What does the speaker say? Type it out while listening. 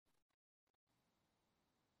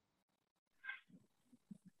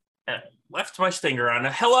left my stinger on.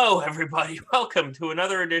 Hello, everybody. Welcome to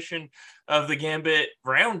another edition of the Gambit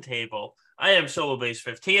Roundtable. I am Solo Base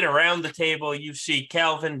 15. Around the table, you see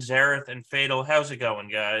Calvin, Zareth, and Fatal. How's it going,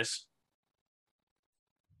 guys?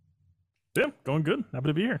 Yeah, going good. Happy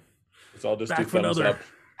to be here. It's all just Back do thumbs another.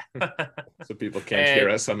 up, so people can't hear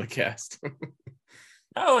us on the cast.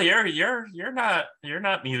 Oh, you're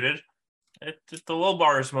not muted. The little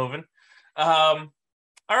bar is moving. All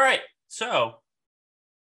right, so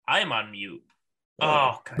I'm on mute.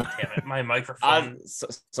 Oh, god damn it, my microphone.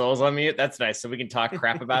 Soul's on mute. That's nice. So we can talk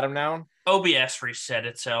crap about him now. OBS reset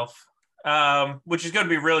itself, which is going to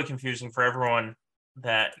be really confusing for everyone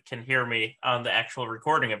that can hear me on the actual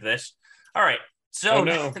recording of this. All right, so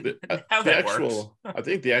how that works. I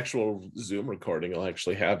think the actual Zoom recording will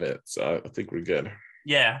actually have it, so I think we're good.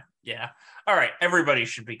 Yeah. All right, everybody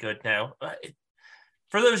should be good now.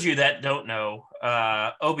 For those of you that don't know,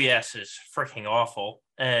 OBS is freaking awful,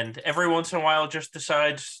 and every once in a while it just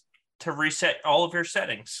decides to reset all of your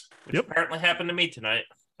settings, which apparently happened to me tonight.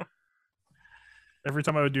 Every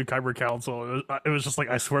time I would do Kyber Council, it was just like,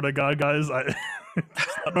 I swear to God, guys, I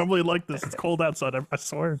normally like this. It's cold outside, I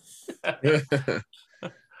swear.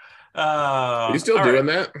 Are you still doing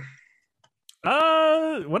that?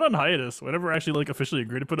 Went on hiatus. Whenever I actually like officially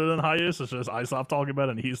agreed to put it on hiatus, it's just I stopped talking about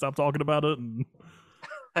it and he stopped talking about it. And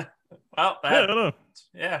well, I don't know.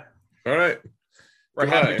 Yeah. All right. We're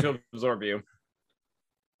happy to absorb you.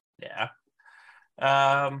 Yeah.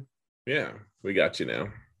 Yeah, we got you now.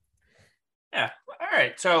 Yeah. All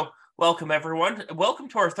right. So welcome, everyone. Welcome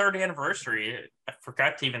to our third anniversary. I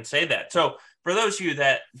forgot to even say that. So for those of you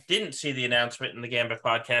that didn't see the announcement in the Gambit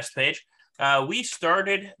podcast page, we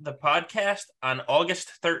started the podcast on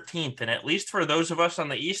August 13th. And at least for those of us on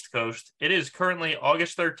the East Coast, it is currently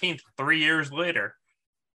August 13th, 3 years later.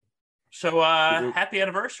 So happy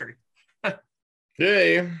anniversary.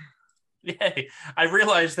 Yay. Yay. I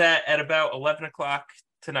realized that at about 11 o'clock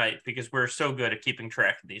tonight because we're so good at keeping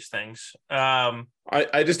track of these things. I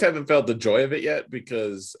just haven't felt the joy of it yet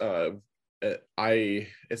because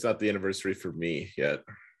it's not the anniversary for me yet.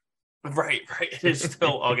 Right. It is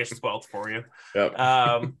still August 12th for you. Yep.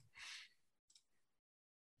 All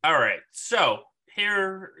right. So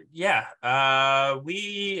here,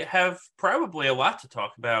 we have probably a lot to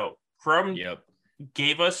talk about. Crum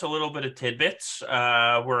gave us a little bit of tidbits.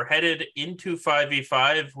 We're headed into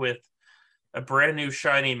 5v5 with a brand new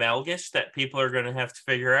shiny Malgus that people are going to have to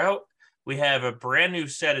figure out. We have a brand new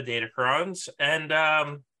set of Datacrons,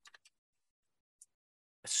 and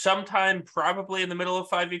sometime probably in the middle of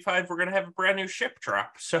 5v5, we're going to have a brand new ship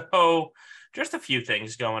drop. So just a few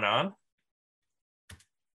things going on.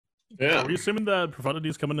 Yeah. Are we assuming that Profundity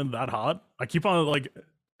is coming in that hot? I keep on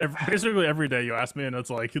basically every day you ask me and it's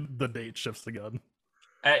like the date shifts again.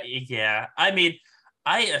 Yeah. I mean,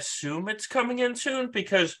 I assume it's coming in soon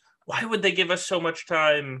because why would they give us so much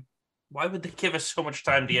time? Why would they give us so much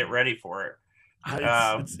time to get ready for it?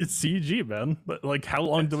 It's CG, man. But like, how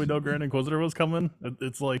long do we know Grand Inquisitor was coming?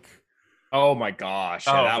 It's like, oh my gosh,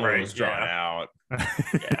 that one was drawn out.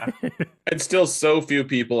 Yeah, and still so few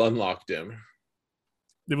people unlocked him.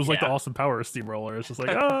 It was like the Austin Powers steamroller. It's just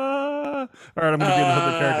like, all right, I'm gonna get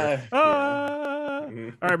another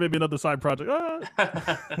character. All right, maybe another side project.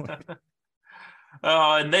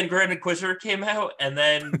 And then Grand Inquisitor came out and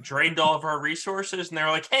then drained all of our resources, and they're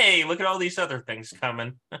like, hey, look at all these other things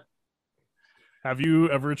coming. Have you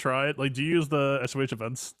ever tried, do you use the SOH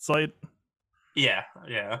events site? Yeah,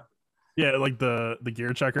 like the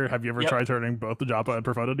gear checker. Have you ever tried turning both the Joppa and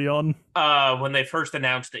Profundity on? When they first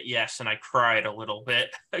announced it, yes, and I cried a little bit.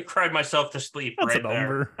 I cried myself to sleep. That's right a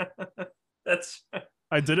number. There.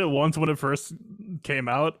 I did it once when it first came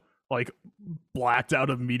out, blacked out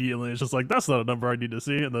immediately. It's just like, that's not a number I need to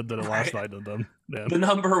see, and then did it last night, and then the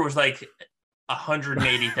number was like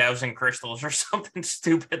 180,000 crystals or something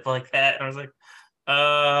stupid like that, and I was like,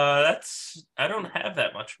 I don't have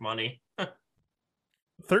that much money.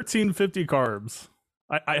 1350 carbs.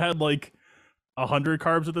 I had 100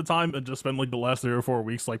 carbs at the time and just spent the last 3 or 4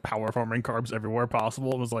 weeks power farming carbs everywhere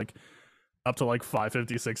possible. It was up to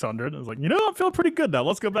 550, 600. I was like, I'm feeling pretty good now.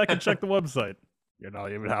 Let's go back and check the website. You're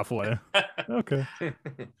not even halfway. Okay.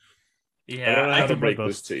 Yeah, I don't know how to break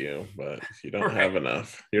this to you, but if you don't have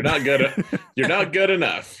enough, you're not good. You're not good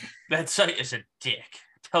enough. That site is a dick.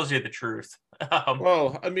 Tells you the truth.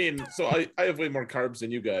 Well, I mean, so I have way more carbs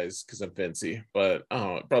than you guys because I'm fancy, but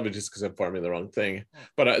probably just because I'm farming the wrong thing.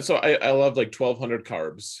 But I love 1,200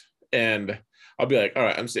 carbs, and I'll be like, all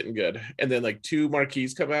right, I'm sitting good. And then 2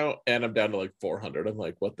 marquees come out, and I'm down to 400. I'm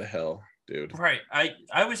like, what the hell, dude? Right.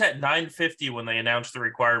 I was at 950 when they announced the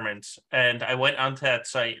requirements, and I went onto that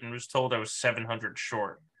site and was told I was 700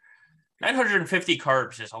 short. 950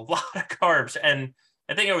 carbs is a lot of carbs. And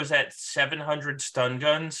I think I was at 700 stun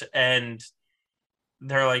guns, and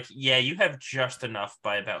they're like, yeah, you have just enough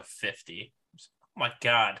by about 50. Oh my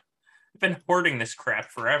God. I've been hoarding this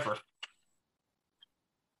crap forever.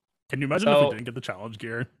 Can you imagine if we didn't get the challenge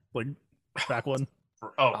gear like back when?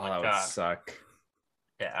 Oh my that would God. suck.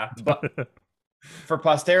 Yeah. But for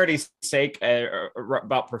posterity's sake,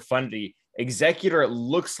 about profundity, Executor, it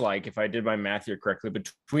looks like, if I did my math here correctly,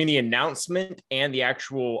 between the announcement and the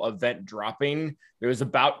actual event dropping, there was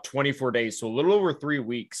about 24 days, so a little over 3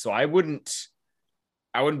 weeks. So I wouldn't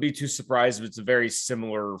be too surprised if it's a very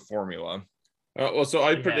similar formula. Well, so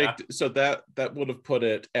I predict so that would have put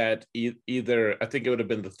it at either, I think it would have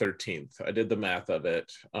been the 13th. I did the math of it.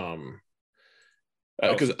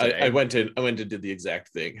 Because I went in and did the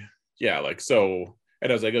exact thing. Yeah, like so.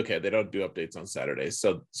 And I was like, okay, they don't do updates on Saturdays.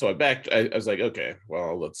 So I backed. I was like, okay,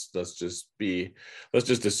 well, let's just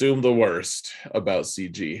assume the worst about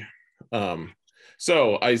CG.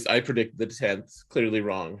 So I predicted the 10th, clearly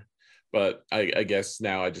wrong, but I guess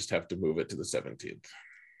now I just have to move it to the 17th.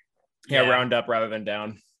 Yeah, round up rather than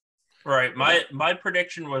down. Right. My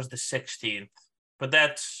prediction was the 16th, but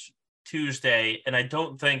that's Tuesday, and I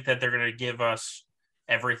don't think that they're going to give us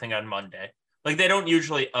everything on Monday. Like, they don't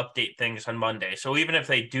usually update things on Monday. So even if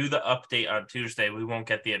they do the update on Tuesday, we won't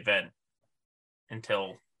get the event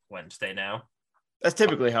until Wednesday now. That's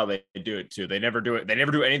typically how they do it too. They never do it. They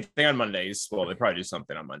never do anything on Mondays. Well, they probably do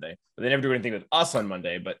something on Monday, but they never do anything with us on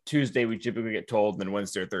Monday. But Tuesday, we typically get told, and then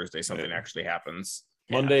Wednesday or Thursday, something actually happens.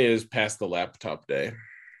 Monday is past the laptop day.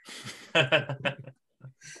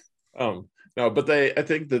 No, but I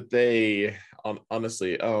think that they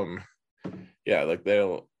honestly, yeah, like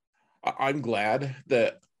I'm glad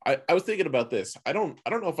that I was thinking about this. I don't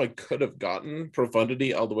know if I could have gotten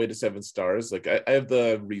profundity all the way to 7 stars. Like I have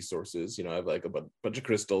the resources, I have like a bunch of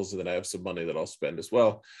crystals, and then I have some money that I'll spend as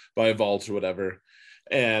well, buy a vault or whatever,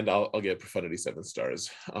 and I'll get profundity 7 stars.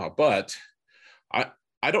 But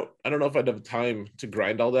I don't know if I'd have time to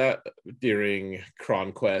grind all that during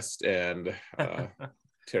Cron Quest and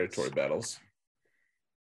territory battles.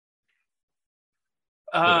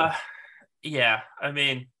 Yeah, I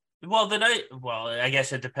mean, well, I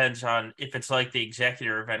guess it depends on if it's like the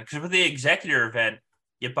Executor event. Because with the Executor event,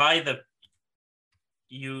 you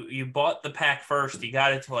bought the pack first, you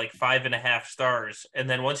got it to like 5.5 stars, and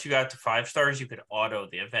then once you got to 5 stars, you could auto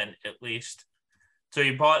the event at least. So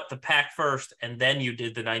you bought the pack first, and then you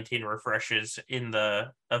did the 19 refreshes in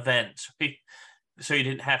the event, so you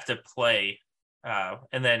didn't have to play,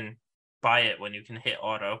 and then buy it when you can hit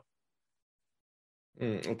auto.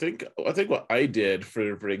 I think what I did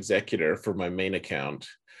for Executor for my main account,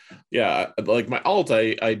 like my alt,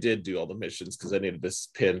 I did do all the missions because I needed to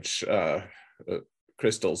pinch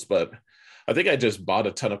crystals, but I think I just bought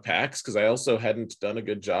a ton of packs because I also hadn't done a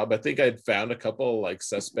good job. I think I'd found a couple like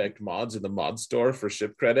suspect mods in the mod store for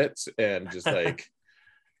ship credits and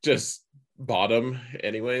just bought them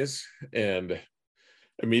anyways, and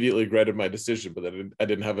immediately regretted my decision, but I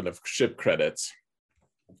didn't have enough ship credits.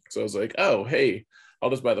 So I was like, oh, hey, I'll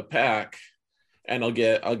just buy the pack and I'll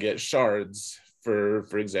get shards for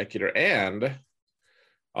Executor, and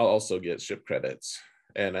I'll also get ship credits.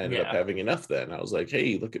 And I ended up having enough then. I was like,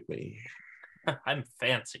 hey, look at me. I'm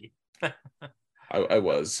fancy. I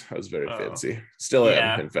was very fancy. Still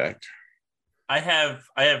am, in fact. I have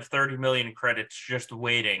 30 million credits just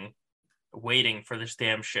waiting for this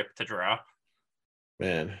damn ship to drop.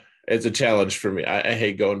 Man, it's a challenge for me. I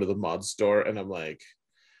hate going to the mod store, and I'm like,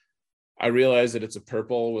 I realize that it's a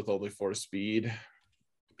purple with only 4 speed,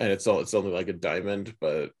 and it's only like a diamond,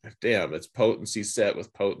 but damn, it's potency set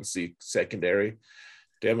with potency secondary.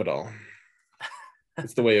 Damn it all.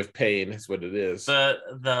 It's the way of pain is what it is.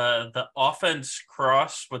 The offense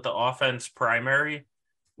cross with the offense primary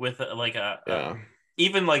with like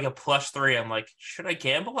even like a +3. I'm like, should I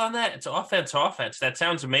gamble on that? It's offense. That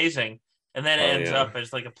sounds amazing. And then it ends up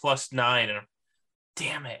as like a +9, and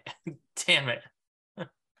damn it.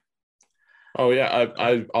 Oh yeah,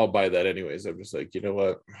 I'll buy that anyways. I'm just like, you know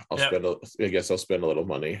what? I guess I'll spend a little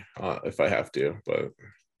money if I have to,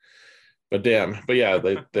 but damn. But yeah,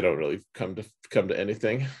 they don't really come to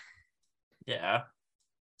anything. Yeah.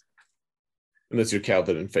 Unless you're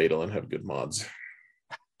Calvin and Fatal and have good mods.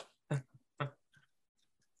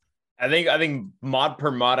 I think mod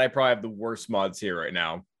per mod, I probably have the worst mods here right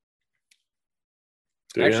now.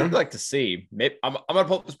 I actually would like to see. Maybe I'm gonna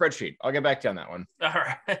pull up the spreadsheet. I'll get back to you on that one. All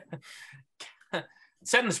right.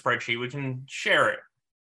 Send the spreadsheet. We can share it.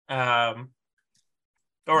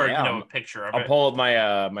 Or a picture of it. I'll pull up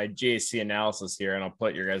my my GAC analysis here, and I'll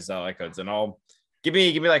put your guys' ally codes, and I'll give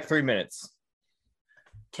me like 3 minutes.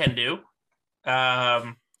 Can do.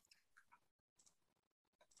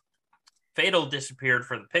 Fatal disappeared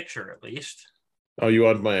for the picture, at least. Oh, you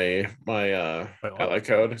want my ally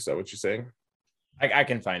code? Is that what you're saying? I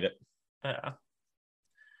can find it, Yeah.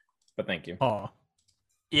 but thank you. Oh,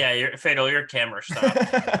 Yeah, Fatal, your camera stopped.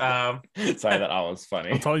 Sorry, that all was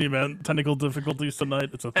funny. I'm telling you, man, technical difficulties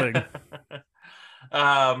tonight. It's a thing.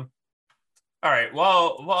 All right.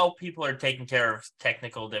 While people are taking care of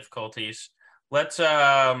technical difficulties, let's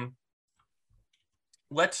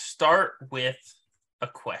start with a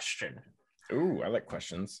question. Ooh, I like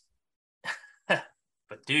questions.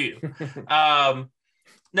 But do you?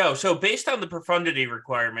 No. So based on the profundity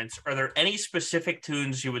requirements, are there any specific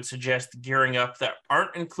tunes you would suggest gearing up that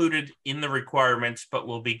aren't included in the requirements but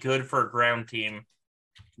will be good for a ground team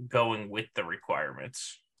going with the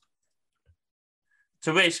requirements?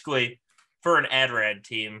 So basically, for an AdRad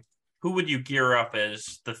team, who would you gear up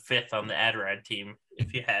as the 5th on the AdRad team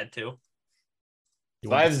if you had to?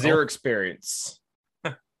 So I have zero experience,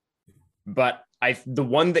 but the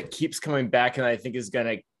one that keeps coming back and I think is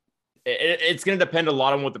it's gonna depend a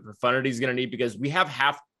lot on what the profundity is gonna need, because we have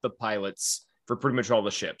half the pilots for pretty much all the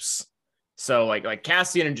ships. So like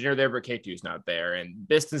Cassian and Jin are there, but K2's not there, and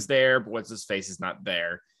Biston's there, but what's his face is not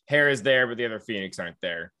there. Hera's there, but the other Phoenix aren't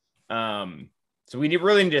there. So we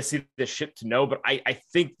really need to see the ship to know, but I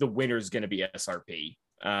think the winner is going to be SRP.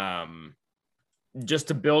 Just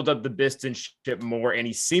to build up the Biston ship more, and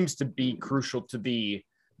he seems to be crucial to the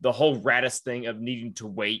whole Radis thing of needing to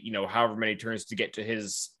wait, however many turns to get to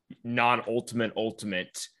his non-ultimate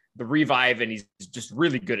the revive, and he's just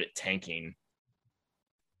really good at tanking.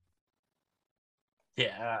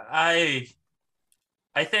 Yeah, I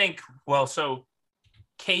think, so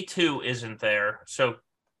K2 isn't there, so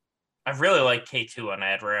I really like K2 on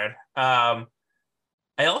AdRad.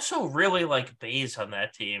 I also really like Baze on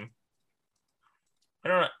that team. I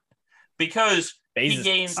don't know, because Baze he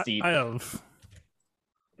gained. I have.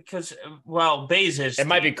 Because Baze is. It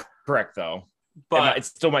might be correct though, but it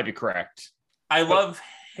still might be correct. I love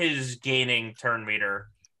his gaining turn meter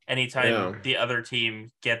anytime the other team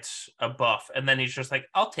gets a buff, and then he's just like,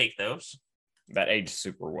 "I'll take those." That aged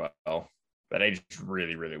super well. That aged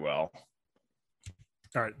really, really well.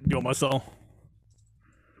 All right, go myself.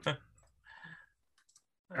 All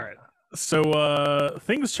right. So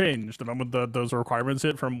things changed the moment those requirements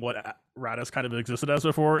hit from what Radis kind of existed as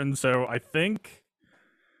before, and so I think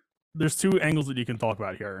there's two angles that you can talk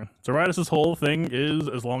about here. So Radis's whole thing is,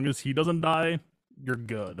 as long as he doesn't die, you're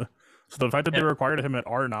good. So the fact that they required him at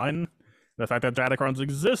R9, the fact that Datacrons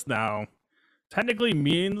exist now, technically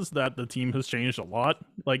means that the team has changed a lot.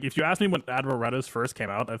 Like, if you asked me when Admiral Radis first came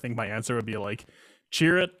out, I think my answer would be like,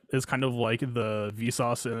 Cheer It is kind of like the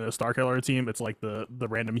Vsauce in a Starkiller team. It's like the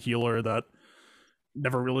random healer that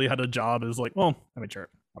never really had a job. Is like, well, I mean, Cheer It.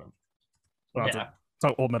 It's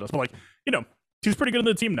not old metas, but like, he's pretty good in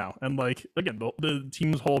the team now. And like, again, the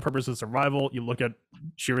team's whole purpose is survival. You look at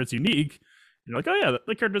Cheer It's unique, you're like, oh yeah,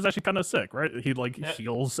 the character's actually kind of sick, right? He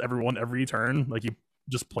heals everyone every turn. Like, you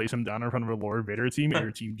just place him down in front of a Lord Vader team, and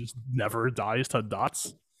your team just never dies to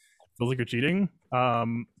dots. Feels like you're cheating.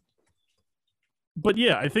 But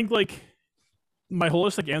yeah, I think like my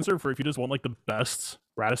holistic answer for if you just want like the best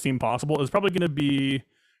Radis team possible is probably going to be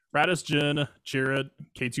Radis, Jin, Cheer It,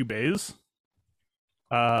 K2 Baze.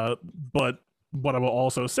 But what I will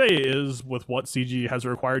also say is, with what CG has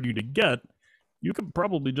required you to get, you could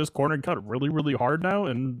probably just corner cut really, really hard now,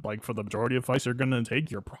 and like for the majority of fights you're going to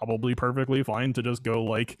take, you're probably perfectly fine to just go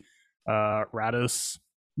like Radis,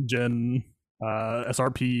 Jin,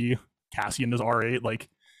 SRP, Cassian is R8, like.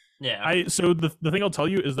 Yeah. So the thing I'll tell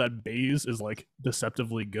you is that Baze is like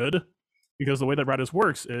deceptively good, because the way that Radis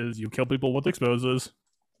works is you kill people with exposes,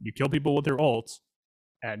 you kill people with your ults,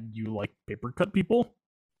 and you like paper cut people.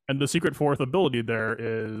 And the secret fourth ability there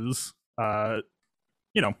is,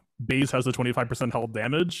 Baze has the 25% health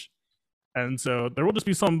damage, and so there will just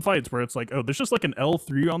be some fights where it's like, oh, there's just like an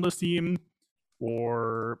L3 on this team,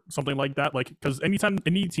 or something like that. Like, because any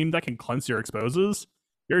team that can cleanse your exposes,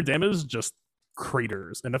 your damage just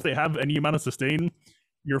craters, and if they have any amount of sustain,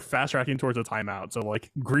 you're fast tracking towards a timeout. So like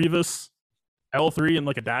Grievous, L3, and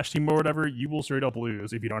like a dash team or whatever, you will straight up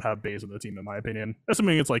lose if you don't have Baze in the team, in my opinion.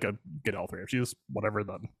 Assuming it's like a good L3. If she's whatever,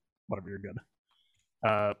 then whatever, you're good.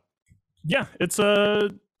 Yeah, it's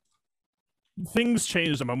things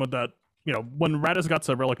changed the moment that, when Radis got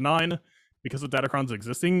to Relic 9, because of Datacrons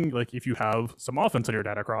existing, like if you have some offense in your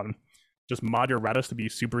Datacron, just mod your Radis to be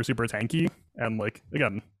super, super tanky, and like,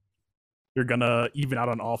 again, you're gonna even out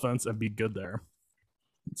on offense and be good there.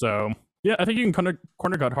 So yeah, I think you can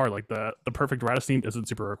corner cut hard. Like the perfect Radis team isn't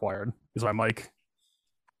super required. Is my mic?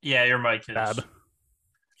 Yeah, your mic is bad.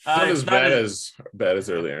 Not It's as not bad as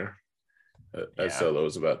earlier, as Yeah. Solo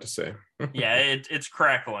was about to say. Yeah, it's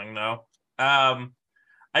crackling though.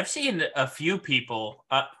 I've seen a few people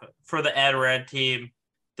for the Adarad team.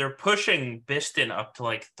 They're pushing Biston up to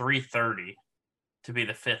like 330 to be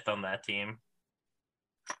the 5th on that team,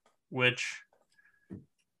 which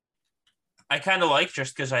I kind of like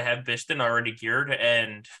just because I have Biston already geared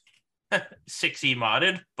and 6E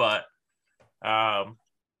modded, but I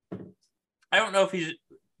don't know if he's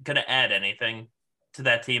going to add anything to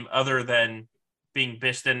that team other than being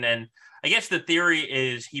Biston. And I guess the theory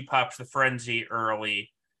is he pops the Frenzy early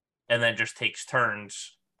and then just takes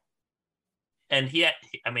turns. And he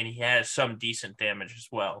has some decent damage as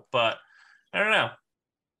well, but I don't know.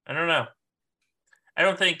 I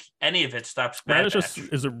don't think any of it stops Bad Radis just Batch.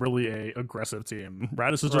 isn't really a aggressive team.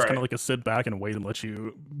 Radis is just kind of like a sit back and wait and let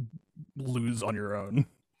you lose on your own.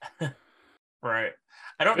 Right.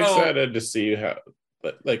 I don't I'm know. excited to see how,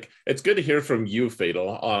 like, it's good to hear from you, Fatal,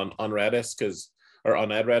 on Radis on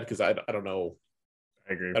Adrad, because I don't know.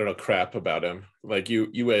 I agree. I don't know crap about him. Like you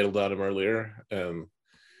wailed on him earlier, and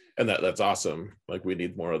that's awesome. Like we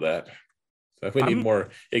need more of that. So we need more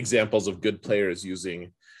examples of good players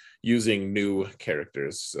using new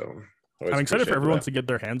characters. So I'm excited for everyone to get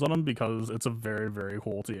their hands on him because it's a very, very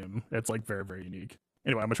cool team. It's like very, very unique.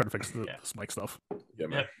 Anyway, I'm gonna try to fix this mic stuff. Yeah,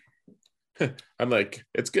 man. I'm like,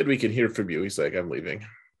 it's good we can hear from you. He's like, I'm leaving.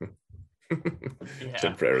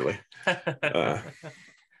 Temporarily.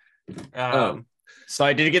 So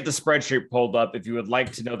I did get the spreadsheet pulled up if you would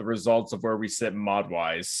like to know the results of where we sit mod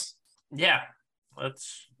wise. Yeah,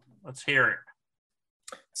 let's hear it.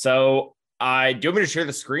 So do you want me to share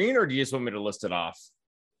the screen or do you just want me to list it off?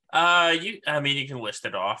 You can list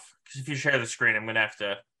it off because if you share the screen, I'm gonna have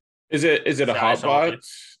to. Is it a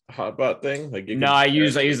hotbot thing? Like I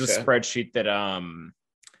use a spreadsheet that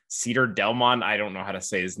Cedar Delmon, I don't know how to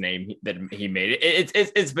say his name, that he made it.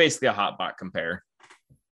 It's basically a hotbot compare.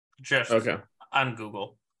 Just okay on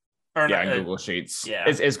Google. On Google Sheets. Yeah,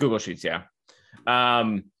 it's Google Sheets. Yeah.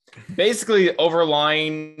 Basically,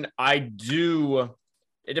 overline,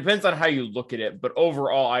 it depends on how you look at it, but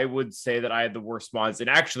overall, I would say that I had the worst mods. And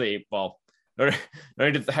actually, well, I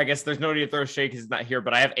guess there's no need to throw shade because it's not here,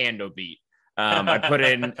 but I have Ando beat. I put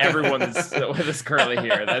in everyone that's currently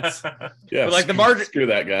here. That's but like the margin. Screw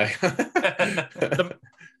that guy.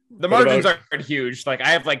 The margins aren't huge. Like I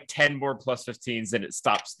have like 10 more plus 15s and it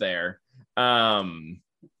stops there. Endall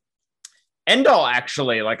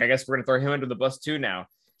actually, like I guess we're gonna throw him into the bus too now.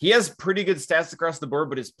 He has pretty good stats across the board,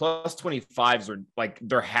 but his plus 25s are like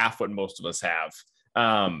they're half what most of us have.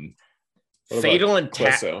 Fatal and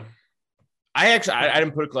Queso. I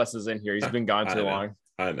didn't put Klesses in here. He's been gone too long.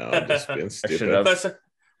 I know. I'm just being stupid.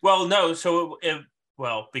 Well, no. So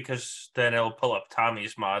because then it'll pull up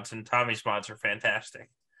Tommy's mods, and Tommy's mods are fantastic.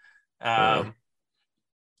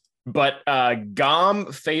 But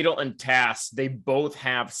Gom, Fatal, and Tass, they both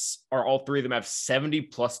have, or all three of them have 70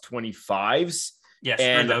 plus 25s. Yes,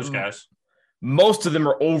 and those guys. Most of them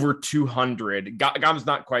are over 200. Gom's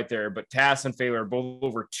not quite there, but Tass and Fatal are both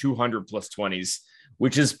over 200 plus 20s,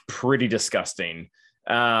 which is pretty disgusting.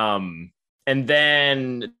 And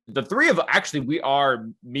then the three of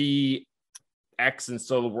me, X, and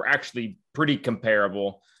Solo, we're actually pretty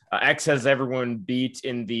comparable. X has everyone beat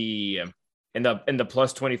in the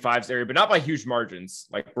plus 25s area, but not by huge margins.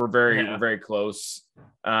 Like we're very close.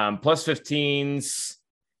 Plus 15s,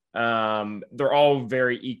 they're all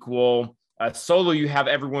very equal. Solo, you have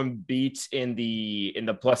everyone beat in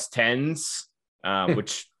the plus 10s,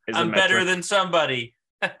 which is I'm better than somebody.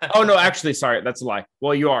 Oh no, actually, sorry, that's a lie.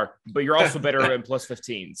 Well, you are, but you're also better in plus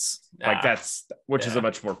 15s. Like which is a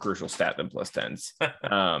much more crucial stat than plus 10s.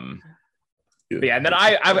 But yeah, and then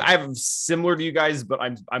I'm similar to you guys, but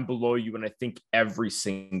I'm below you in I think every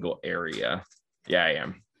single area. Yeah, I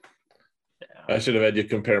am. I should have had you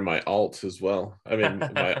compare my alt as well. I mean,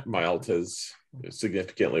 my alt is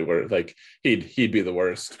significantly worse. Like he'd be the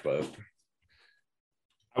worst, but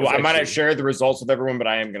I might not share the results with everyone, but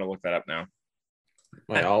I am going to look that up now.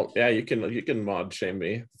 My alt, yeah, you can mod shame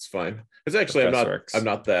me. It's fine. It's actually I'm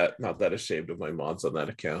not that ashamed of my mods on that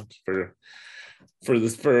account for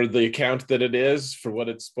the account that it is, for what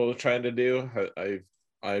it's supposed trying to do.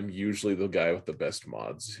 I'm usually the guy with the best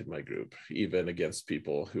mods in my group, even against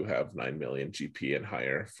people who have 9 million GP and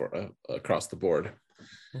higher for across the board.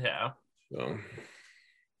 Yeah. So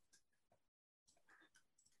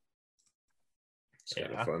it's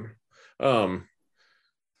kind of fun.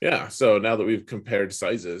 Yeah. So now that we've compared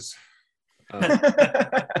sizes,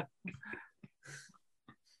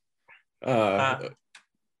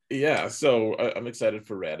 yeah. So I'm excited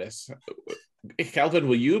for Radis. Calvin,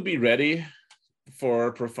 will you be ready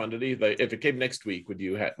for Profundity? Like, if it came next week, would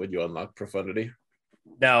you unlock Profundity?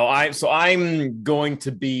 No, I'm going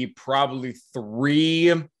to be probably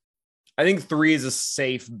 3. I think 3 is a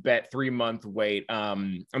safe bet. 3-month wait.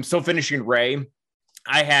 I'm still finishing Ray.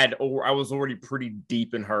 I was already pretty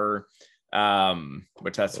deep in her,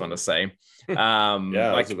 which that's fun to say. I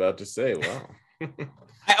was about to say, wow.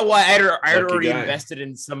 I had already invested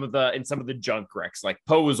in some of the junk wrecks. Like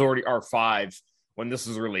Poe was already R5 when this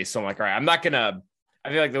was released. So I'm like, all right, I'm not gonna. I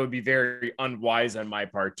feel like that would be very unwise on my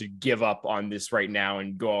part to give up on this right now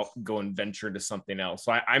and go and venture into something else.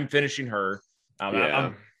 So I'm finishing her.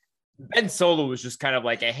 Ben Solo was just kind of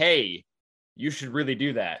like hey, you should really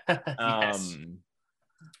do that. Yes.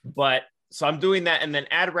 But so I'm doing that, and then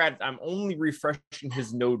Adrad, I'm only refreshing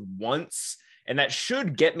his node once. And that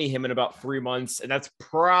should get me him in about 3 months. And that's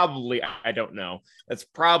probably, I don't know, that's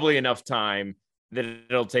probably enough time that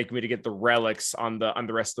it'll take me to get the relics on the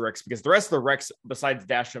rest of the Rex, because the rest of the Rex, besides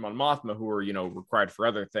Dasham on Mothma, who are, required for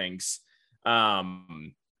other things,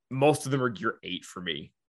 most of them are gear 8 for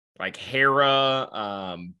me. Like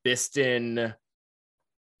Hera, Biston,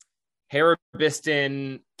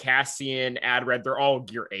 Cassian, Adrad, they're all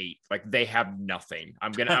gear 8. Like they have nothing.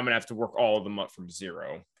 I'm gonna have to work all of them up from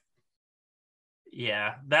 0.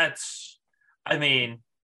 Yeah, makes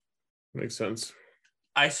sense.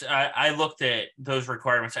 I looked at those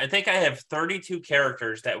requirements. I think I have 32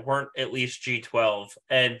 characters that weren't at least G12,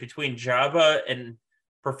 and between Jabba and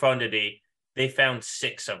Profundity, they found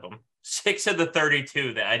 6 of them. 6 of the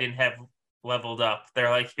 32 that I didn't have leveled up. They're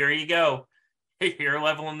like, here you go. You're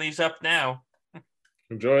leveling these up now.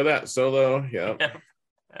 Enjoy that, Solo. Yeah.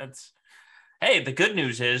 Hey, the good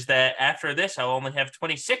news is that after this, I'll only have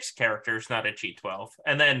 26 characters, not a G12.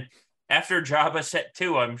 And then after Jabba set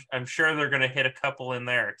 2, I'm sure they're going to hit a couple in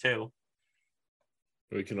there too.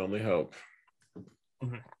 We can only hope.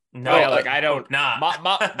 No, I don't. Not.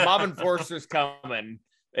 Mob Enforcer's coming.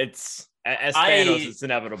 It's as Thanos, it's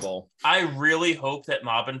inevitable. I really hope that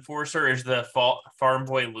Mob Enforcer is the Farm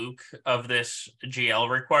Boy Luke of this GL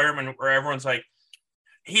requirement, where everyone's like,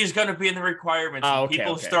 he's going to be in the requirements.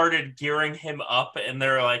 People started gearing him up, and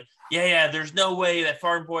they're like, yeah, there's no way that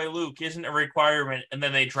Farm Boy Luke isn't a requirement. And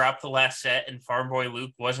then they dropped the last set, and Farm Boy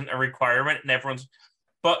Luke wasn't a requirement. And everyone's,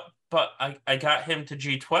 but I got him to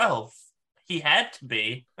G12. He had to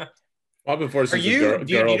be. Mob Enforcer. Do you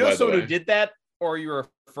know someone who did that, or are you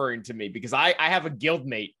referring to me? Because I have a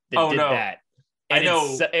guildmate that did that. And I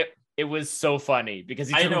know. It was so funny because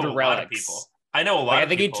he took him to relics. I know a lot of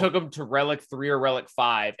people. I think he took him to Relic 3 or Relic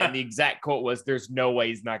 5, and the exact quote was, "There's no way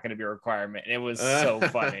he's not going to be a requirement." And it was so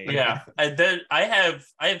funny. Yeah, and then I have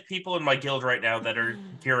people in my guild right now that are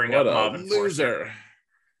gearing up Mob Enforcer.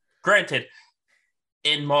 Granted,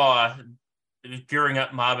 in Maw, gearing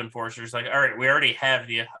up Mob Enforcers, like, all right, we already have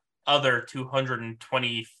the other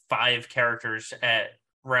 225 characters at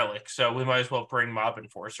Relic, so we might as well bring Mob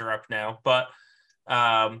Enforcer up now. But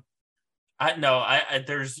I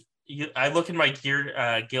look in my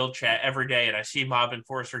guild chat every day, and I see Mob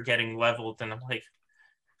Enforcer getting leveled, and I'm like,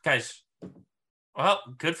 guys, well,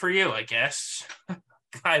 good for you, I guess.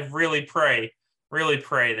 I really pray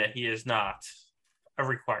that he is not a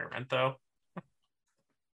requirement, though.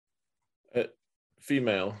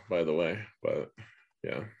 Female, by the way, but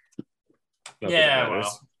yeah. Yeah,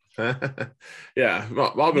 well. Yeah,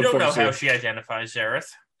 Mob You don't Enforcer. know how she identifies,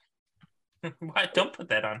 Zareth. What? Don't put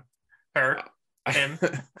that on her. Him.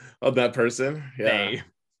 On that person, yeah, they.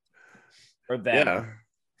 Or that.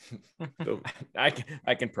 Yeah.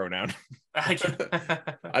 I can pronoun. I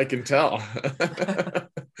can tell.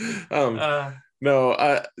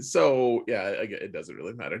 No. So yeah, it doesn't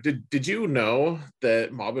really matter. Did you know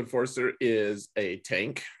that Mob Enforcer is a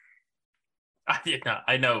tank? I did not.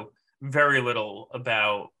 I know very little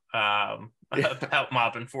about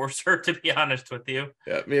Mob Enforcer, to be honest with you.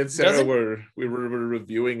 Yeah, me and Sarah were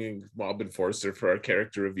reviewing Mob Enforcer for our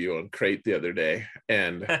character review on Crate the other day,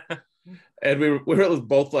 and we were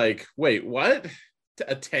both like, "Wait, what?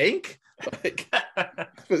 A tank?" Like,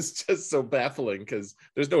 it was just so baffling because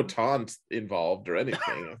there's no taunt involved or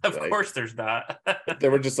anything. Of course, there's not. They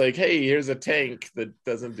were just like, "Hey, here's a tank that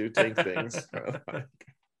doesn't do tank things."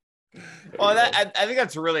 Well, I think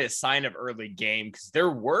that's really a sign of early game, because there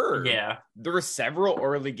were several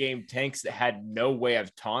early game tanks that had no way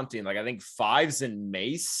of taunting. Like I think Fives and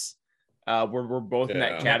Mace were both in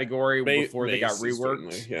that category before they got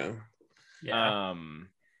reworked. Yeah.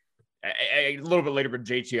 A little bit later with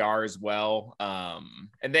JTR as well.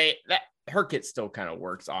 And her kit still kind of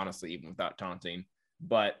works, honestly, even without taunting.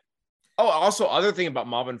 But also other thing about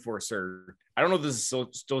Mob Enforcer, I don't know if this is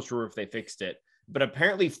still true if they fixed it, but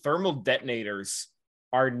apparently thermal detonators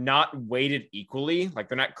are not weighted equally. Like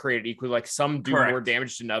they're not created equally. Like some do more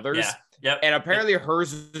damage than others. Yeah. Yep. And apparently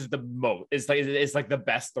hers is the most. It's like the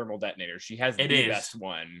best thermal detonator. She has the best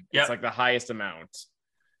one. It's like the highest amount.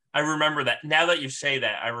 I remember that. Now that you say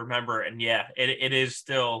that, I remember, and yeah, it is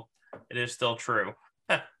still true.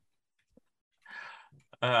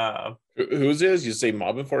 Whose is? You say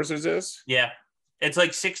Mob Enforcers is? Yeah, it's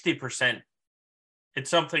like 60%. It's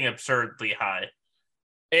something absurdly high.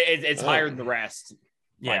 It's higher than the rest.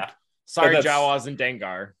 Yeah. Like, sorry, Jawas and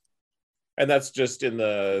Dengar. And that's just in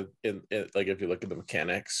like if you look at the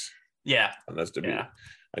mechanics. Yeah. On SW. Yeah.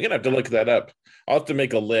 I'm gonna have to look that up. I'll have to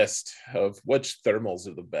make a list of which thermals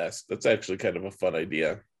are the best. That's actually kind of a fun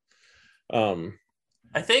idea. I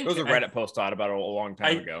think there was a Reddit post on about it a long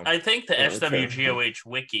time ago. I think the SWGOH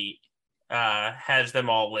wiki has them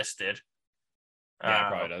all listed. Yeah, it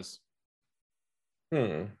probably does.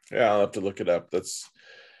 Yeah, I'll have to look it up.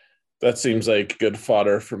 That seems like good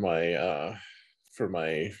fodder for my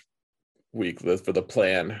week for the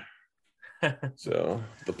plan. So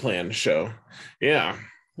the plan show. Yeah.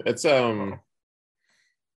 It's that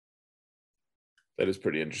is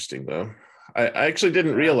pretty interesting though. I actually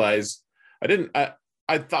didn't realize I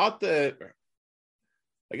thought that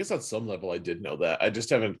I guess on some level I did know that. I just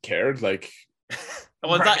haven't cared. Like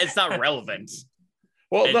well, it's not relevant.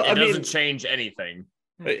 Well, it doesn't change anything.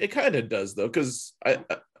 It kind of does though, because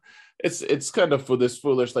it's kind of for this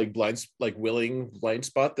foolish willing blind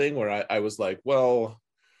spot thing where I was like, well,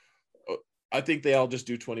 I think they all just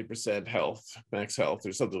do 20% health, max health,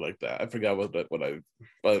 or something like that. I forgot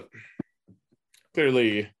but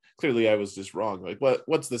clearly I was just wrong. Like,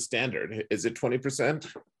 what's the standard? Is it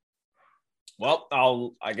 20%?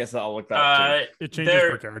 Well, I guess I'll look that up too. It changes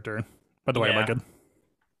per character. By the way, am I good?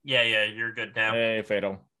 Yeah, you're good now. Hey,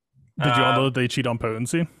 Fatal. Did you all know that they cheat on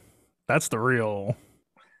potency? That's the real.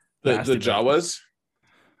 The Jawas?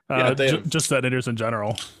 Just detonators in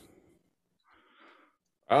general.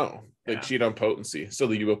 Oh, they cheat on potency, so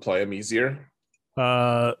that you apply them easier?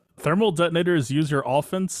 Thermal detonators use your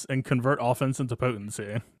offense and convert offense into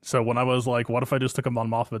potency. So when I was like, what if I just took them on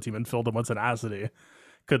Mothma team and filled them with tenacity?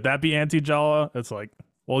 Could that be anti-Jawa? It's like,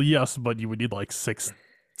 well, yes, but you would need like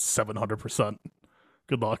 700%.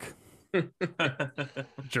 Good luck.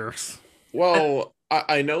 Jerks. Well,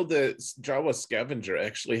 I know that Jawa Scavenger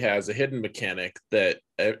actually has a hidden mechanic that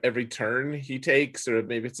every turn he takes, or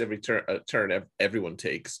maybe it's every turn everyone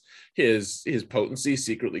takes, his potency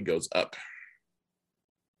secretly goes up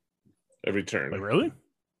every turn. Like, really?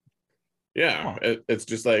 Yeah, it's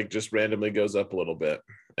just randomly goes up a little bit.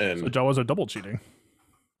 And so Jawas are double cheating.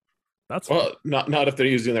 That's well, not if they're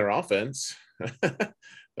using their offense.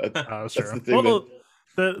 That's sure. the thing.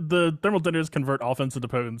 The thermal detonators convert offense into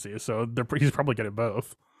potency, so he's probably getting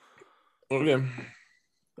both. Okay.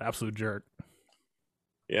 Absolute jerk.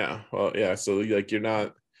 Yeah. Well, yeah. So like you're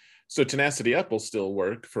not. So tenacity up will still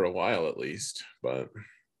work for a while at least, but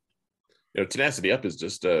tenacity up is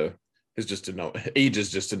just a no. Age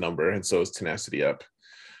is just a number, and so is tenacity up.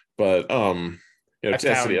 But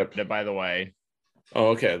tenacity up. By the way. Oh,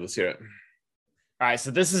 okay. Let's hear it. All right,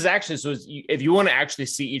 so this is actually, if you want to actually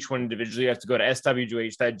see each one individually, you have to go to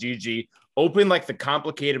swgh.gg, open like the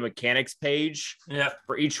complicated mechanics page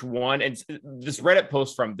for each one. And this Reddit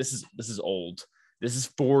post this is old. This is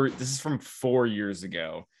from 4 years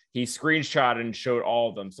ago. He screenshotted and showed all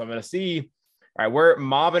of them. So I'm going to see, all right, where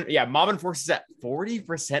Mob Enforcers at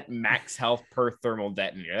 40% max health per thermal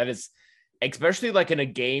detonator. That is, especially like in a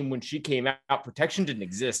game when she came out, protection didn't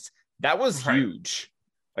exist. That was huge.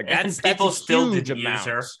 Like that's people still didn't amount.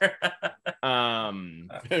 use her. And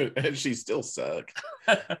she still sucked.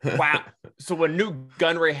 Wow. So when Newt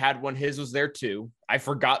Gunray had one, his was there too. I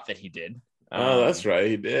forgot that he did. Oh, that's right,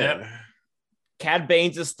 he did. Yep. Cad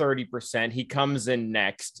Baines is 30%. He comes in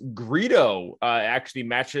next. Greedo actually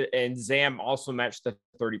matched it, and Zam also matched the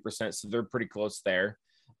 30%, so they're pretty close there.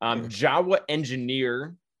 Jawa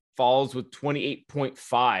Engineer falls with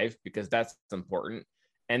 28.5 because that's important.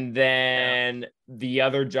 And then the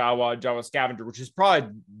other Jawa Scavenger, which is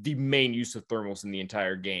probably the main use of thermals in the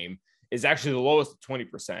entire game, is actually the lowest at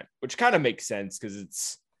 20%, which kind of makes sense because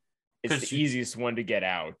it's the easiest one to get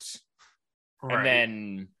out. Right. And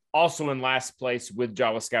then also in last place with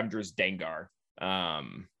Jawa Scavenger is Dengar. So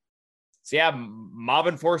yeah, Mob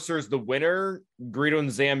Enforcer is the winner. Greedo and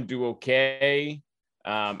Zam do okay.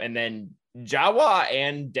 And then Jawa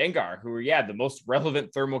and Dengar, who are, the most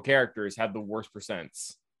relevant thermal characters, have the worst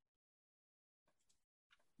percents.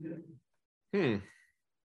 Yeah.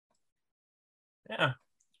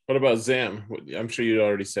 What about Zam? I'm sure you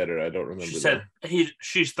already said it. I don't remember. She said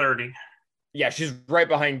she's 30. Yeah, she's right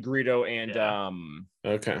behind Greedo and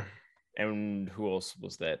Okay. And who else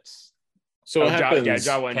was that? So what happens?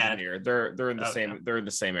 Jawa Cat. Engineer. They're in the same. Yeah. They're in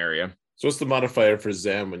the same area. So what's the modifier for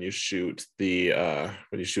Zam when you shoot a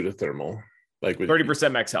thermal? Like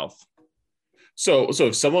 30% max health. So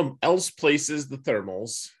if someone else places the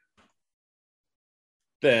thermals,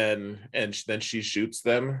 then she shoots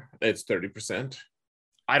them, it's 30%.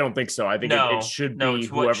 I don't think so. I think it should be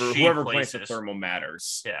whoever plants the thermal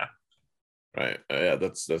matters. Yeah. Right. Yeah,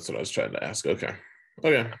 that's what I was trying to ask. Okay.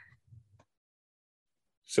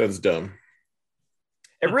 Sounds dumb.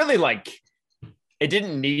 It really it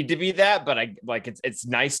didn't need to be that, but it's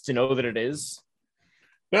nice to know that it is.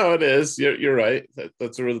 No, it is. You're right.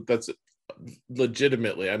 That's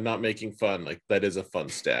legitimately. I'm not making fun. Like that is a fun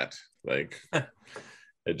stat. Like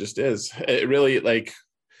it just is. It really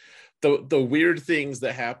the weird things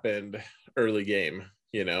that happened early game.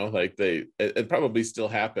 Like it probably still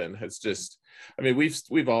happen. It's just. I mean,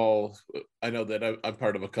 we've all. I know that I'm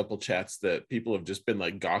part of a couple chats that people have just been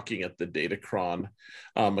like gawking at the Datacron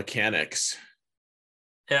mechanics.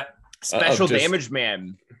 Yeah, special damage,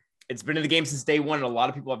 man. It's been in the game since day one, and a lot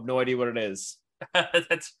of people have no idea what it is.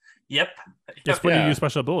 Yep. It's when you use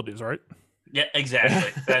special abilities, right? Yeah,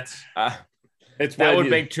 exactly. That's that would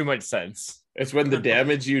make too much sense. It's when the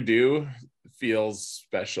damage you do feels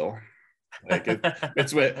special. Like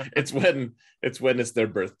it's when it's their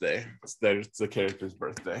birthday. It's the character's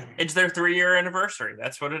birthday. It's their 3-year anniversary.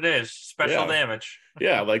 That's what it is. Special damage.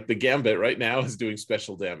 Yeah, like the Gambit right now is doing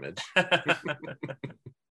special damage.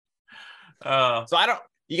 So I don't.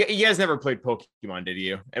 You guys never played Pokemon, did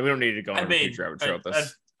you? And we don't need to go on a future episode with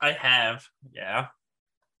this. I have, yeah.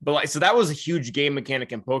 But so that was a huge game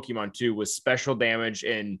mechanic in Pokemon too, was special damage,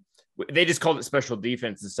 and they just called it special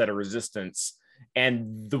defense instead of resistance.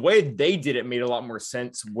 And the way they did it made a lot more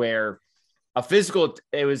sense, where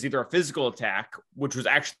it was either a physical attack, which was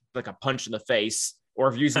actually like a punch in the face, or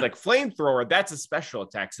if you're using like flamethrower, that's a special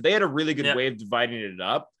attack. So they had a really good way of dividing it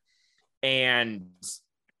up. And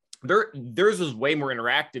theirs was way more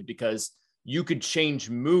interactive because you could change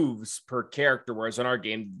moves per character, whereas in our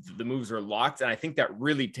game, the moves are locked. And I think that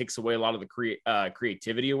really takes away a lot of the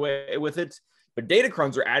creativity away with it. But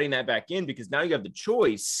Datacrons are adding that back in because now you have the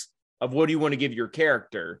choice of what do you want to give your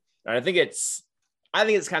character. And I think it's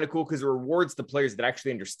kind of cool because it rewards the players that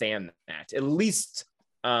actually understand that, at least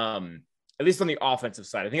on the offensive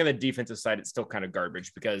side. I think on the defensive side, it's still kind of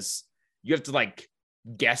garbage because you have to like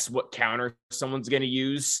guess what counter someone's going to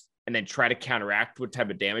use and then try to counteract what type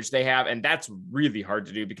of damage they have. And that's really hard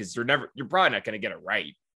to do because you're probably not going to get it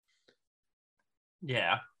right.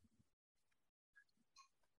 Yeah.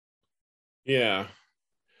 Yeah.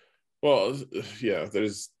 Well, yeah,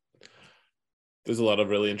 there's a lot of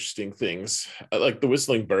really interesting things. Like the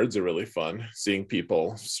whistling birds are really fun. Seeing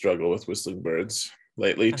people struggle with whistling birds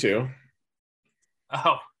lately too.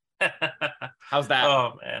 Oh. How's that?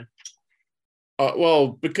 Oh man.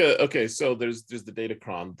 Well, so there's the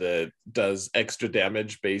Datacron that does extra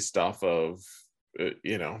damage based off of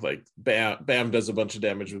like Bam does a bunch of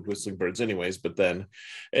damage with whistling birds anyways, but then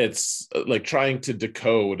it's like trying to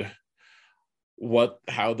decode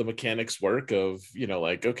how the mechanics work of,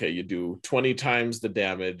 like, okay, you do 20 times the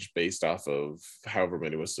damage based off of however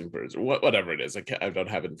many whistling birds or whatever it is. I don't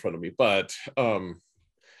have it in front of me, but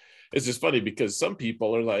it's just funny because some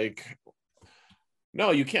people are like,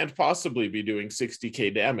 no, you can't possibly be doing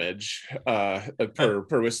 60k damage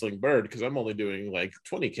per whistling bird because I'm only doing like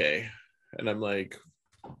 20k. And I'm like,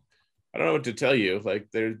 I don't know what to tell you. Like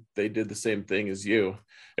they did the same thing as you,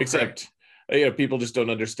 except people just don't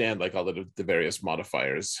understand like all the various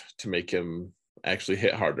modifiers to make him actually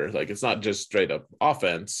hit harder. Like it's not just straight up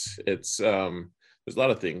offense. It's there's a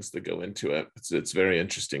lot of things that go into it. It's very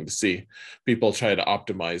interesting to see people try to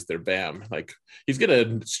optimize their BAM. Like he's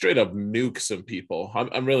gonna straight up nuke some people.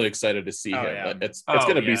 I'm really excited to see him. Yeah. It's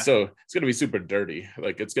gonna be super dirty.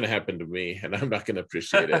 Like it's gonna happen to me, and I'm not gonna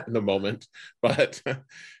appreciate it in the moment. But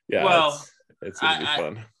yeah, well, it's gonna be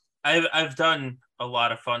fun. I've done a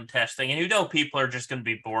lot of fun testing, and people are just gonna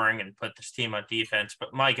be boring and put this team on defense.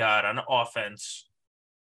 But my God, on offense,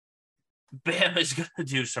 Bam is going to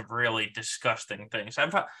do some really disgusting things.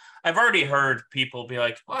 I've already heard people be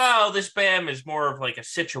like, "Well, this Bam is more of like a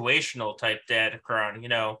situational type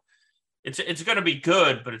Datacron. It's going to be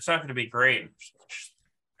good, but it's not going to be great."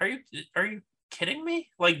 Are you kidding me?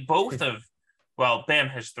 Like both of, well, Bam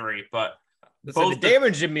has 3, but both the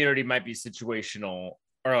damage immunity might be situational,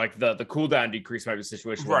 or like the cooldown decrease might be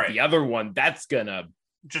situational. Right. The other one, that's gonna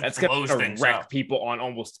wreck up. People on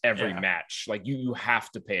almost every match. Like you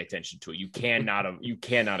have to pay attention to it. You cannot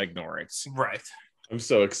ignore it. Right. I'm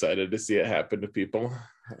so excited to see it happen to people.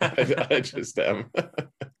 I just am.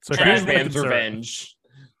 So Trash Bam's revenge.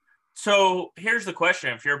 So here's the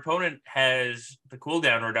question: if your opponent has the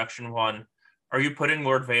cooldown reduction one, are you putting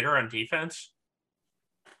Lord Vader on defense?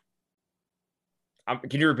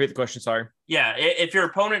 Can you repeat the question? Sorry. Yeah, if your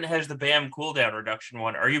opponent has the BAM cooldown reduction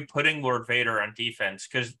one, are you putting Lord Vader on defense?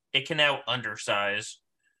 Because it can now undersize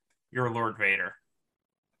your Lord Vader.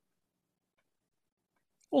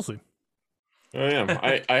 We'll see. I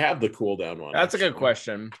am. I have the cooldown one. That's a good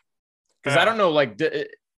question. Because I don't know, like,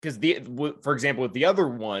 because for example, with the other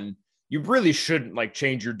one, you really shouldn't like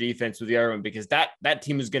change your defense with the other one because that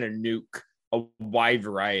team is going to nuke a wide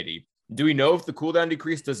variety. Do we know if the cooldown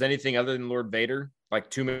decrease does anything other than Lord Vader, like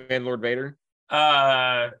 2-man Lord Vader?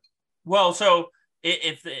 Well, so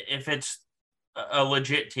if it's a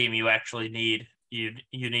legit team, you actually need you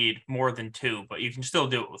need more than 2, but you can still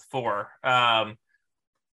do it with 4.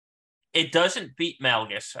 It doesn't beat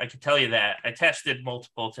Malgus. I can tell you that. I tested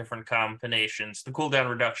multiple different combinations. The cooldown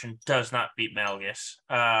reduction does not beat Malgus.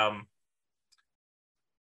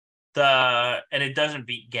 And it doesn't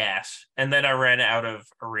beat Gas. And then I ran out of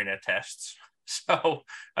arena tests. So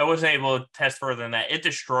I wasn't able to test further than that. It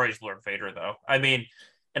destroys Lord Vader, though. I mean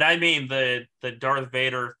the Darth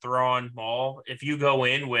Vader Thrawn Maul. If you go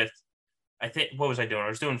in with, I think, what was I doing? I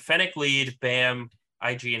was doing Fennec lead, Bam,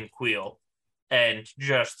 IG, and Queel, and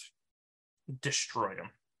just destroyed him.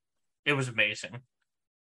 It was amazing.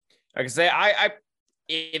 I can say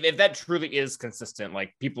if that truly is consistent,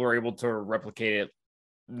 like people are able to replicate it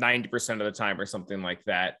 90% of the time or something like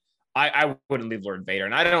that, I wouldn't leave Lord Vader.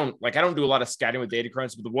 And I don't do a lot of scouting with data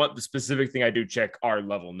crunch, but the specific thing I do check are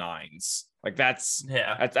level 9s. Like that's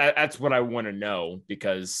what I want to know,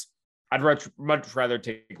 because I'd much rather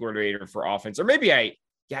take Lord Vader for offense, or maybe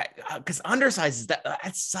because undersizes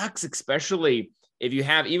that sucks, especially if you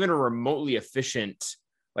have even a remotely efficient,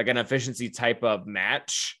 like an efficiency type of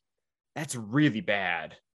match. That's really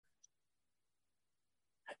bad.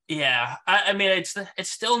 Yeah, I mean, it's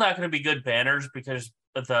still not going to be good banners, because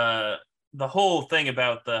the whole thing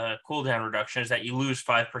about the cooldown reduction is that you lose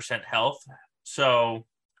 5% health. So,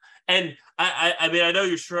 and I mean, I know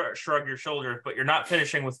you shrug your shoulders, but you're not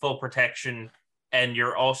finishing with full protection, and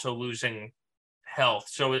you're also losing health.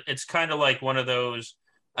 So it's kind of like one of those,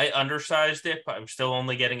 I undersized it, but I'm still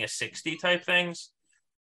only getting a 60 type things.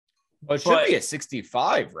 Well, it should be a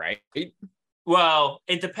 65, right? Well,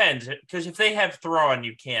 it depends, because if they have Thrawn,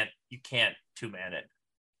 you can't 2-man it.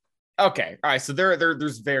 Okay, all right. So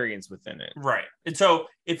there's variance within it, right? And so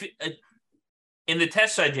if in the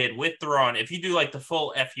tests I did with Thrawn, if you do like the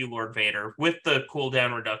full FU Lord Vader with the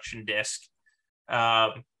cooldown reduction disc,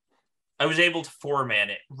 I was able to 4-man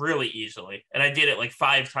it really easily, and I did it like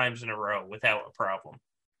 5 times in a row without a problem.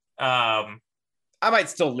 I might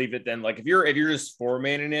still leave it then. Like if you're just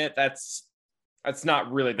 4-manning it, that's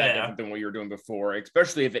not really that different than what you were doing before,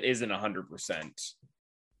 especially if it isn't 100%.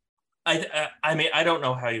 I mean, I don't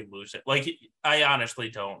know how you lose it. Like, I honestly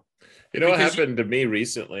don't. You know what happened to me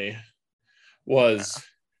recently was,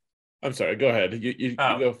 I'm sorry, go ahead. You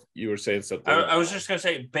go. You were saying something. I was just gonna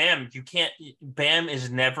say, Bam. You can't. Bam is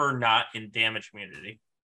never not in damage immunity.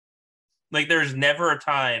 Like, there's never a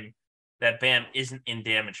time that Bam isn't in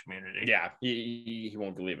damage immunity. Yeah, he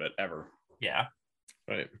won't believe it ever. Yeah.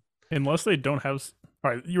 Right. Unless they don't have. All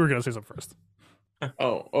right, you were gonna say something first.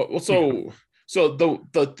 Well, so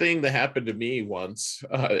the thing that happened to me once,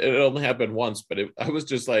 it only happened once, but I was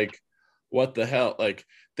just like, what the hell? Like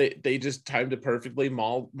they just timed it perfectly.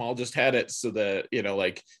 Maul just had it so that,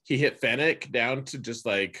 like he hit Fennec down to just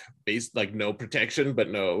like no protection, but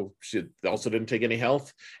she also didn't take any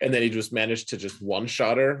health, and then he just managed to just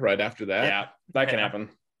one-shot her right after that. Yeah, that can happen.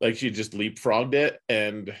 Like she just leapfrogged it,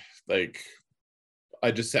 and like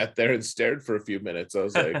I just sat there and stared for a few minutes. I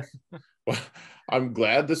was like, well, I'm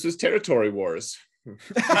glad this is Territory Wars.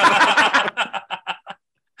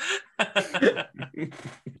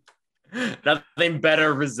 Nothing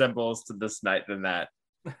better resembles to this night than that.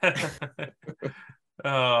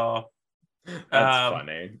 Oh, that's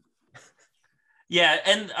funny. Yeah,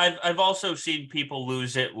 and I've also seen people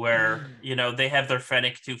lose it where they have their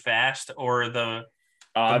Fennec too fast, or the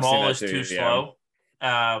Maul is too slow.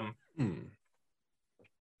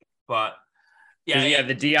 But yeah,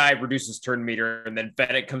 the DI reduces turn meter, and then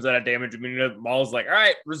Fennec comes out of damage. I mean, Maul's like, all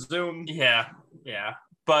right, resume. Yeah.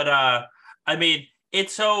 But I mean,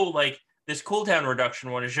 it's so like this cooldown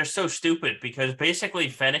reduction one is just so stupid, because basically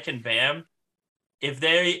Fennec and Bam, if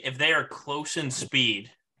they are close in speed,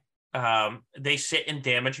 they sit in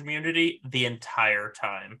damage immunity the entire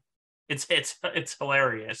time. It's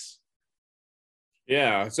hilarious.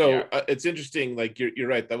 Yeah. So it's interesting. Like you're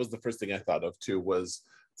right. That was the first thing I thought of too, was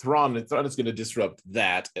Thrawn is going to disrupt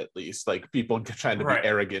that, at least, like people trying to be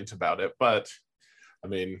arrogant about it. But I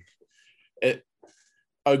mean,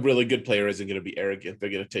 a really good player isn't going to be arrogant. They're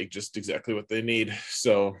going to take just exactly what they need.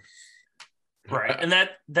 So, right, and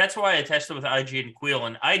that's why I tested with IG and Queel,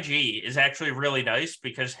 and IG is actually really nice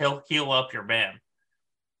because he'll heal up your BAM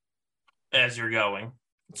as you're going.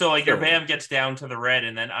 So like your BAM gets down to the red,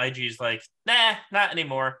 and then IG's like, nah, not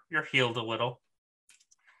anymore. You're healed a little.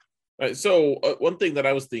 Right, so one thing that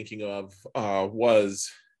I was thinking of was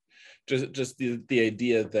just the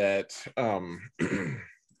idea that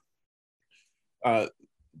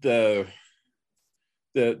the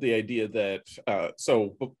idea that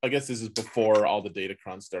so I guess this is before all the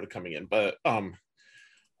datacrons started coming in, but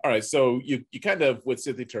all right, so you kind of with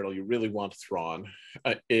Sith Eternal, you really want Thrawn,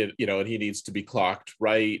 and he needs to be clocked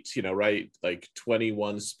right, like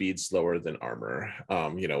 21 speed slower than armor,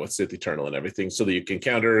 with Sith Eternal and everything, so that you can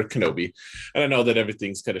counter Kenobi. And I know that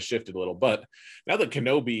everything's kind of shifted a little, but now that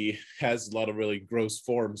Kenobi has a lot of really gross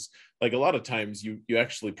forms, like a lot of times you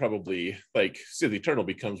actually probably like Sith Eternal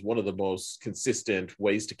becomes one of the most consistent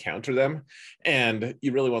ways to counter them, and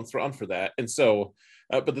you really want Thrawn for that. And so,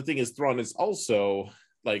 but the thing is, Thrawn is also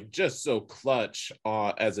like just so clutch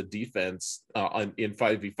as a defense in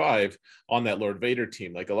 5v5 on that Lord Vader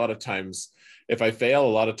team. Like a lot of times, if I fail, a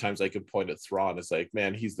lot of times I can point at Thrawn. It's like,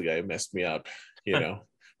 man, he's the guy who messed me up,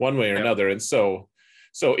 one way or another. And so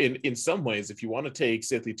in some ways, if you want to take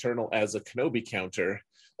Sith Eternal as a Kenobi counter,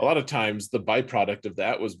 a lot of times the byproduct of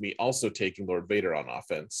that was me also taking Lord Vader on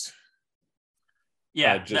offense.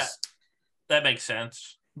 Yeah, that makes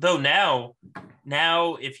sense. Though now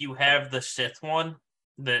if you have the Sith one,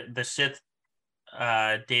 the Sith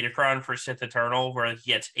Datacron for Sith Eternal, where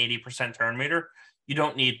he gets 80% turn meter, you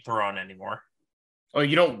don't need Thrawn anymore. Oh,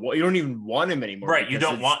 you don't even want him anymore. Right, you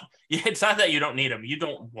don't want. It's not that you don't need him. You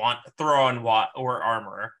don't want Thrawn or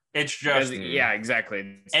Armor. It's just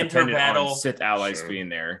exactly. It's enter battle on Sith allies being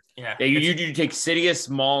there. Yeah, you take Sidious,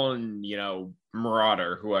 Maul, and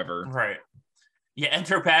Marauder, whoever. Right. You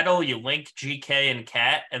enter battle. You link GK and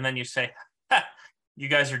Cat, and then you say, "You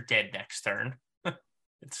guys are dead next turn."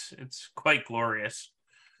 It's quite glorious,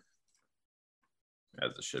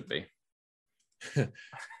 as it should be,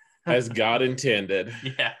 as God intended.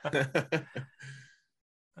 Yeah.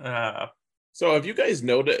 So have you guys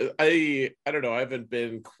noticed? I don't know. I haven't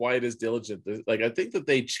been quite as diligent. Like I think that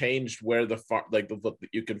they changed where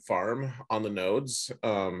you can farm on the nodes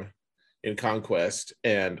in Conquest,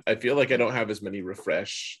 and I feel like I don't have as many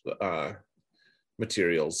refresh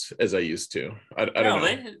materials as I used to. I don't know.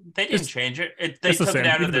 They didn't change it. They took it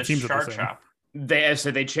out of the shard shop.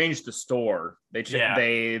 They changed the store. I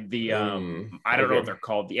don't know what they're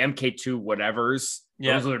called. The MK2 whatevers.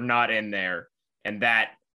 Yeah. Those are not in there. And that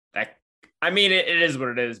I mean it is what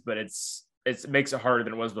it is, but it makes it harder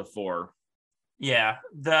than it was before. Yeah.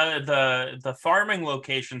 The farming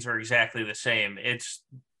locations are exactly the same.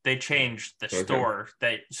 They changed the store.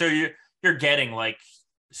 So you're getting like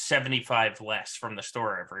 75 less from the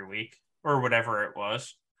store every week or whatever it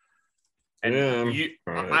was. And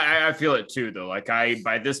I feel it too, though. Like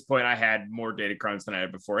by this point, I had more datacrons than I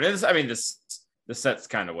had before. And this set's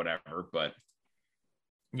kind of whatever, but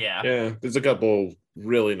yeah, there's a couple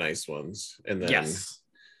really nice ones, and then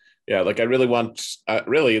like I really want,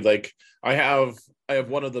 like I have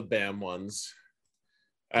one of the BAM ones.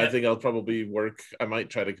 I think I'll probably I might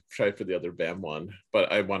try for the other BAM one, but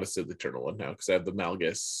I want to see the Eternal one now because I have the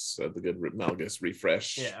Malgus, the good Malgus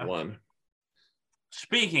refresh one.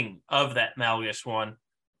 Speaking of that Malgus one,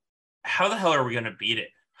 how the hell are we going to beat it?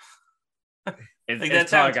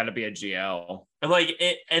 It's probably got to be a GL. Like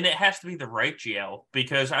it, and it has to be the right GL,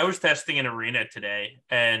 because I was testing an arena today,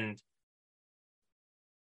 and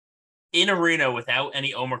in arena without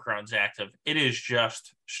any Omicrons active, it is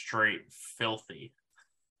just straight filthy.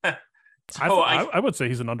 I would say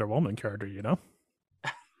he's an underwhelming character,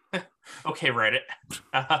 Okay, Reddit.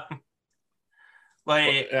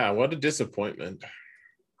 What a disappointment.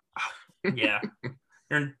 Yeah.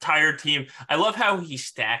 Your entire team. I love how he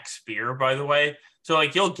stacks fear, by the way. So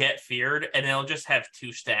like you'll get feared and he'll just have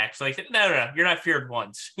 2 stacks. Like, no, you're not feared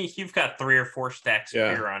once. You've got 3 or 4 stacks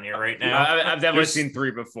of fear on you right now. I've definitely seen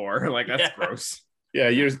 3 before. Like that's gross. Yeah,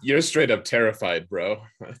 you're straight up terrified, bro.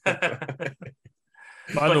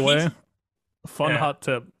 By the way, fun hot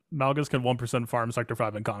tip: Malgus can 1% farm Sector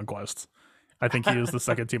 5 in Conquest. I think he is the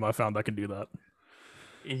second team I found that can do that.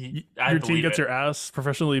 Your team gets your ass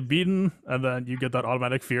professionally beaten, and then you get that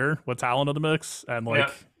automatic fear with Talon in the mix, and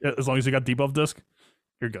as long as you got debuff disc,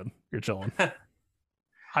 you're good. You're chilling.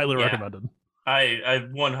 Highly recommended. I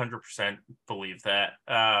 100% believe that.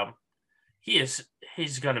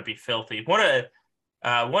 He's gonna be filthy. One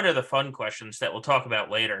of the fun questions that we'll talk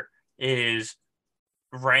about later is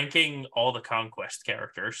ranking all the Conquest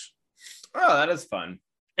characters. Oh, that is fun.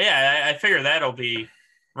 Yeah, I figure that'll be.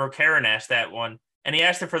 Karen asked that one, and he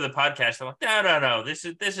asked it for the podcast. I'm like, no. This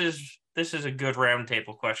is a good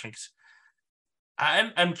roundtable question.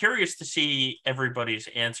 I'm curious to see everybody's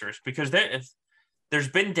answers because there's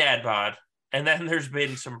been Dad Bod, and then there's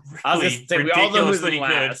been some really ridiculously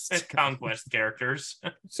good Conquest characters.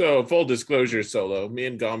 So full disclosure, Solo, me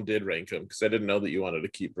and Gom did rank them because I didn't know that you wanted to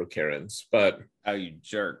keep Rokarans, but oh, you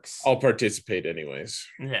jerks! I'll participate anyways.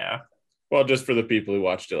 Yeah. Well, just for the people who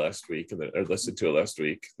watched it last week or listened to it last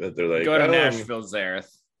week, that they're like, go to Nashville, Zareth.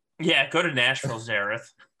 Yeah, go to Nashville, Zareth.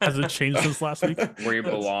 Has it changed since last week? Where you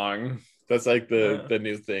belong. That's like the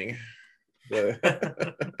new thing.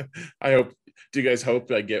 I hope. Do you guys hope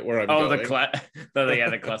I get where I'm going?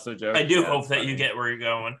 The Klesso joke. I do hope that you get where you're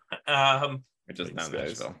going. It's just not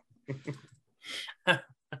Nashville.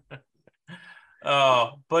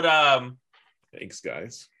 Thanks,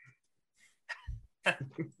 guys.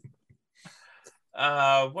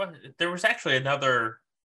 What? There was actually another.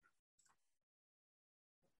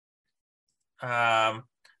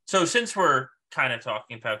 So since we're kind of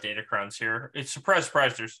talking about Datacrons here, it's surprise.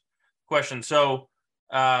 There's questions. So,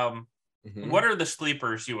 what are the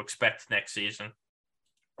sleepers you expect next season,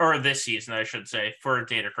 or this season, I should say, for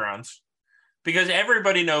Datacrons? Because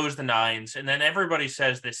everybody knows the 9s, and then everybody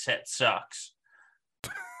says this set sucks.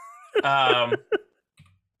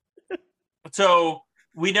 So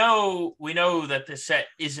we know that this set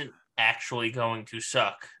isn't actually going to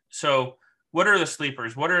suck. So what are the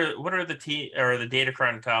sleepers? What are the the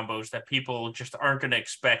Datacron combos that people just aren't going to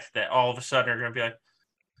expect that all of a sudden are going to be like,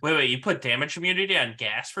 wait, you put damage immunity on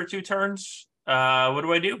gas for 2 turns? What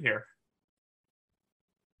do I do here?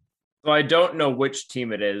 So I don't know which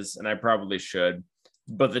team it is, and I probably should.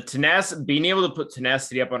 But being able to put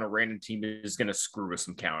tenacity up on a random team is going to screw with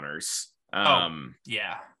some counters.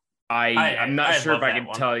 Yeah. I'm not sure if I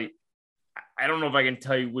can tell you. I don't know if I can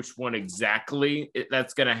tell you which one exactly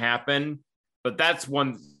that's going to happen, but that's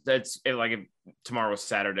one that's like if tomorrow is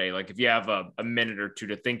Saturday. Like if you have a minute or two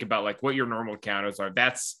to think about like what your normal counters are,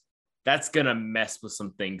 that's going to mess with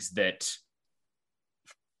some things that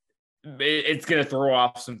it's going to throw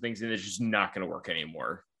off some things and it's just not going to work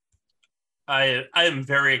anymore. I am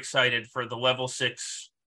very excited for the level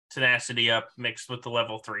 6 tenacity up mixed with the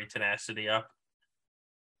level 3 tenacity up.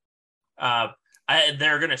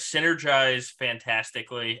 They're going to synergize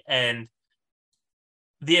fantastically, and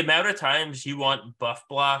the amount of times you want buff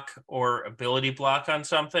block or ability block on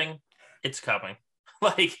something, it's coming.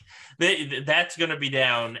 Like that's going to be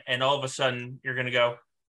down, and all of a sudden you're going to go,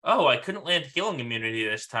 oh, I couldn't land healing immunity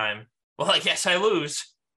this time. Well, I guess I lose.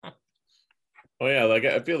 Oh yeah, like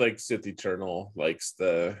I feel like Sith Eternal likes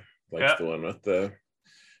the one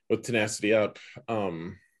with tenacity up.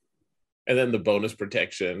 And then the bonus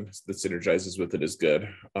protection that synergizes with it is good.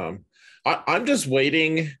 I'm just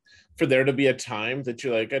waiting for there to be a time that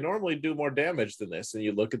you're like, I normally do more damage than this, and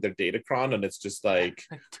you look at their Datacron and it's just like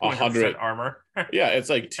 100 armor. Yeah, it's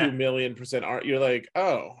like 2,000,000% armor. You're like,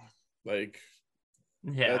 oh, like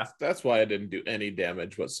yeah, that's why I didn't do any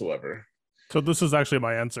damage whatsoever. So this is actually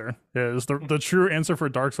my answer. Is the true answer for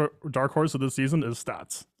Dark Horse of this season is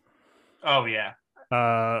stats. Oh yeah.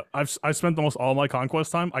 I've spent almost all my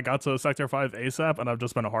conquest time. I got to Sector 5 ASAP, and I've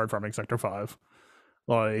just been a hard farming Sector 5.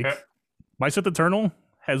 Like my Sith Eternal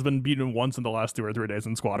has been beaten once in the last 2 or 3 days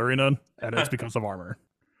in Squad Arena, and it's because of armor.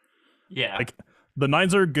 Yeah. Like the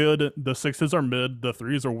 9s are good, the 6s are mid, the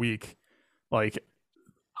 3s are weak. Like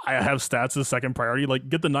I have stats as second priority. Like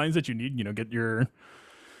get the 9s that you need, get your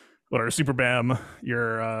Super Bam,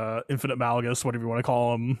 your Infinite Malgus, whatever you want to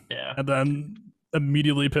call them. Yeah. And then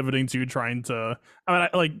immediately pivoting to trying to,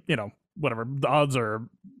 whatever. The odds are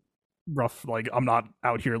rough. Like I'm not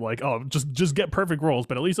out here like, oh, just get perfect rolls.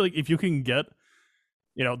 But at least like if you can get,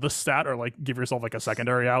 the stat or like give yourself like a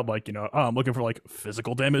secondary out, like, oh, I'm looking for like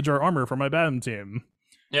physical damage or armor for my BAM team.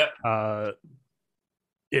 Yeah.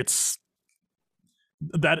 It's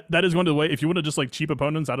that is going to the way. If you want to just like cheap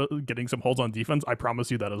opponents out of getting some holds on defense, I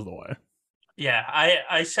promise you that is the way. Yeah,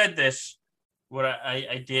 I said this what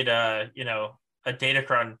I did a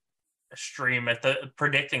Datacron stream at the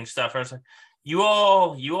predicting stuff. I was like, you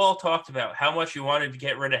all talked about how much you wanted to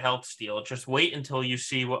get rid of health steal. Just wait until you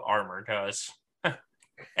see what armor does.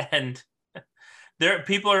 And there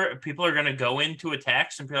people are going to go into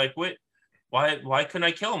attacks and be like, wait, why couldn't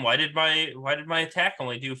I kill him? Why did my attack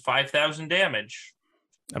only do 5,000 damage?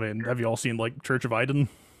 I mean, have you all seen like Church of Iden?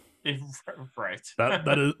 Right.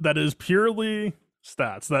 that is purely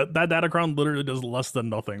stats. That Datacron literally does less than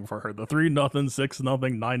nothing for her. The 3-0,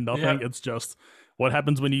 6-0, 9-0. Yeah. It's just what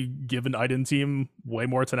happens when you give an Iden team way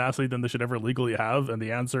more tenacity than they should ever legally have, and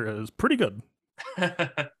the answer is pretty good.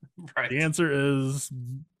 Right. Right. The answer is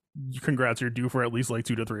congrats. You're due for at least like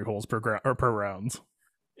 2 to 3 holes per round.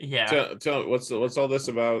 Yeah. Tell what's all this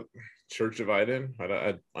about Church of Iden?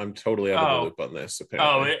 I'm totally out of the loop on this.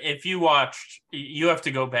 Apparently. If you watched, you have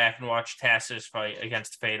to go back and watch Tass's fight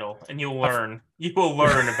against Fatal, and you'll learn. You will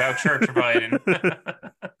learn about Church of Iden.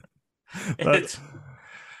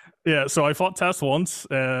 Yeah, so I fought Tass once,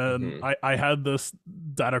 and I had this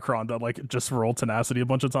Datacron that like just rolled Tenacity a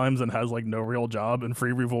bunch of times and has like no real job, and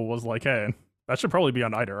Free Revolt was like, hey, that should probably be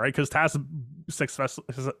on Iden, right? Because Tass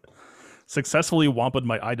successfully wamped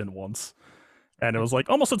my Iden once. And it was like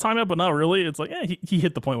almost a timeout, but not really. It's like, he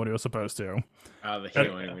hit the point when he was supposed to. The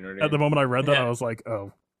healing. At the moment I read that, I was like,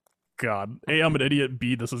 oh, God. A, I'm an idiot.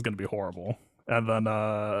 B, this is going to be horrible. And then,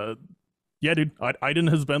 yeah, dude, Iden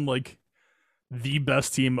has been like the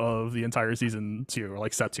best team of the entire season 2, or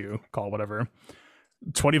like set 2, call it whatever.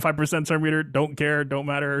 25% turn meter, don't care, don't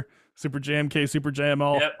matter. Super JMK, Super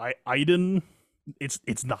JML. Yep. Iden,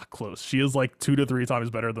 it's not close. She is like 2 to 3 times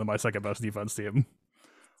better than my second best defense team.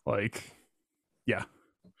 Like, yeah.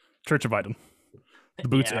 Church of Iden. The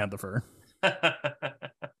boots and the fur. Does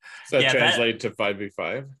that translate to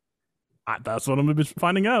 5v5? That's what I'm going to be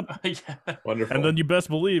finding out. Wonderful. And then you best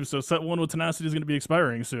believe, so set 1 with Tenacity is going to be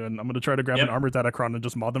expiring soon. I'm going to try to grab an Armored Datacron and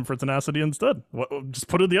just mod them for Tenacity instead. Just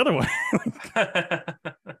put it the other way.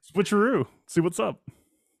 Switcheroo. See what's up.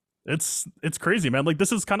 It's crazy, man. Like,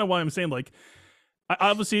 this is kind of why I'm saying, like,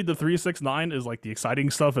 obviously the 369 is like the exciting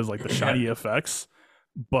stuff, is like the shiny effects.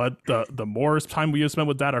 But the more time we have spent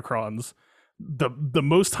with Datacrons, the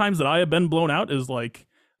most times that I have been blown out is like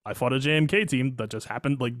I fought a JMK team that just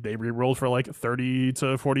happened, like they re-rolled for like 30 to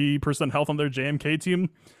 40% health on their JMK team,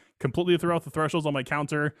 completely threw out the thresholds on my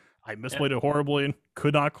counter. I misplayed it horribly,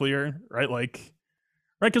 could not clear, right? Like,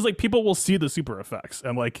 right, because like people will see the super effects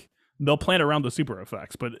and like they'll plan around the super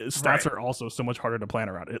effects, but stats are also so much harder to plan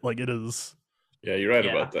around. It is. Yeah, you're right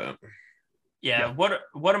about that. Yeah,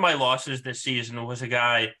 one of my losses this season was a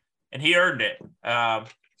guy, and he earned it.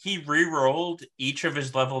 He re-rolled each of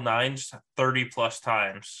his level 9s 30 plus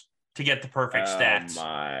times to get the perfect stats.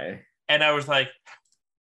 My. And I was like,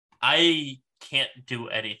 I can't do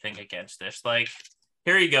anything against this. Like,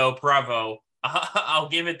 here you go, bravo. I'll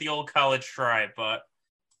give it the old college try,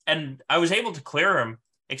 and I was able to clear him,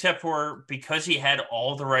 except for because he had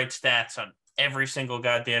all the right stats on every single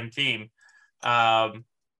goddamn team.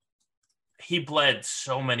 He bled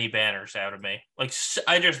so many banners out of me. Like,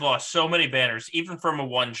 I just lost so many banners, even from a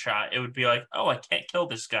one shot. It would be like, oh, I can't kill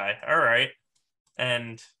this guy. All right.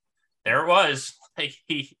 And there it was. Like,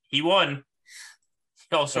 he won.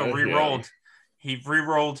 He also re-rolled. Yeah. He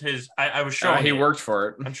re-rolled his, I was showing he worked for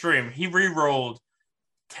it. On stream. He re-rolled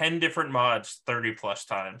 10 different mods 30 plus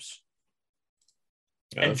times.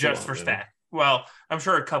 Yeah, and just for stat. Well, I'm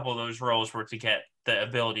sure a couple of those rolls were to get the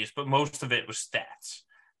abilities, but most of it was stats.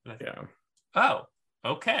 Yeah. Oh,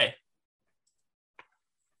 okay.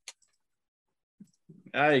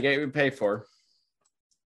 You get what you pay for.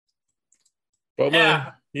 But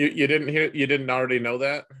yeah. You didn't already know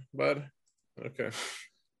that, bud? Okay.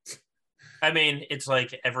 I mean, it's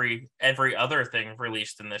like every other thing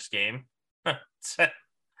released in this game.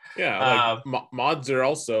 Yeah, like mods are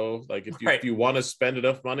also like if you want to spend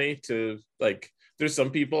enough money to, like, there's some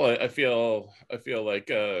people I feel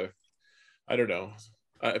like I don't know.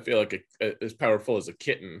 I feel like as powerful as a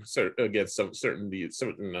kitten against certain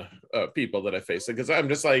people that I face, because I'm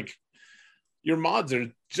just like, your mods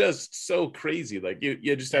are just so crazy. Like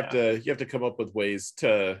you just have to come up with ways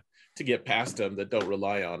to get past them that don't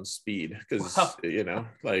rely on speed, because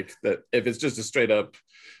like that, if it's just a straight up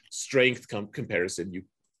strength comparison,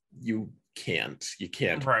 you can't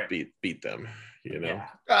beat them.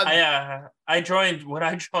 I joined when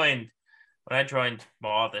I joined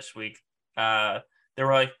Maw this week. They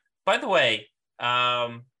were like, by the way,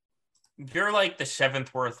 you're like the 7th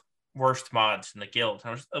worst mods in the guild.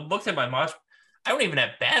 I looked at my mods. I don't even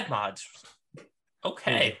have bad mods.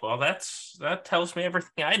 Okay, well, that tells me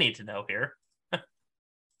everything I need to know here.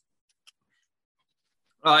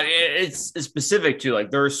 It's specific to,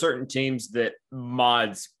 like, there are certain teams that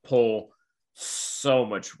mods pull so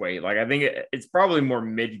much weight. Like, I think it's probably more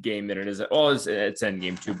mid game than it is. Well, it's end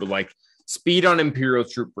game too, but like speed on Imperial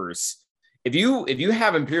Troopers. If you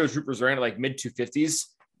have Imperial Troopers around like mid 250s,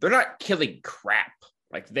 they're not killing crap.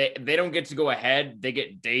 Like they don't get to go ahead. They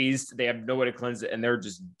get dazed. They have no way to cleanse it, and they're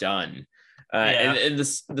just done. And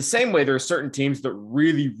the same way, there are certain teams that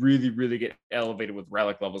really, really, really get elevated with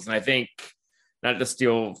relic levels. And I think, not to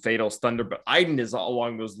steal Fatal's thunder, but Iden is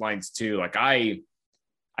along those lines too. Like I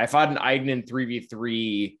fought an Iden in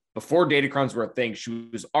 3v3 before Datacrons were a thing. She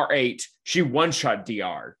was R8. She one-shot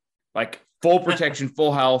DR, like full protection,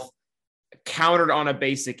 full health. countered on a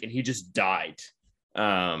basic and he just died.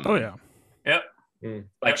 Oh yeah. Yep.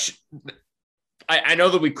 Like I know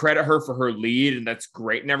that we credit her for her lead and that's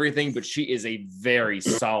great and everything, but she is a very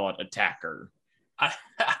solid attacker. I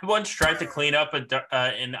once tried to clean up in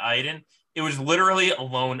Aiden. It was literally a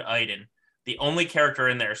lone Aiden, the only character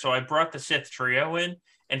in there. So I brought the Sith trio in,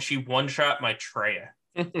 and she one-shot my Treya.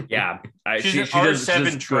 Yeah, She's an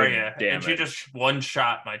R7 Treya, and she just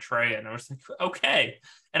one-shot my Treya, and I was like, okay.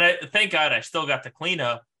 And thank God I still got the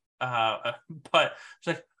cleanup, but it's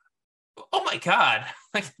like, oh my God,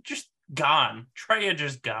 like just gone. Treya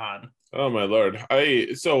just gone. Oh my Lord.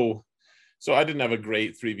 So I didn't have a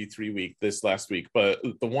great 3v3 week this last week, but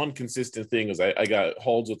the one consistent thing is I got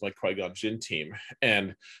holds with my Qui-Gon Jinn team.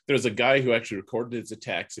 And there's a guy who actually recorded his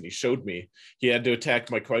attacks and he showed me he had to attack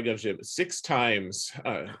my Qui-Gon Jinn 6 times.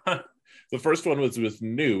 The first one was with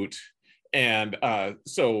Newt. And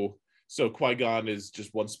so Qui-Gon is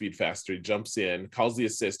just 1 speed faster. He jumps in, calls the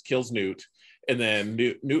assist, kills Newt. And then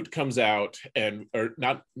Newt comes out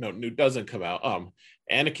Newt doesn't come out.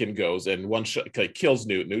 Anakin goes and one shot kills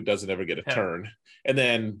Newt. Newt doesn't ever get a turn. And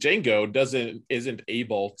then Jango isn't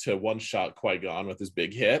able to one shot Qui-Gon with his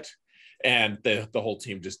big hit. And the whole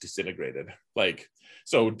team just disintegrated. Like,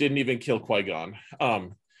 so didn't even kill Qui-Gon.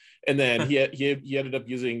 And then he ended up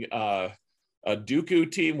using a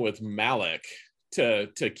Dooku team with Malik to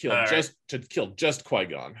kill just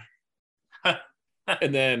Qui-Gon.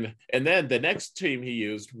 And then the next team he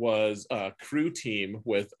used was a crew team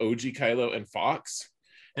with OG Kylo and Fox.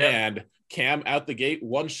 Yep. And Cam out the gate,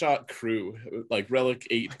 one shot crew, like Relic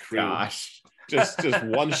 8 crew. Gosh. Just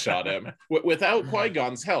one shot him without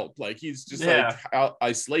Qui-Gon's help. Like he's just like,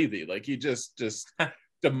 I slay thee. Like he just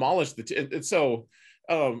demolished the team. And so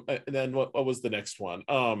and then what was the next one?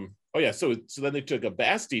 So then they took a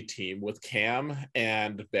Basti team with Cam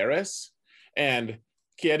and Barris, and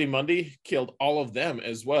Ki-Adi-Mundi killed all of them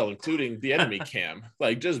as well, including the enemy Cam.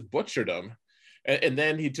 Like just butchered them. And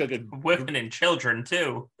then he took women and children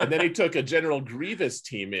too. And then he took a General Grievous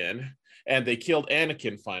team in, and they killed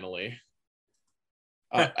Anakin finally.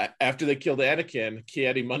 After they killed Anakin,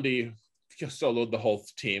 Ki-Adi-Mundi soloed the whole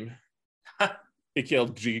team. He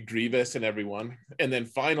killed Grievous and everyone. And then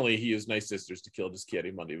finally he used Night Sisters to kill just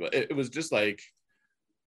Ki-Adi-Mundi. But it was just like,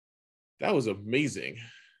 that was amazing.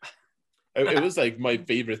 It was like my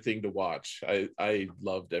favorite thing to watch. I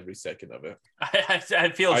loved every second of it. I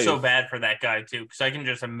feel so bad for that guy too, because I can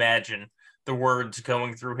just imagine the words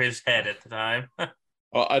going through his head at the time.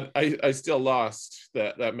 Well, I still lost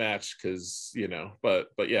that match because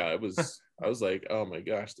but yeah, it was. I was like, oh my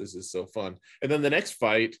gosh, this is so fun. And then the next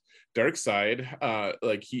fight, Darkseid,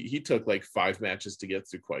 like he took like 5 matches to get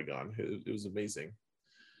through Qui-Gon. It was amazing.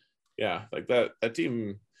 Yeah, like that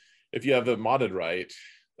team, if you have it modded right.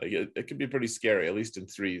 Like it can be pretty scary, at least in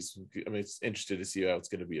 3s. I mean, it's interested to see how it's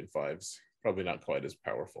going to be in 5s. Probably not quite as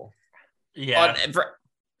powerful. Yeah.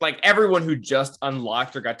 Like everyone who just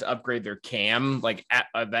unlocked or got to upgrade their cam, like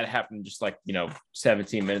that happened just like,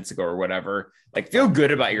 17 minutes ago or whatever. Like feel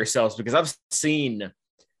good about yourselves, because I've seen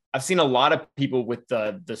a lot of people with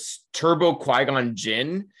the turbo Qui-Gon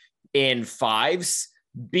Jinn in 5s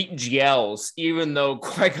beat GLs, even though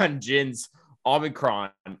Qui-Gon Jinn's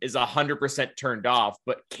Omicron is 100% turned off,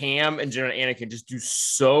 but Cam and General Anakin just do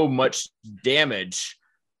so much damage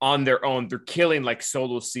on their own. They're killing like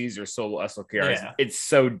solo Caesar, solo SLKRs. Yeah. It's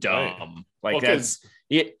so dumb. Right. Like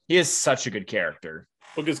he is such a good character.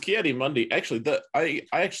 Because Ki-Adi-Mundi, actually, I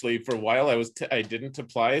actually for a while I didn't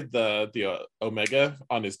apply the Omega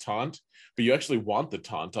on his taunt, but you actually want the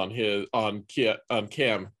taunt on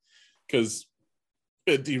Cam, because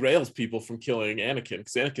it derails people from killing Anakin,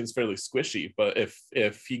 because Anakin's fairly squishy. But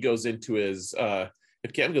if he goes into his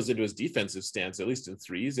if Cam goes into his defensive stance, at least in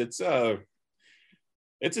 3s,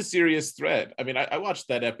 it's a serious threat. I mean, I watched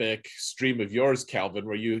that epic stream of yours, Calvin,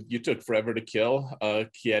 where you took forever to kill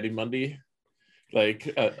Ki-Adi-Mundi, like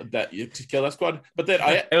to kill that squad. But then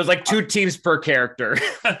it was like 2 teams per character.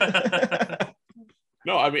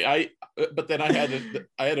 No, I mean but then I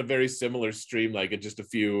had a very similar stream, like just a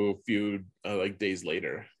few like days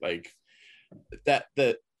later, like that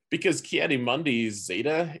because Ki-Adi-Mundi's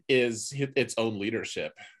Zeta is its own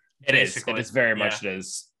leadership. It is. It is very much. It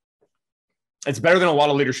is. It's better than a lot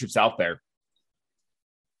of leaderships out there.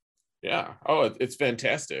 Yeah. Oh, it's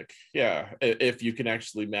fantastic. Yeah, if you can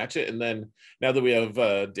actually match it, and then now that we have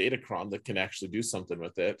Datacron that can actually do something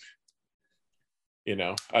with it.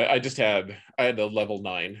 I had a level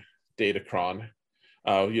 9 Datacron,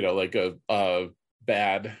 like a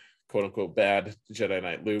bad, quote unquote, bad Jedi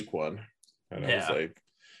Knight Luke one. And I was like,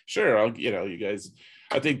 sure, you guys,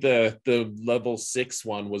 I think the level 6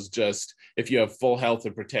 one was just if you have full health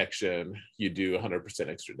and protection, you do 100%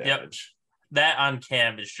 extra damage. Yep. That on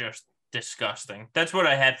Cam is just disgusting. That's what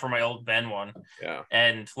I had for my old Ben one. Yeah.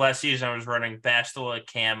 And last season I was running Bastila,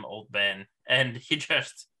 Cam, old Ben, and he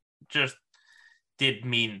just did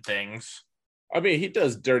mean things. I mean, he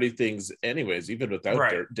does dirty things anyways, even without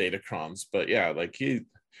Right. Datacrons. But yeah, like he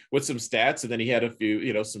with some stats, and then he had a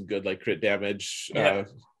few, some good like crit damage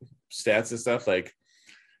stats and stuff. Like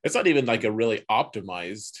it's not even like a really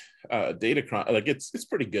optimized Datacron. Like it's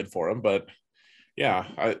pretty good for him. But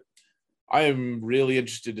yeah, I'm really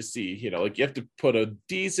interested to see, like you have to put a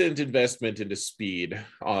decent investment into speed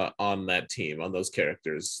on that team, on those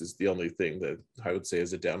characters is the only thing that I would say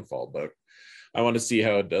is a downfall. But I want to see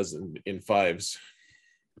how it does in fives.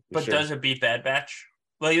 But does it beat Bad Batch?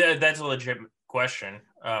 Like that's a legit question.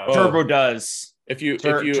 Turbo does. If you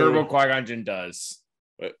Turbo Qui-Gon Jinn does.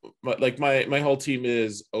 Like my whole team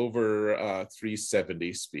is over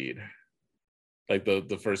 370 speed. Like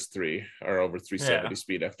the first three are over 370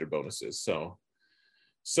 speed after bonuses.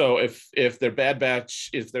 So if their Bad Batch,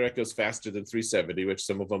 if their Echo's faster than 370, which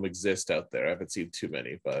some of them exist out there, I haven't seen too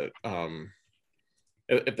many, but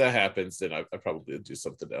if that happens, then I probably do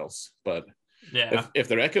something else. But yeah, if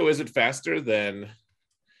their Echo isn't faster, then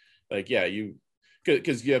like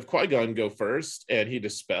because you have Qui-Gon go first and he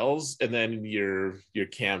dispels, and then your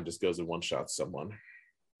Cam just goes and one shots someone.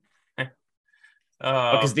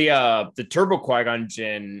 Because the Turbo Qui-Gon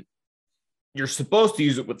Jinn, you're supposed to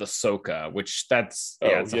use it with Ahsoka, which it's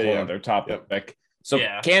a whole other topic. Yep. So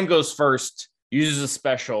Cam goes first, uses a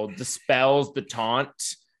special, dispels the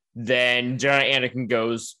taunt, then Jedi Anakin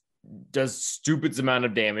does stupid amount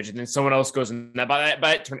of damage, and then someone else goes, and by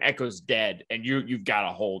that turn Echo's dead, and you've got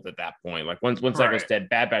a hold at that point. Like once Echo's dead,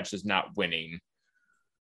 Bad Batch is not winning.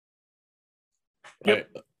 Yep.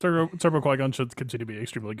 Turbo Qui-Gon should continue to be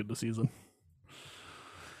extremely good this season.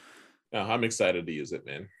 No, I'm excited to use it,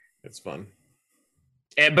 man. It's fun.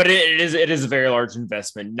 But it is a very large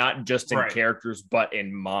investment, not just in characters, but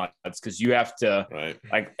in mods, because you have to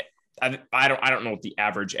like I don't know what the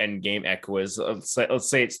average end game Echo is. Let's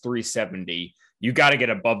say it's 370. You got to get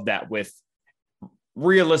above that with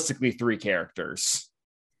realistically 3 characters.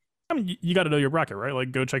 I mean, you got to know your bracket, right?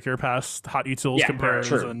 Like, go check your past hot utils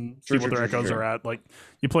compares and see what their Echoes are at. Like,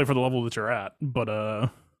 you play for the level that you're at, but I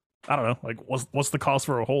don't know. Like, what's the cost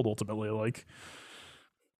for a hold ultimately? Like,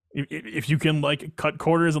 if you can like cut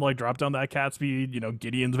quarters and like drop down that cat speed,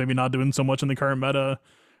 Gideon's maybe not doing so much in the current meta.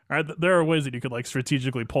 All right, there are ways that you could like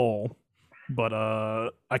strategically pull, but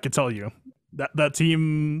I can tell you that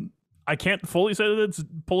team, I can't fully say that it's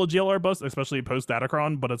pull a GLR bust, especially post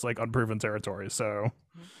Datacron, but it's like unproven territory. So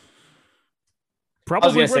probably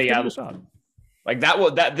I was gonna say a shot. Like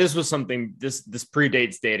this was something this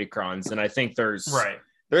predates Datacrons, and I think there's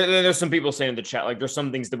there's some people saying in the chat like there's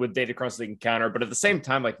some things that with Datacrons they can counter, but at the same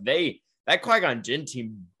time like that Qui-Gon Jinn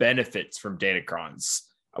team benefits from Datacrons.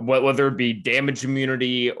 Whether it be damage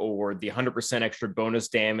immunity or the 100% extra bonus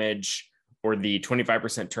damage or the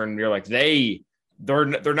 25% turn near, like they're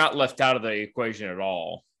not left out of the equation at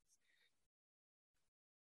all.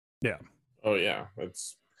 Yeah. Oh yeah,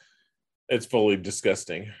 it's fully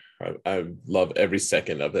disgusting. I love every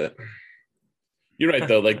second of it. You're right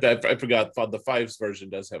though. Like that, I forgot the 5s version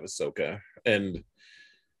does have Ahsoka, and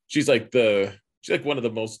she's like one of the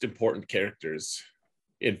most important characters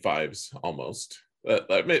in 5s almost. That's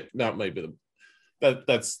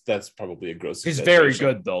probably a gross. She's very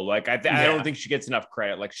good though. Like I don't think she gets enough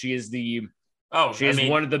credit. Like she is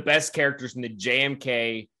one of the best characters in the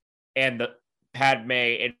JMK and the Padme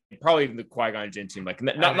and probably even the Qui-Gon Jinn team. Like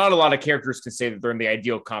not a lot of characters can say that they're in the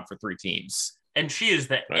ideal comp for 3 teams. And she is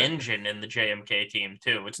the engine in the JMK team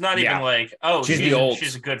too. It's not even like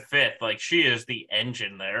she's a good fit. Like she is the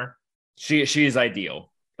engine there. She is ideal.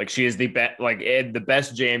 Like she is the best. Like the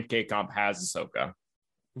best JMK comp has Ahsoka.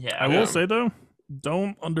 Yeah, I will say though,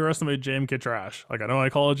 don't underestimate JMK trash. Like I know I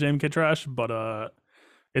call it JMK trash, but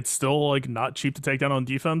it's still like not cheap to take down on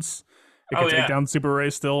defense. It can take down Super Ray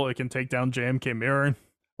still. It can take down JMK Mirror.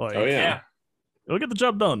 Like it'll get the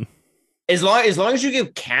job done. As long as you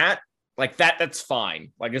give Cat like that's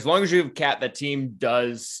fine. Like as long as you have Cat, that team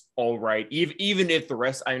does all right. Even if the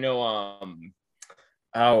rest, I know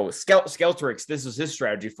Skeltrix, this was his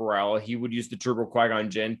strategy for a while. He would use the Turbo Qui-Gon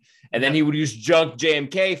Jinn, and then he would use Junk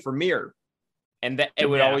JMK for Mirror, and that it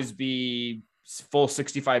would always be full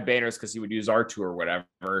 65 banners because he would use R2 or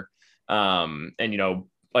whatever. And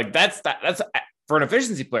like that's for an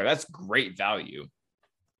efficiency player, that's great value.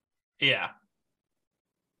 Yeah.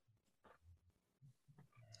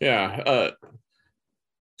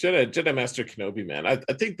 Jedi Master Kenobi, man. I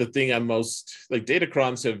think the thing I'm most like,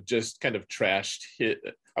 Datacrons have just kind of trashed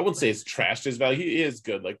I wouldn't say it's trashed his value. He is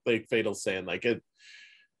good. Like Fatal's saying, like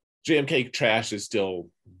JMK trash is still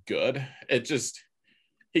good. It just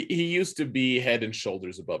he used to be head and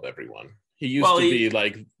shoulders above everyone. He used to be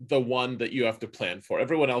like the one that you have to plan for.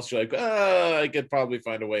 Everyone else, you're like, I could probably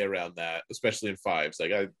find a way around that, especially in fives.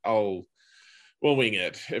 Like we'll wing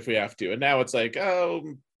it if we have to. And now it's like,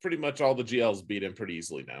 pretty much all the GLs beat him pretty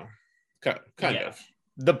easily now. Kind of.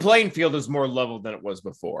 The playing field is more level than it was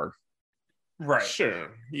before. Right. Sure.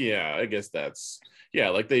 Yeah, I guess that's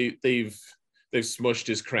like they've smushed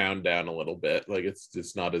his crown down a little bit. Like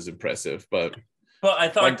it's not as impressive, but I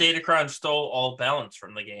thought Datacron stole all balance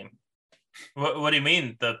from the game. What do you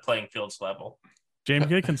mean the playing field's level?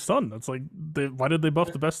 JMK can stun. That's like, why did they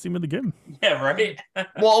buff the best team in the game? Yeah, right.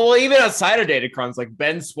 well, even outside of Datacrons, like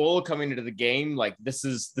Ben Swole coming into the game, like this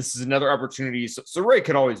is another opportunity. So Ray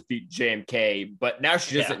could always beat JMK, but now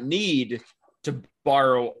she doesn't need to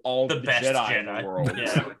borrow all the best Jedi in the world.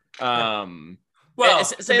 Yeah. Well,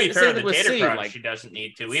 to be fair, the Datacron, like, she doesn't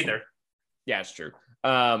need to either. Yeah, it's true.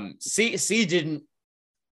 C didn't.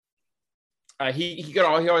 He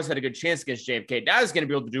always had a good chance against JMK. Now he's going to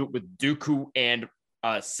be able to do it with Dooku and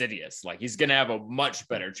Sidious. Like, he's going to have a much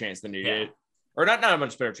better chance than he did, or not a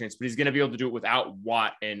much better chance, but he's going to be able to do it without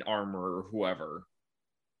Watt and Armor or whoever.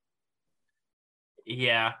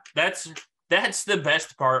 Yeah, that's the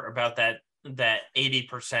best part about that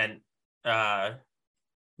 80%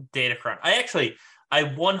 Datacron. I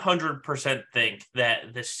 100% think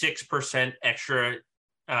that the 6% extra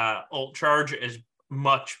ult charge is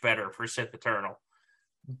much better for Sith Eternal,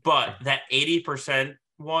 but that 80%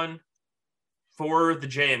 one for the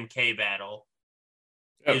JMK battle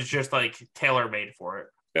is just like tailor-made for it.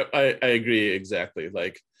 Yep, I agree exactly.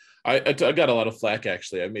 Like I got a lot of flack,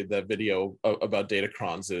 actually. I made that video about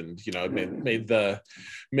Datacrons, and I made the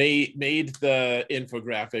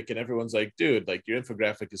infographic, and everyone's like, dude, like your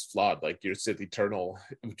infographic is flawed. Like your Sith Eternal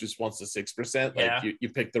just wants the 6%. Like you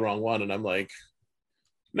picked the wrong one. And I'm like,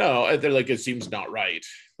 no, they're like, it seems not right.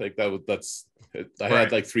 Like that's I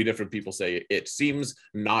had like 3 different people say it seems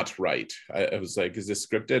not right. I was like, is this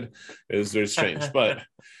scripted? It was very strange. but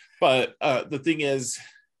the thing is,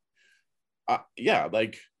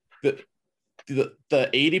 like the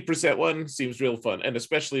 80% one seems real fun, and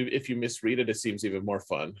especially if you misread it, it seems even more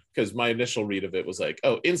fun, because my initial read of it was like,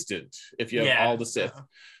 oh, instant if you have all the Sith.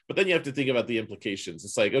 But then you have to think about the implications.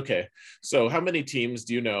 It's like, okay, so how many teams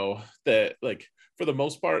do you know that, like, for the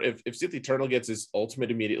most part, if Sith Eternal gets his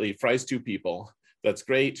ultimate immediately, fries 2 people, that's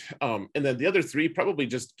great. And then the other 3 probably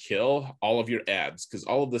just kill all of your ads, because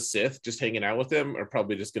all of the Sith just hanging out with him are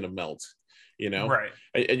probably just going to melt, right?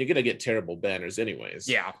 And you're going to get terrible banners anyways.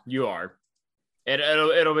 Yeah, you are.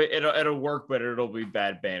 It'll work, but it'll be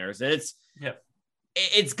bad banners, and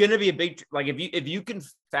it's going to be a big, like, if you can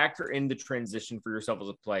factor in the transition for yourself as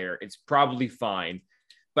a player, it's probably fine.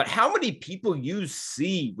 But how many people use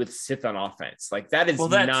C with Sith on offense? Like, that is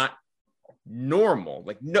not normal.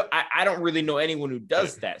 Like, no, I don't really know anyone who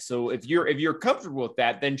does that. So if you're comfortable with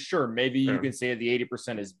that, then sure, maybe you can say the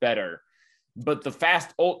 80% is better. But the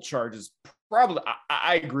fast ult charge is probably,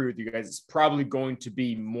 I agree with you guys, it's probably going to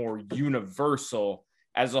be more universal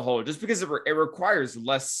as a whole, just because it requires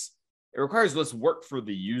less work for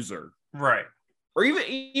the user. Right. Or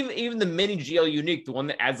even the mini GL unique, the one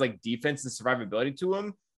that adds like defense and survivability to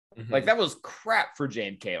them. Like, that was crap for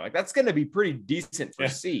JMK. Like, that's going to be pretty decent for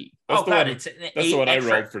C. That's the one I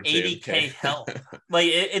rolled for 80k health. Like,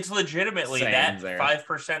 it's legitimately that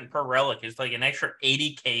 5% per relic is like an extra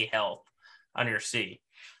 80k health on your C.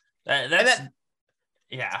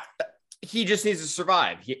 He just needs to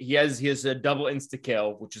survive. He has a double insta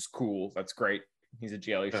kill, which is cool. That's great. He's a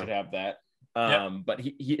GL. He should have that. But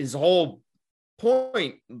his whole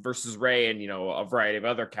point versus Ray and a variety of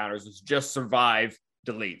other counters is just survive,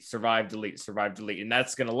 delete, and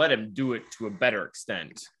that's going to let him do it to a better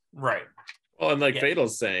extent. Right. Well, and like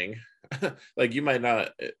Fatal's saying, like, you might not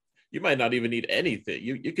even need anything.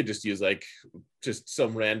 You could just use like just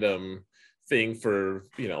some random thing for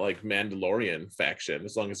like Mandalorian faction,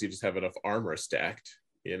 as long as you just have enough armor stacked.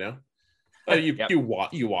 You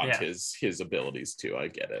want his abilities too. I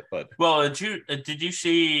get it, but did you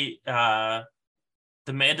see the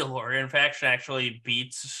Mandalorian faction actually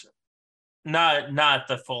beats not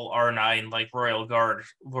the full R9 like Royal Guard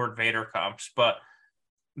Lord Vader comps, but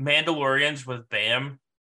Mandalorians with BAM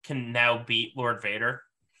can now beat Lord Vader.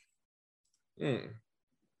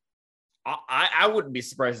 I wouldn't be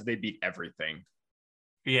surprised if they beat everything.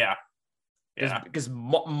 Yeah. Because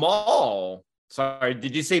Maul. Sorry,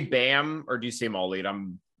 did you say BAM or do you say Maul lead?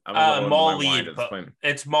 I'm Maul lead, but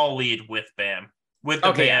it's Maul lead with Bam. With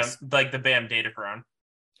the Bam, like the Bam Datacron.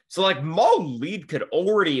 So like Maul lead could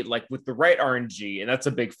already, like with the right RNG, and that's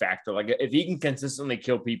a big factor. Like if he can consistently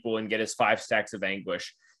kill people and get his 5 stacks of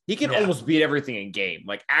anguish, he can almost beat everything in game.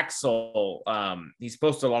 Like Axel, he's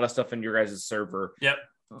posted a lot of stuff in your guys' server. Yep.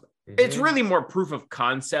 It's really more proof of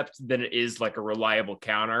concept than it is like a reliable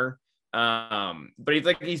counter. But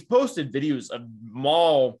he's posted videos of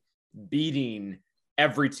Maul beating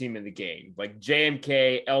every team in the game, like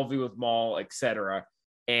JMK, LV with Maul, etc.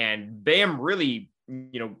 And Bam really,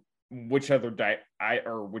 whichever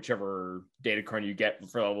Datacron you get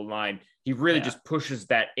for level 9, he really just pushes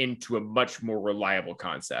that into a much more reliable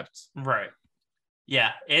concept. Right.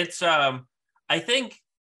 Yeah, it's I think,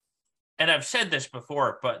 and I've said this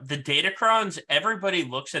before, but the Datacrons, everybody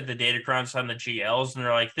looks at the Datacrons on the GLs and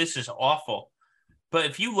they're like, this is awful. But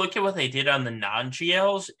if you look at what they did on the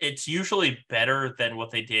non-GLs, it's usually better than what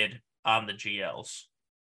they did on the GLs.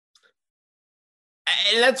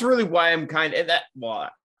 And that's really why I'm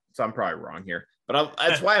so I'm probably wrong here, but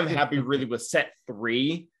that's why I'm happy really with set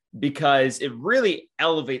 3, because it really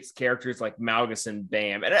elevates characters like Malgus and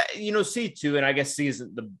Bam. And, C2, and I guess C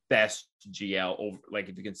isn't the best GL, over, like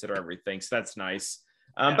if you consider everything. So that's nice.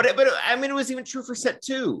 But I mean, it was even true for set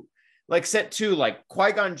 2. Like set 2, like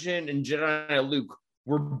Qui-Gon Jinn and Jedi Knight Luke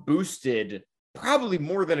were boosted probably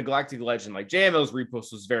more than a Galactic Legend. Like JML's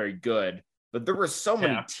repost was very good, but there were so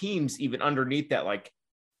many teams even underneath that. Like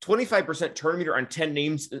 25% turn meter on 10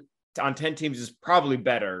 names on 10 teams is probably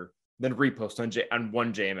better than repost on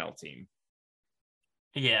one JML team.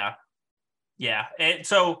 Yeah.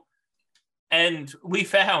 And we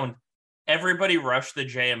found everybody rushed the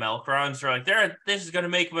JML crons. They're like, this is going to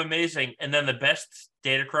make them amazing. And then the best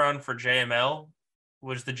Datacron for JML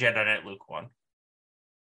was the Jedi Knight Luke one.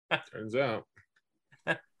 Turns out.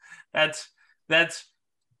 That's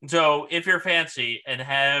so if you're fancy and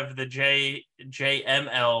have the JML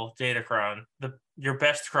Datacron, your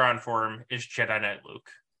best cron for him is Jedi Knight Luke.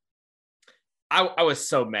 I was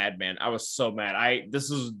so mad, man. I was so mad. This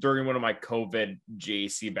was during one of my COVID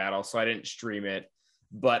JC battles, so I didn't stream it.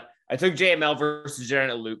 But I took JML versus Jedi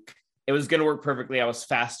Knight Luke. It was going to work perfectly. I was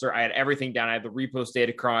faster. I had everything down. I had the repost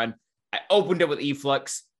Datacron. I opened it with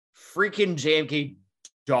Eflux. Freaking JMK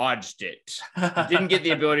dodged it. Didn't get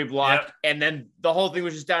the ability block. And then the whole thing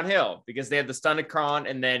was just downhill because they had the Stunnicron,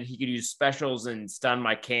 and then he could use specials and stun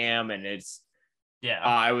my cam. And it's,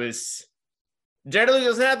 I was, generally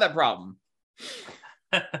doesn't have that problem.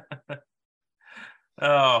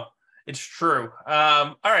 Oh, it's true.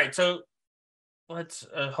 All right. So let's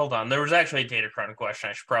hold on. There was actually a Datacron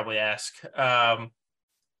question I should probably ask.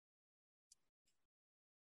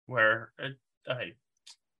 Let's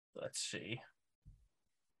see.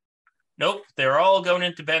 Nope, they're all going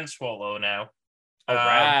into Ben Swallow now. All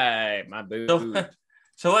right, my boo.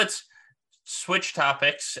 So let's switch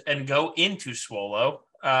topics and go into Swallow.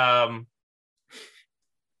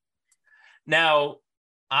 Now,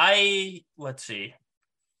 let's see.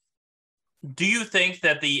 Do you think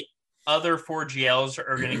that the other 4 GLs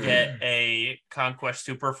are going to get a Conquest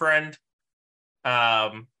Super Friend?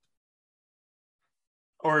 Or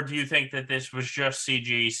do you think that this was just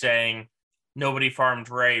CG saying, nobody farmed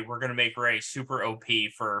Ray, we're going to make Ray super OP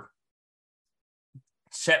for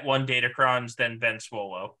set 1 Datacrons, then Ben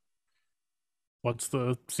Swallow? What's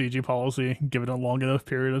the CG policy? Given a long enough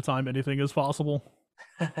period of time, anything is possible.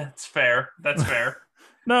 That's fair.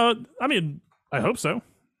 No, I mean, I hope so.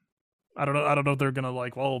 I don't know if they're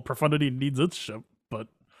gonna Profundity needs its ship, but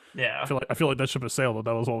yeah, I feel like that ship has sailed.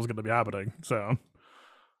 That was what was going to be happening. So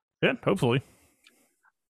yeah, hopefully.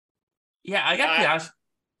 Yeah, I got the ask.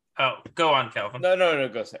 Oh, go on, Calvin. No,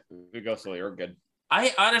 go silly. We're good.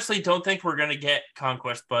 I honestly don't think we're gonna get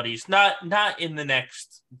Conquest Buddies. Not in the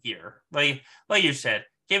next year. Like you said,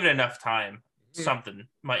 give it enough time, something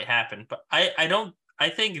might happen. But I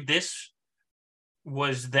think this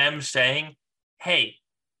was them saying, "Hey,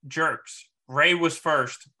 jerks, Ray was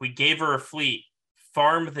first. We gave her a fleet.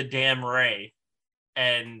 Farm the damn Ray,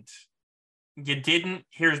 and you didn't.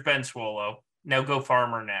 Here's Ben Swallow. Now go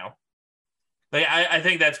farm her now." Like I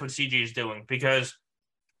think that's what CG is doing, because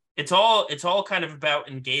it's all kind of about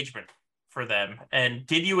engagement for them. And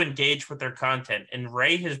did you engage with their content? And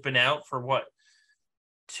Ray has been out for what,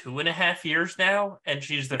 2.5 years now, and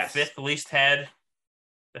she's the fifth least had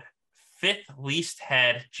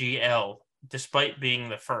GL, despite being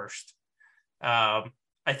the first. I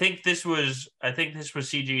think this was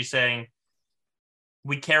CG saying,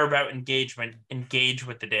 we care about engagement. Engage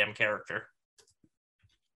with the damn character.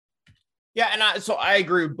 Yeah, and so I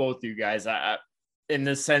agree with both of you guys. In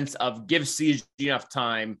the sense of give CG enough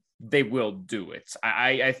time, they will do it.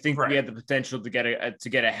 I think Right. we have the potential to get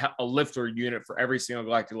a lifter unit for every single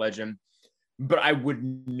Galactic Legend, but I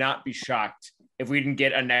would not be shocked if we didn't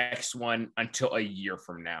get a next one until a year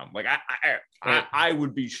from now. Like I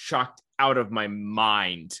would be shocked out of my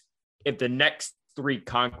mind if the next 3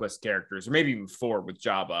 conquest characters, or maybe even 4 with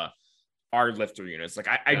Jabba, are lifter units. Like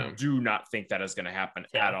I do not think that is going to happen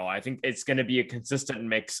at all. I think it's going to be a consistent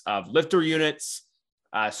mix of lifter units,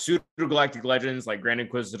 pseudo galactic legends like Grand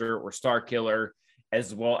Inquisitor or Star Killer,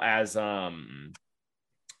 as well as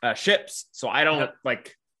ships. So I don't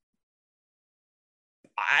like.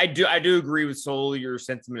 I do agree with Soul, your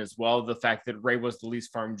sentiment as well. The fact that Rey was the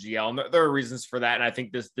least farm GL, and there are reasons for that. And I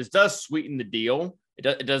think this does sweeten the deal.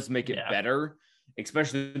 It does make it better,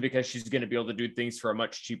 especially because she's going to be able to do things for a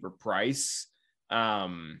much cheaper price.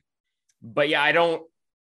 But yeah, I don't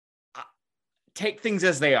take things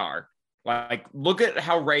as they are. Like, look at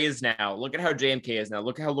how Rey is now. Look at how JMK is now.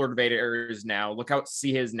 Look at how Lord Vader is now. Look how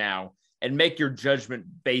C is now, and make your judgment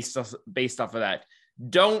based off of that.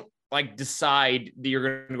 Don't like decide that you're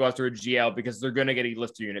going to go after a GL because they're going to get a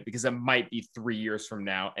lifter unit, because it might be 3 years from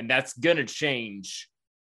now, and that's going to change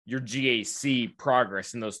your GAC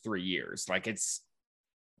progress in those 3 years. Like, it's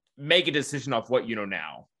make a decision off what you know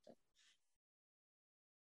now.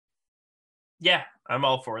 Yeah, I'm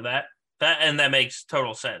all for that. That makes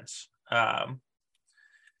total sense.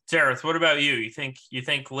 Zareth, what about you? You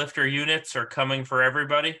think lifter units are coming for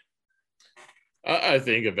everybody? I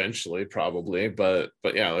think eventually, probably, but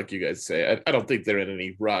yeah, like you guys say, I don't think they're in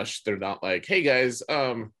any rush. They're not like, hey guys,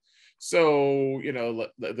 so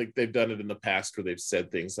like they've done it in the past where they've said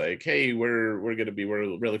things like, hey, we're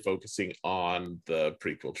really focusing on the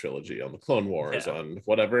prequel trilogy, on the Clone Wars, on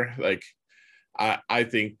whatever. Like, I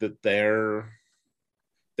think that they're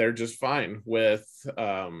just fine with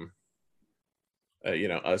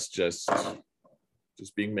us just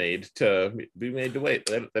being made to wait.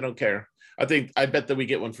 They don't care. I bet that we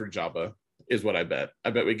get one for Jabba is what I bet. I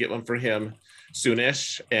bet we get one for him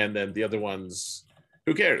soonish, and then the other ones,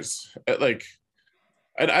 who cares? Like,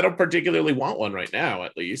 I don't particularly want one right now,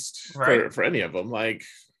 at least for any of them. Like,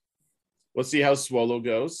 let's see how Swallow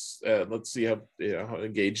goes. Let's see how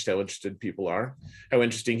engaged, how interested people are, how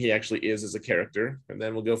interesting he actually is as a character, and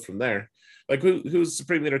then we'll go from there. Like, who's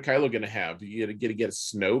Supreme Leader Kylo going to have? You get a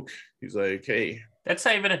Snoke. He's like, hey, that's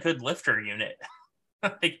not even a good lifter unit.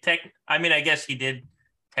 I guess he did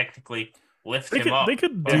technically lift him up. They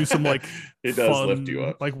could do some like it does fun, lift you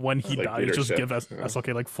up. like when he like dies, leadership. just give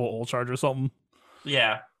SLK like full ult charge or something.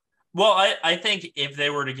 Yeah. Well, I think if they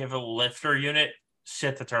were to give a lifter unit,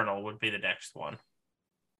 Sith Eternal would be the next one.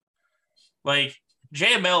 Like,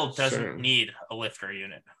 JML doesn't need a lifter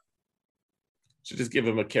unit. Should just give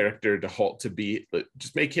him a character to halt to beat, but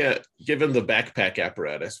just give him the backpack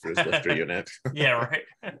apparatus for his lifter unit. Yeah, right.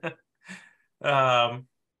 Yeah.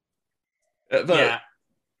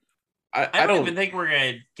 I don't even think we're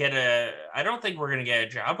gonna get I don't think we're gonna get a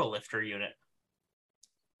Jabba lifter unit.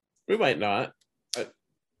 We might not.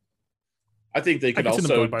 I think they could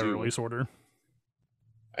also by release order.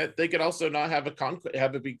 They could also not have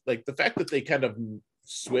have it be like the fact that they kind of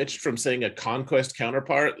switched from saying a conquest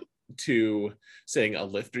counterpart to saying a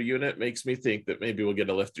lifter unit makes me think that maybe we'll get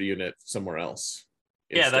a lifter unit somewhere else.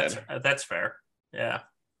 Instead. Yeah, that's fair. Yeah.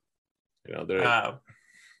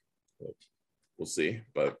 We'll see,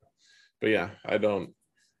 but yeah, I don't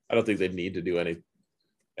think they need to do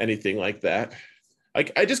anything like that.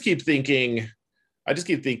 Like, I just keep thinking,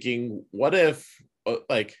 what if,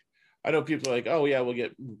 like, I know people are like, oh yeah, we'll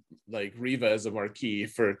get like Riva as a marquee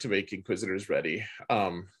to make Inquisitors ready.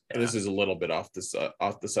 And this is a little bit off the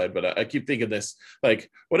side, but I keep thinking this,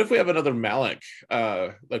 like, what if we have another Malak?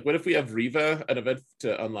 Like, what if we have Riva, an event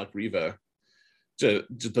to unlock Riva, to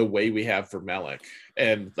the way we have for Malak,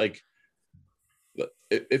 and like,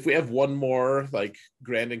 if we have one more like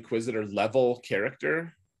Grand Inquisitor level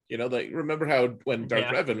character, like, remember how when Darth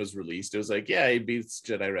Revan was released, it was like, yeah, he beats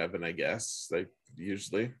Jedi Revan, I guess, like,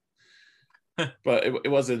 usually. But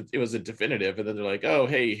it wasn't definitive, and then they're like, oh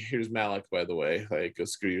hey, here's Malak, by the way, like, go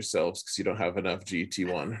screw yourselves because you don't have enough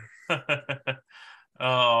GT1.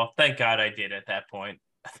 Oh, thank God I did at that point.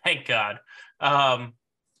 Thank God.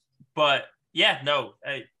 But yeah, no,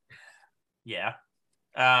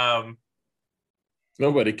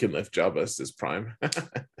 Nobody can lift Jabba's as Prime.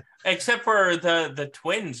 Except for the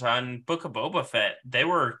twins on Book of Boba Fett. They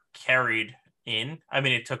were carried in. I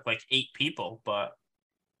mean, it took like 8 people, but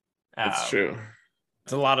that's true.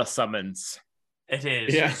 It's a lot of summons. It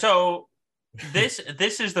is. Yeah. So this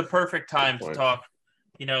is the perfect time to talk.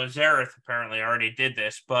 Zareth apparently already did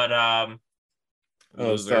this, but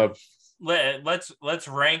stop let's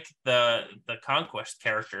rank the conquest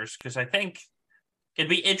characters, because I think it'd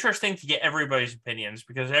be interesting to get everybody's opinions,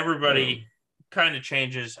 because everybody kind of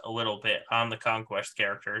changes a little bit on the conquest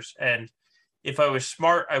characters. And if I was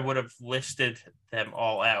smart, I would have listed them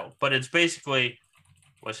all out. But it's basically,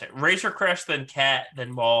 what's it? Razor Crest, then Cat,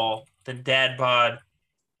 then Maul, then Dad Bod,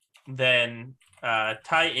 then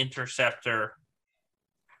TIE Interceptor,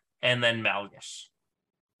 and then Malgus.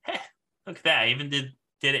 Heh, look at that. I even did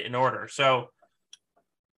it in order. So,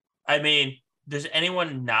 I mean, does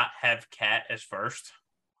anyone not have Cat as first?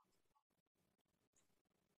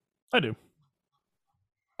 I do.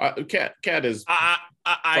 Cat is I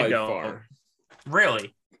by don't. far.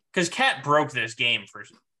 Really? Because Cat broke this game for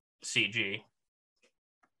CG.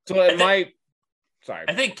 So it might. Sorry.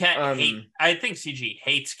 I think I think CG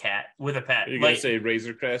hates Cat with a pet. You're gonna say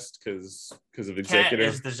Razor Crest because of Executor?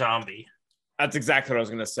 Cat is the zombie. That's exactly what I was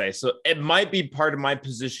gonna say. So it might be part of my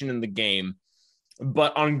position in the game,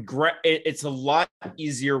 but it's a lot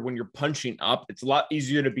easier when you're punching up. It's a lot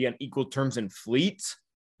easier to be on equal terms in fleet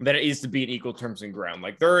than it is to be in equal terms in ground.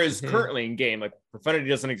 Like there is currently in game, like Profundity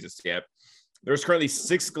doesn't exist yet. There's currently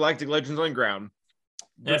 6 Galactic Legends on ground.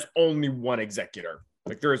 There's only one Executor.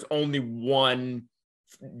 Like there is only one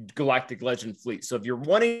Galactic Legend fleet. So if you're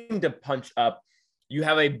wanting to punch up, you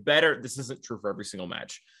have a better, this isn't true for every single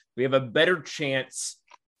match. We have a better chance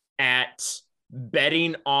at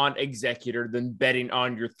betting on Executor than betting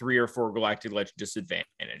on your 3 or 4 Galactic Legend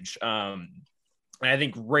disadvantage. And I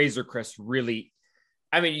think Razor Crest really,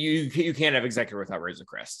 I mean, you can't have Executor without Razor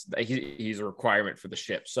Crest. He's a requirement for the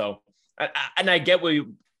ship. So, and I get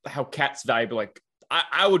how Cat's valuable. Like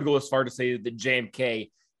I would go as far to say that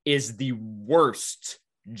JMK is the worst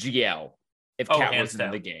GL if Cat wasn't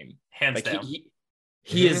in the game. Hands down.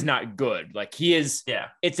 He is not good. Like he is. Yeah.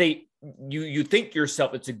 It's you think to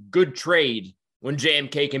yourself it's a good trade when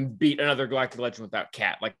JMK can beat another Galactic Legend without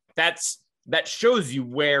Cat. Like that shows you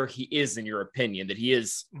where he is in your opinion. That he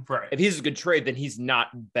is right. If he's a good trade, then he's not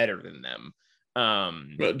better than them.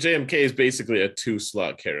 But JMK is basically a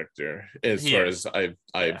 2-slot character as far as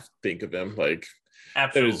I think of him. Like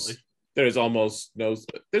absolutely. There's almost no.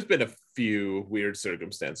 There's been a few weird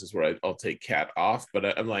circumstances where I'll take Cat off,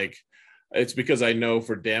 but I'm like, it's because I know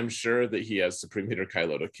for damn sure that he has Supreme Leader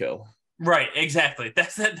Kylo to kill. Right, exactly.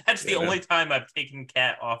 That's the only time I've taken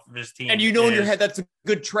Cat off of his team. And you know in your head that's a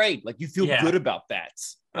good trade. Like you feel good about that.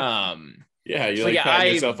 Yeah, you're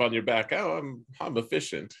patting yourself on your back. Oh, I'm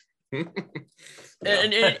efficient.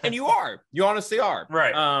 and you are. You honestly are.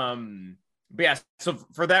 Right. But yeah, so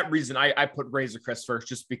for that reason, I put Razor Crest first,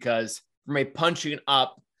 just because from a punching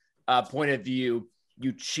up point of view,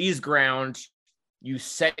 you cheese ground, you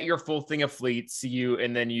set your full thing of fleets,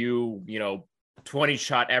 and then you 20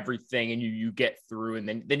 shot everything, and you get through, and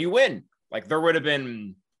then you win. Like there's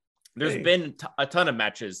been a ton of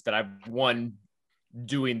matches that I've won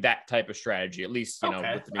doing that type of strategy, at least with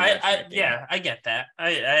the new I get that.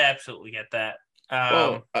 I absolutely get that.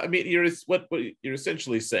 Well, I mean, what you're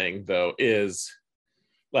essentially saying though is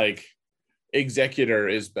like Executor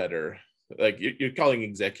is better. Like you're calling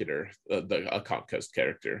Executor a conquest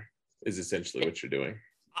character is essentially what you're doing.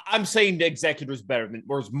 I'm saying the Executor is better than,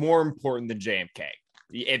 or is more important than JMK.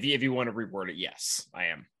 If you want to reword it, yes, I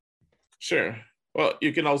am. Sure. Well,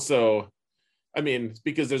 you can also, I mean,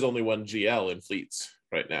 because there's only one GL in fleets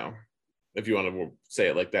right now. If you want to say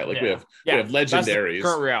it like that, like we have legendaries.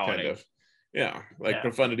 Current reality. Kind of. Yeah, like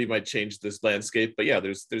Profundity might change this landscape, but yeah,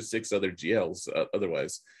 there's 6 other GLs.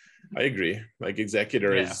 Otherwise, I agree. Like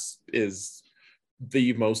Executor is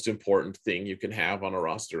the most important thing you can have on a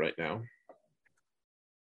roster right now.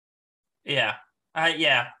 Yeah,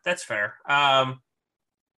 that's fair.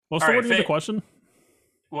 What's the wording of the question?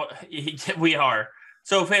 Well, we are.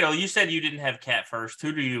 So, Fatal, you said you didn't have Cat first.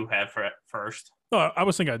 Who do you have first? Oh, I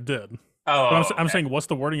was thinking I did. I'm saying, what's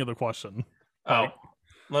the wording of the question?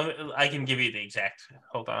 I can give you the exact.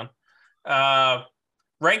 Hold on.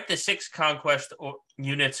 Rank the 6 conquest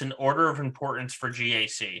units in order of importance for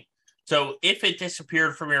GAC. So, if it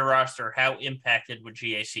disappeared from your roster, how impacted would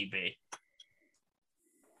GAC be?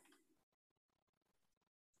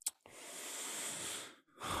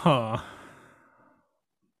 Huh.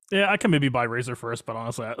 Yeah, I can maybe buy Razor first, but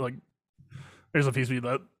honestly, there's a piece of me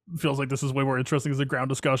that feels like this is way more interesting as a ground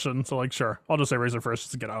discussion. So, sure, I'll just say Razor first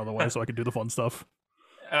just to get out of the way so I can do the fun stuff.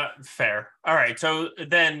 Fair. All right. So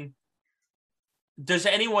then, does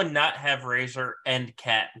anyone not have Razor and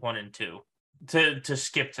Cat 1 and 2 to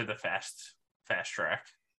skip to the fast track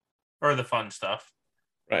or the fun stuff?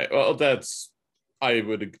 Right. Well, I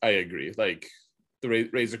agree. Like the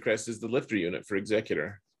Razor Crest is the lifter unit for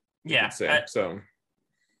Executor. Yeah. So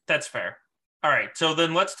that's fair. All right, so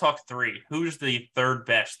then let's talk 3. Who's the third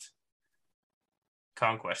best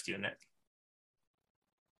conquest unit?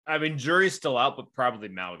 I mean, jury's still out, but probably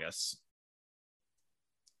Malgus.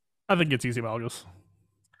 I think it's easy Malgus.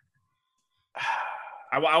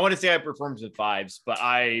 I want to say I performs with 5s, but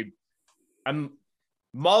I'm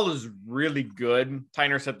Maul is really good. Tie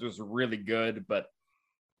Interceptor is really good, but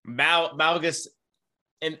Malgus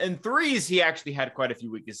in 3s he actually had quite a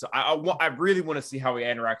few weaknesses. So I really want to see how he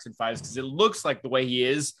interacts in 5s because it looks like the way he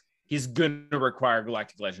is, he's going to require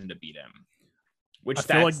Galactic Legend to beat him. Which I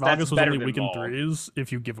feel like Malgus was only weak in 3s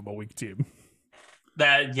if you give him a weak team.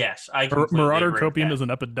 That yes, I completely Marauder agree with Copium that. is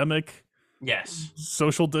an epidemic. Yes,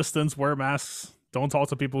 Social distance, wear masks. Don't talk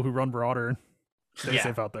to people who run Marauder. Stay Yeah.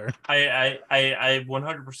 safe out there. I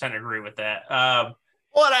 100% agree with that. Well,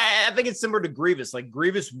 I think it's similar to Grievous. Like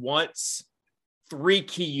Grievous wants 3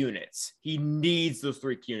 key units. He needs those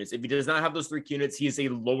 3 key units. If he does not have those 3 key units, he is a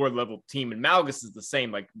lower level team. And Malgus is the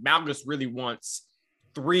same. Like Malgus really wants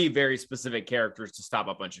 3 very specific characters to stop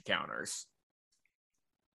a bunch of counters.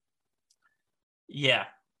 Yeah.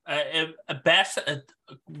 Like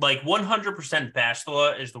 100%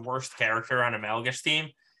 Bastila is the worst character on a Malgus team,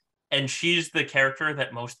 and she's the character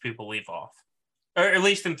that most people leave off. Or at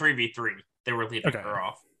least in 3v3, they were leaving her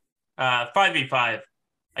off. 5v5,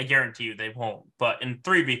 I guarantee you they won't. But in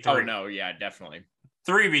 3v3... Oh, no, yeah, definitely.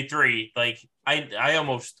 3v3, like,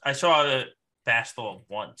 I saw Bastila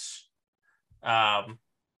once.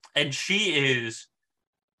 And she is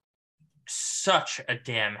such a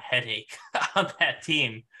damn headache on that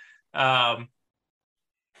team. But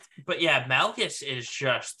yeah, Malgus is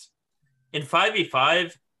just in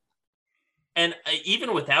 5v5, and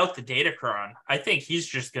even without the Datacron, I think he's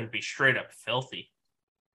just going to be straight up filthy.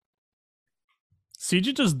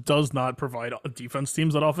 CG just does not provide defense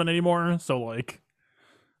teams that often anymore. So like,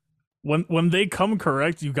 when they come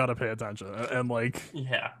correct, you got to pay attention. And like,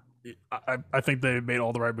 yeah, I think they made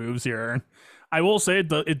all the right moves here. I will say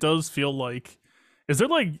it does feel like, is there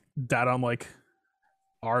like data on like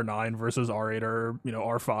R9 versus R8 or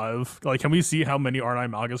R5? Like, can we see how many R9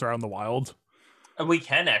 Malgus are out in the wild? We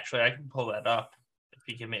can actually. I can pull that up if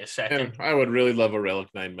you give me a second. And I would really love a Relic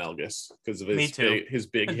 9 Malgus because of his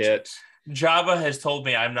big hit. Java has told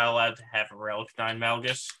me I'm not allowed to have a Relic 9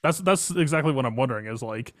 Malgus. That's exactly what I'm wondering. Is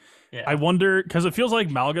like, yeah. I wonder because it feels like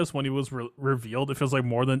Malgus when he was revealed, it feels like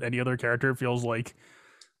more than any other character. It feels like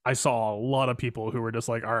I saw a lot of people who were just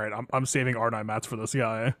like, all right, I'm saving R9 mats for this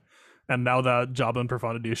guy. And now that Jabba and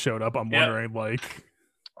Profundity showed up, I'm wondering like,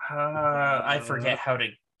 I forget how to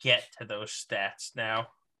get to those stats now.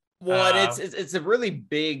 Well, it's a really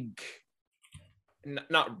big,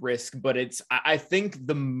 not risk, but I think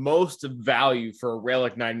the most value for a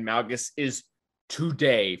Relic 9 Malgus is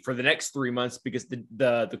today for the next 3 months because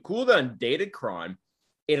the cooldown Datacron,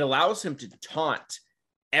 it allows him to taunt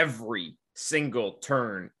every single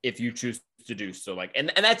turn if you choose to do so. Like,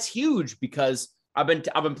 and that's huge because I've been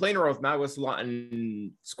playing around with Malgus a lot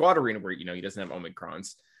in Squad Arena where he doesn't have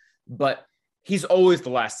Omicrons, but he's always the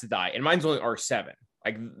last to die, and mine's only R7.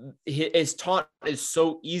 Like his taunt is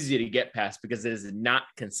so easy to get past because it is not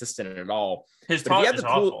consistent at all. His taunt is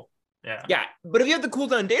awful. Yeah, but if you have the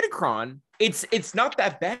cooldown Datacron, it's not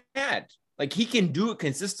that bad. Like he can do it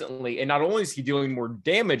consistently, and not only is he dealing more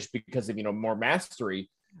damage because of more mastery,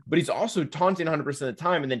 but he's also taunting 100% of the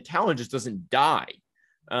time, and then Talon just doesn't die.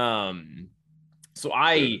 So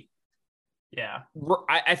I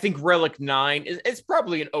think Relic 9 is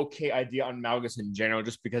probably an okay idea on Malgus in general,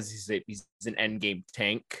 just because he's an endgame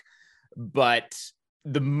tank. But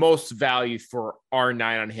the most value for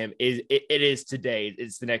R9 on him is today.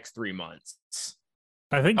 It's the next 3 months.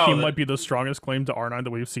 I think he might be the strongest claim to R9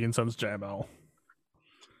 that we've seen since JML.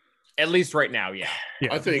 At least right now, yeah.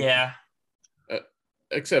 I think,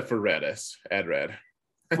 except for Radis, add Rad.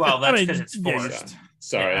 Well, that's because it's forced.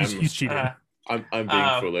 Sorry, he's cheating. I'm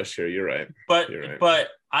being foolish here. You're right. But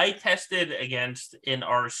I tested against an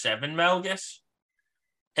R7 Malgus,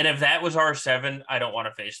 and if that was R7, I don't want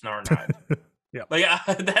to face an R9. Yeah, like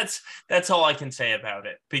that's all I can say about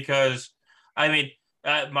it, because I mean,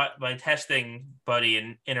 my testing buddy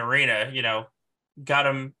in Arena, got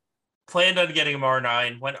him, planned on getting him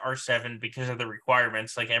R9, went R7 because of the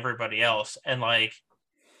requirements, like everybody else, and like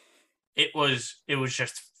it was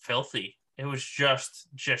just filthy. It was just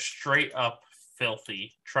straight up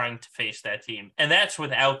filthy trying to face that team. And that's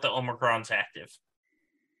without the Omicrons active.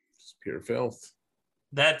 It's pure filth.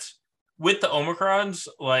 That's with the Omicrons,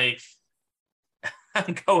 like I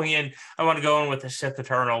want to go in with a Sith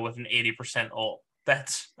Eternal with an 80% ult.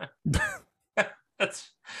 That's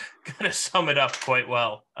gonna sum it up quite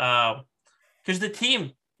well. Because the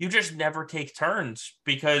team, you just never take turns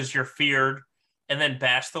because you're feared. and then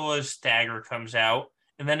Bastila's stagger comes out,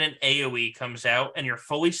 and then an AoE comes out, and you're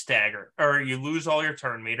fully staggered, or you lose all your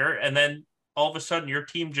turn meter, and then all of a sudden your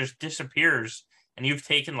team just disappears, and you've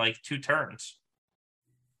taken like 2 turns.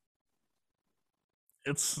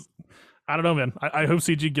 I don't know, man. I hope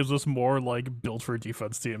CG gives us more like built for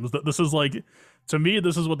defense teams. This is like, to me,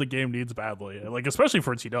 this is what the game needs badly. Like, especially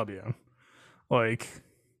for TW. Like,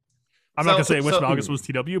 I'm not gonna say which Malgus was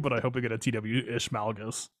TW, but I hope we get a TW-ish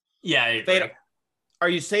Malgus. Yeah, I agree. Are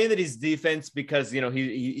you saying that he's defense because he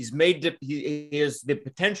has the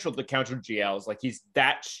potential to counter GLs, like he's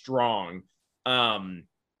that strong,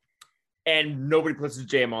 and nobody puts his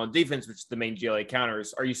JM on defense, which is the main GLA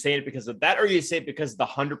counters? Are you saying it because of that, or are you saying it because of the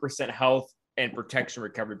 100% health and protection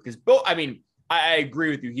recovery? Because both, I mean, I agree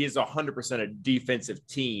with you. He is 100% a defensive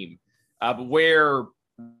team, but where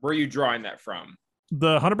are you drawing that from?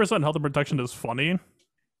 The 100% health and protection is funny,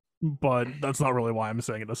 but that's not really why I'm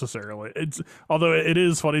saying it necessarily. Although it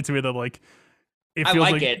is funny to me that like it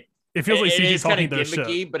feels like it. It feels like CG talking their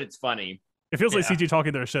shit, but it's funny. It feels like CG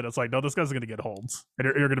talking their shit. It's like, no, this guy's gonna get holds, and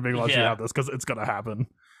you're gonna be glad you have this because it's gonna happen.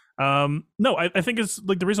 No, I think it's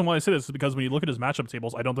like the reason why I say this is because when you look at his matchup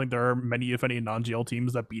tables, I don't think there are many, if any, non-GL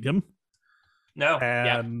teams that beat him. No,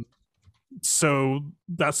 and so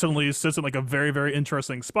that suddenly sits in like a very, very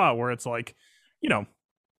interesting spot where it's like,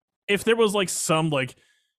 if there was like some like,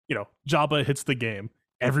 Jabba hits the game,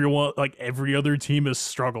 everyone, like every other team is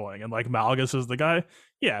struggling, and like Malgus is the guy.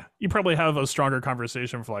 Yeah, you probably have a stronger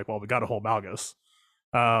conversation for like, well, we got to hold Malgus.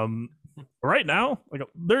 Right now, like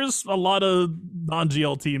there's a lot of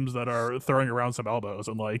non-GL teams that are throwing around some elbows,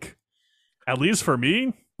 and like, at least for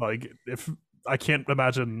me, like if I can't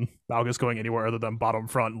imagine Malgus going anywhere other than bottom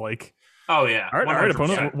front, like, oh yeah, all right,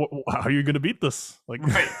 opponent, how are you going to beat this? Like,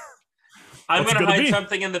 right. I'm going to hide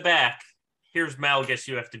something in the back. Here's Malgus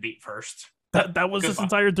you have to beat first. That was this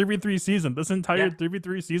entire 3v3 season. This entire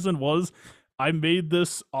 3v3 season was, I made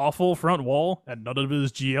this awful front wall and none of it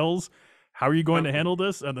is GLs. How are you going to handle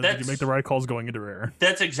this? And then did you make the right calls going into rare?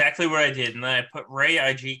 That's exactly what I did. And then I put Ray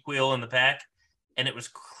IG Wheel in the back, and it was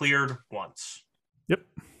cleared once. Yep.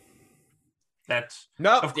 That's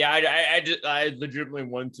I legitimately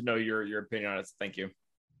wanted to know your opinion on it. Thank you.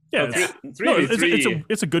 Yeah,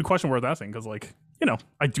 it's a good question worth asking because, like,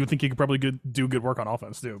 I do think he could probably do good work on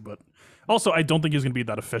offense too, but also I don't think he's going to be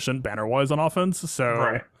that efficient banner wise on offense.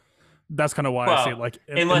 So that's kind of why I say like,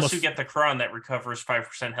 unless you get the Kron that recovers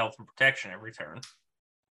 5% health and protection every turn,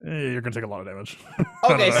 you're going to take a lot of damage.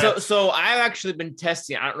 Okay, so I've actually been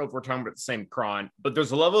testing. I don't know if we're talking about the same Kron, but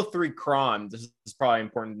there's a level 3 Kron. This is probably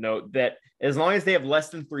important to note that as long as they have less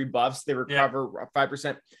than 3 buffs, they recover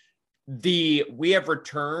 5%. We have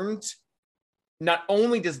returned, not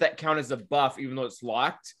only does that count as a buff, even though it's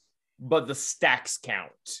locked, but the stacks count.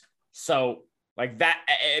 So like that,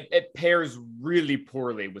 it pairs really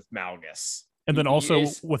poorly with Malgus. And then also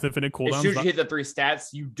with infinite cooldowns, as soon as you hit the 3 stats,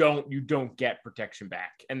 you don't get protection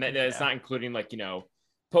back. And then it's not including like,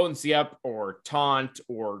 potency up or taunt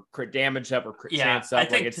or crit damage up or crit chance up. I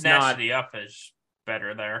think tenacity up is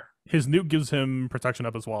better there. His nuke gives him protection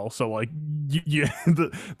up as well. So like,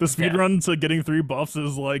 the speed run to getting 3 buffs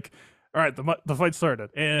is like, all right, the fight started,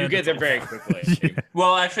 and you get there very quickly.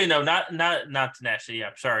 Well, actually, no, not tenacity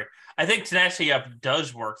up. Sorry, I think tenacity up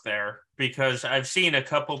does work there because I've seen a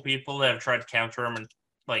couple people that have tried to counter him and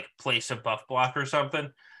like place a buff block or something.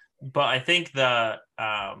 But I think for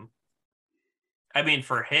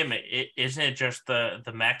him, isn't it just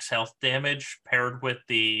the max health damage paired with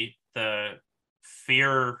the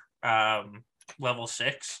fear level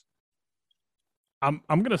 6? I'm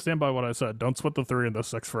gonna stand by what I said. Don't split the 3 and the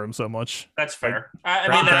 6 for him so much. That's fair.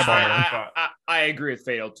 That's fair. I agree with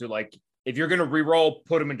Fatal too. Like, if you're gonna reroll,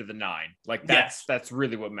 put him into the 9. Like that's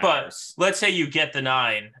really what matters. But let's say you get the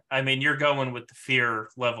 9. I mean, you're going with the fear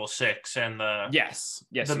level 6 and the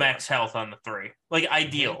the max health on the 3. Like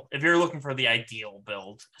ideal. If you're looking for the ideal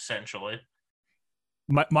build, essentially.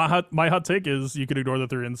 My hot take is you could ignore the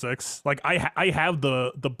 3 and 6. Like I have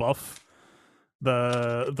the buff.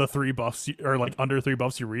 The 3 buffs or like under 3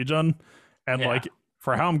 buffs you regen, and like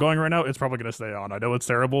for how I'm going right now, it's probably gonna stay on. I know it's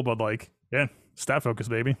terrible, but like stat focus,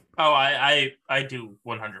 baby. Oh, I do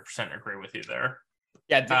 100% agree with you there.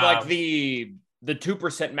 Yeah, like the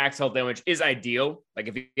 2% max health damage is ideal. Like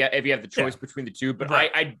if you have the choice between the two, but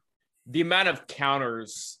I the amount of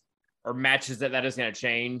counters or matches that is gonna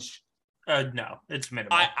change. No, it's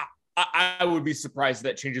minimal. I would be surprised if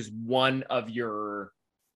that changes one of your.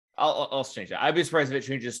 I'll change that. I'd be surprised if it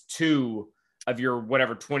changes 2 of your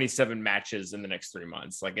whatever 27 matches in the next 3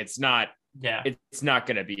 months. Like it's not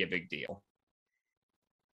going to be a big deal.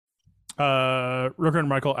 Rooker and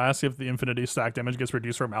Michael asked if the infinity stack damage gets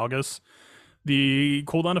reduced from Malgus. The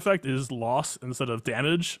cooldown effect is loss instead of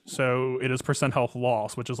damage, so it is percent health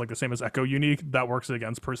loss, which is like the same as Echo unique. That works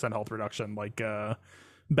against percent health reduction. Like Bad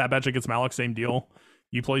Batch against Malik, same deal.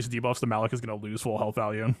 You place debuffs, the Malik is going to lose full health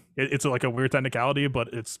value. It's like a weird technicality,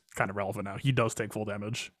 but it's kind of relevant now. He does take full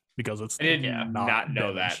damage because it's I did not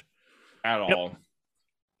know damage. that at all.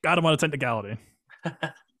 Got him on a technicality.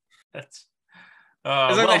 That's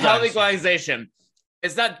It's like the health equalization.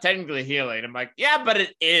 It's not technically healing. I'm like, yeah, but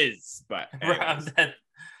it is. But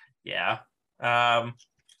yeah. All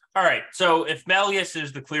right. So if Malleus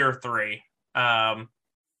is the clear 3, are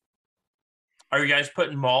you guys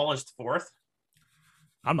putting Maul as the 4th?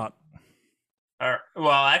 I'm not.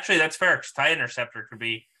 Well, actually, that's fair because TIE Interceptor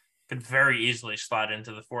could very easily slot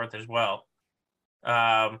into the 4th as well.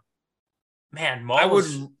 Man,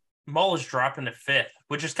 Maul is dropping to 5th,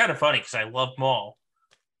 which is kind of funny because I love Maul.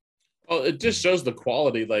 Well, it just shows the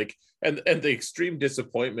quality, like, and the extreme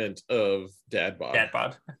disappointment of Dad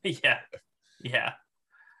Bod. Yeah.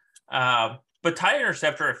 But TIE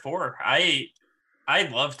Interceptor at 4, I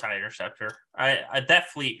love TIE Interceptor. I that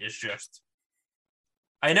fleet is just.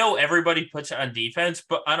 I know everybody puts it on defense,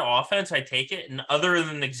 but on offense, I take it. And other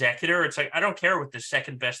than Executor, it's like I don't care what the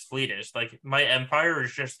second best fleet is. Like my Empire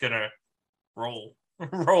is just gonna roll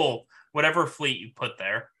whatever fleet you put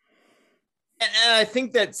there. And I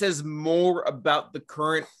think that says more about the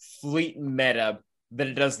current fleet meta than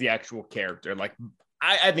it does the actual character. Like,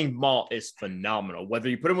 I think Maul is phenomenal. Whether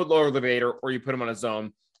you put him with Lord Vader or you put him on his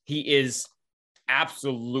own, he is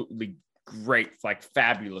absolutely great, like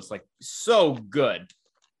fabulous, like so good.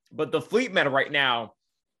 But the fleet meta right now,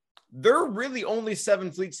 there are really only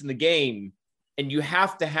 7 fleets in the game, and you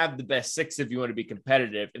have to have the best 6 if you want to be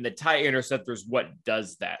competitive. And the TIE Interceptor is what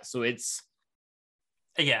does that. So it's...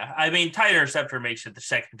 Yeah, I mean, TIE Interceptor makes it the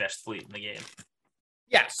second best fleet in the game.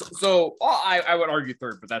 Yeah, so I would argue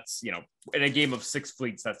 3rd, but that's, you know, in a game of 6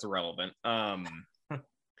 fleets, that's irrelevant.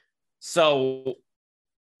 So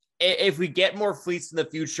if we get more fleets in the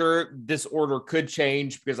future, this order could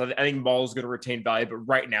change because I think Maul is going to retain value. But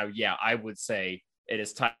right now, yeah, I would say it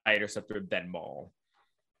is TIE Interceptor then Maul.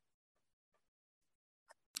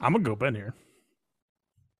 I'm gonna go Ben here.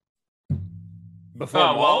 Before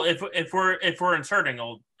well, if we're inserting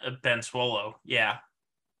old Ben Swallow, yeah,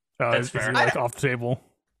 that's fair. Like off the table.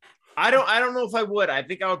 I don't know if I would. I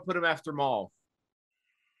think I would put him after Maul.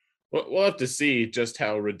 We'll have to see just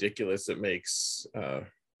how ridiculous it makes.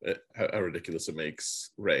 How ridiculous it makes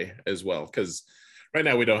Rey as well, because right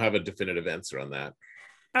now we don't have a definitive answer on that.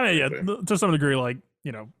 I mean, yeah, to some degree, like,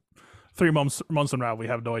 you know, 3 months from now, we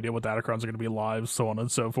have no idea what Datacrons are going to be live, so on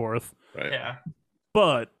and so forth. Right. Yeah.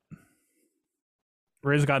 But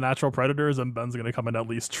Rey's got natural predators, and Ben's going to come in at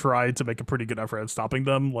least try to make a pretty good effort at stopping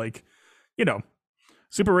them. Like, you know,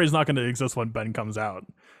 Super Rey's not going to exist when Ben comes out.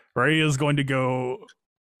 Rey is going to go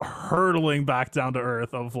hurtling back down to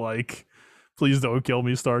Earth of like, please don't kill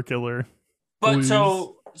me, Star Killer. But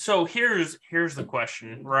so here's the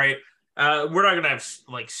question, right? We're not gonna have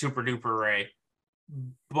like super duper Rey,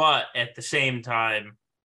 but at the same time,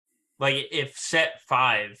 like if set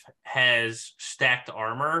 5 has stacked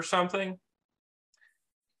armor or something,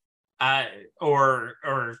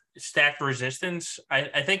 or stacked resistance,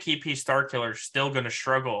 I think EP Star Killer is still gonna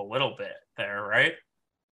struggle a little bit there, right?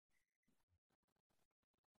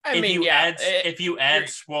 If you add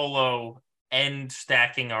Swallow and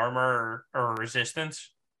stacking armor or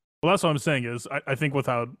resistance. Well, that's what I'm saying is I think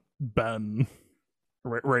without Ben,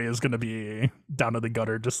 Rey is going to be down to the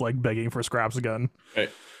gutter, just like begging for scraps again. Right.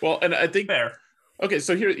 Well, and I think fair. Okay,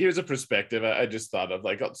 so here's a perspective I just thought of.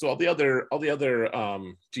 Like, so all the other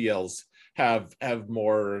GLs have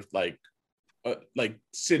more like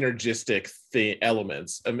synergistic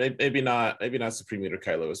elements, and maybe not Supreme Leader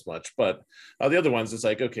Kylo as much, but the other ones, it's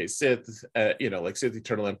like, okay, Sith, like Sith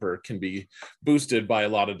Eternal Emperor can be boosted by a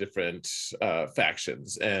lot of different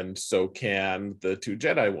factions, and so can the 2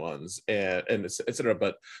 Jedi ones, and etc.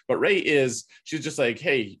 But Rey she's just like,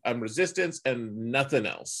 hey, I'm resistance and nothing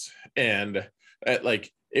else, and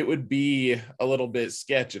like it would be a little bit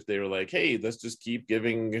sketch if they were like, hey, let's just keep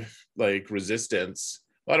giving like resistance.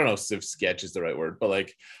 I don't know if sketch is the right word, but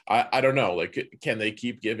like, I don't know, like, can they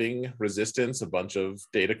keep giving resistance a bunch of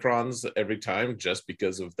datacrons every time just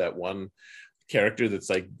because of that one character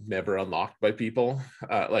that's like never unlocked by people?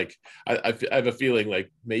 Like, I have a feeling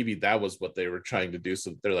like maybe that was what they were trying to do.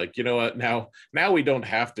 So they're like, you know what, now we don't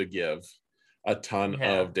have to give a ton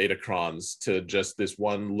of datacrons to just this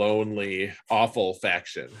one lonely, awful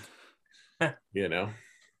faction, you know?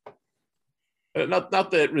 Not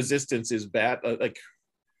that resistance is bad, like,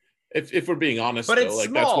 if we're being honest, but though, it's like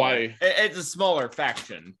small. That's why it's a smaller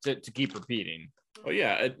faction to keep repeating. Oh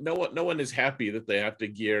yeah, no one is happy that they have to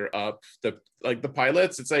gear up the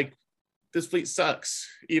pilots. It's like this fleet sucks,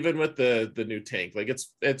 even with the new tank. Like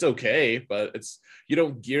it's okay, but you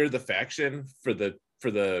don't gear the faction for the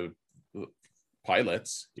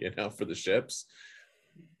pilots, for the ships.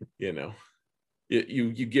 You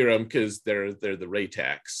gear them because they're the Ray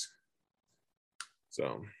tax.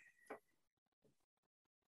 So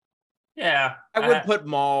yeah, I would put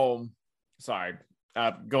Maul. Sorry,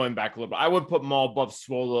 going back a little bit. I would put Maul above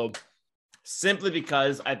Swallow simply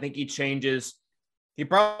because I think he changes. He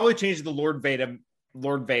probably changes the Lord Vader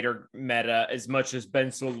meta as much as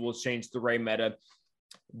Ben Solo will change the Rey meta,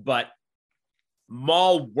 but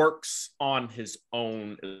Maul works on his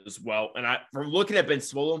own as well. And from looking at Ben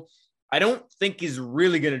Solo, I don't think he's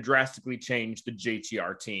really going to drastically change the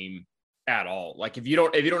JTR team at all. Like if you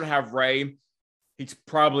don't have Rey, he's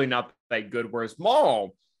probably not that good. Whereas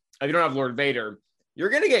Maul, if you don't have Lord Vader, you're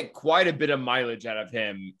going to get quite a bit of mileage out of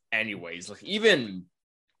him anyways. Like even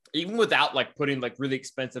without like putting like really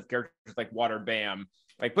expensive characters like Water Bam,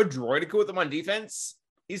 like put Droidica with him on defense,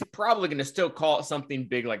 he's probably going to still call it something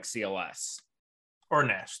big like CLS. Or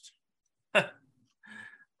Nest.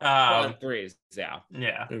 Well, in threes, yeah.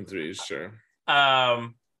 Yeah. In threes, sure. Yeah,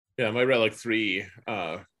 my Relic 3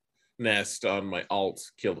 Nest on my alt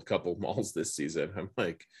killed a couple Mauls this season. I'm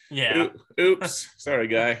like, yeah. Oops, sorry,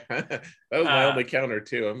 guy. That was my only counter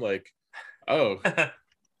too. I'm like, oh,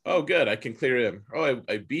 good, I can clear him. Oh,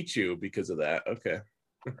 I beat you because of that. Okay.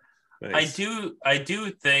 Nice. I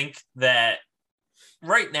do think that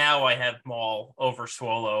right now I have Maul over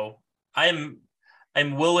Swallow.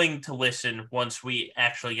 I'm willing to listen once we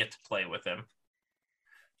actually get to play with him.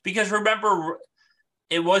 Because remember,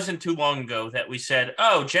 it wasn't too long ago that we said,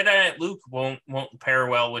 "Oh, Jedi Knight Luke won't pair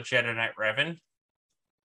well with Jedi Knight Revan,"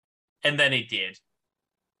 and then he did.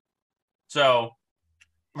 So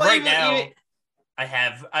right now, I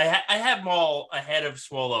have Maul ahead of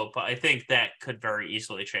Swallow, but I think that could very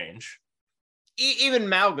easily change. Even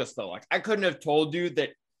Malgus though, like I couldn't have told you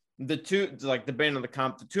that the two, like the band of the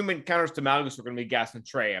comp, the two main counters to Malgus were going to be Gas and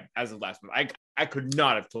Trey as of last month. I could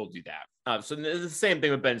not have told you that. So it's the same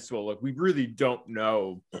thing with Ben Swallow. Like we really don't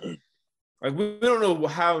know. Like we don't know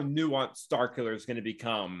how nuanced Starkiller is going to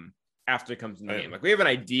become after it comes in the game. Like we have an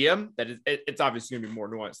idea that it's obviously going to be more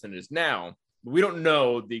nuanced than it is now, but we don't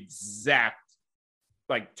know the exact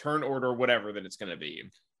like turn order or whatever that it's going to be.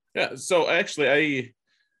 Yeah. So actually,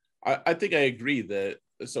 I think I agree that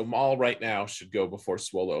Maul right now should go before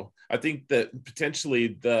Swallow. I think that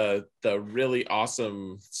potentially the really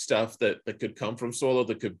awesome stuff that could come from Swallow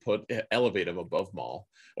that could elevate him above Maul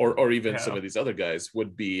or even some of these other guys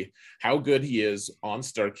would be how good he is on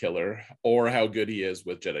Starkiller or how good he is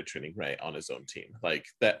with Jedi Training Rey on his own team. Like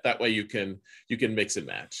that way you can mix and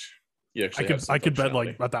match. I could bet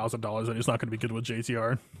like $1,000 that he's not going to be good with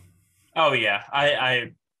JTR. Oh yeah,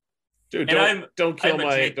 I dude, don't kill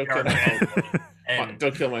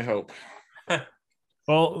my hope.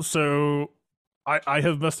 Well, so I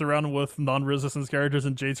have messed around with non-resistance characters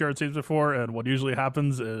in JTR teams before, and what usually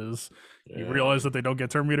happens is you realize that they don't get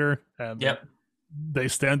turn meter, and they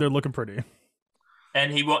stand there looking pretty.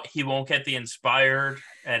 And he won't get the inspired,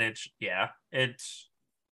 and it's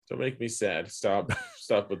Don't make me sad. Stop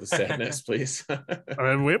with the sadness, please. I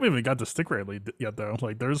mean, we haven't even got to stick rarely yet, though.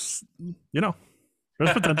 Like, there's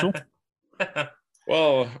potential.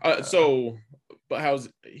 Well, but how's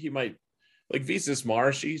he might like Visas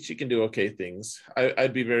Mar? She can do okay things.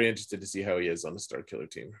 I'd be very interested to see how he is on the Starkiller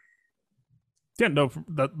team. Yeah, no,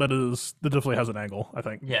 that definitely has an angle, I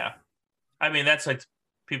think. Yeah, I mean that's like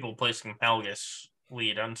people placing Malgus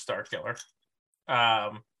lead on Starkiller,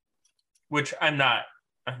 which I'm not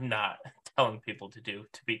telling people to do.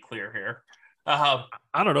 To be clear here, I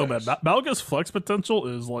don't know, man. Malgus flex potential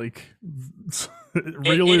is like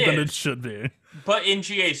realer than it should be. But in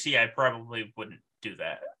GAC, I probably wouldn't do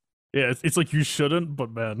that. Yeah, it's like you shouldn't, but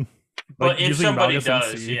man, but if using somebody Malgus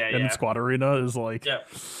does, in Squad Arena is like,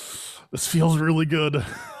 this feels really good.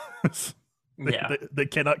 They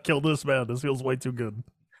cannot kill this man. This feels way too good.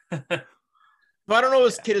 But I don't know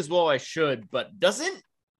this kid as well. I should, but doesn't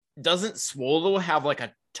Swallow have like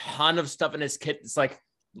a ton of stuff in his kit? It's like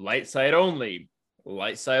light side only.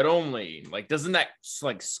 Like, doesn't that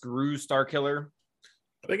like screw Starkiller?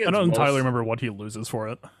 I don't entirely remember what he loses for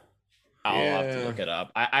it. I'll have to look it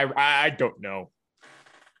up. I don't know.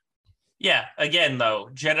 Yeah, again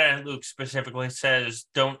though, Jedi Luke specifically says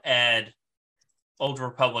don't add Old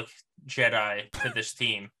Republic Jedi to this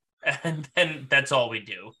team, and then that's all we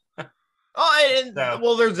do. Oh, and, So-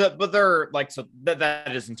 well, but they're like, so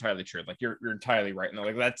that is entirely true. Like you're entirely right. And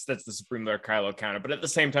like that's the Supreme Lord Kylo counter. But at the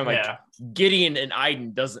same time, like Yeah. Gideon and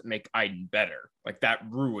Iden doesn't make Iden better. Like that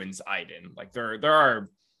ruins Iden. Like there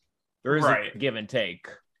is Right. a give and take.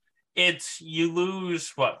 It's you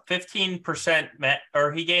lose what 15%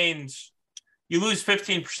 or he gains. You lose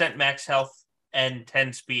 15% max health and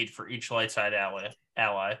 10 speed for each light side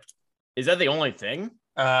ally. Is that the only thing?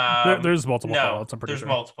 There's multiple No, callouts, I'm pretty there's sure.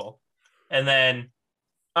 multiple, and then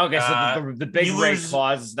Okay, so the big you ray lose-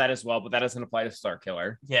 clauses that as well, but that doesn't apply to Star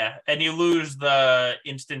Killer. yeah, and you lose the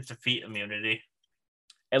instant defeat immunity.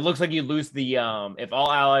 It looks like you lose the if all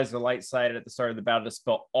allies are light sided at the start of the battle,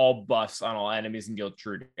 dispel all buffs on all enemies and deal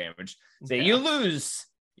true damage. So Yeah.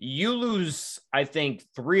 you lose, I think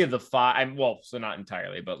 3 of the 5. Well, so not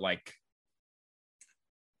entirely, but like,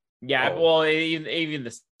 yeah. Oh. Well, even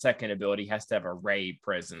the second ability has to have a ray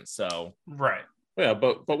present. So Right. Yeah,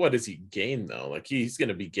 but what does he gain though? Like he's going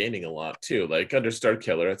to be gaining a lot too. Like under Star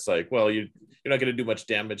Killer, it's like, well, you're not going to do much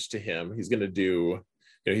damage to him. He's going to do,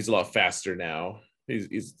 he's a lot faster now.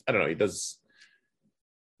 He's I don't know. He does.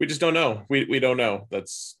 We just don't know. We don't know.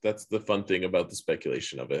 That's the fun thing about the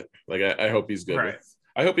speculation of it. Like I hope he's good. Right.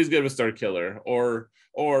 I hope he's good with Star Killer or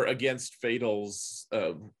against Fatal's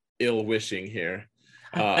ill wishing here.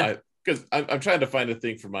 Because I'm trying to find a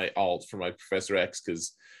thing for my alt for my Professor X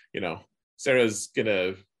because Sarah's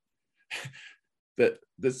gonna that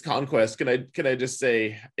this conquest. Can I just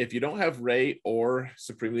say if you don't have Rey or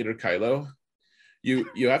Supreme Leader Kylo, you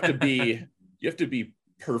have to be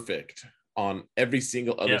perfect on every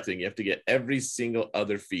single other thing. You have to get every single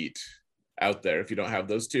other feat out there if you don't have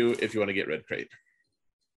those two. If you want to get Red Crate,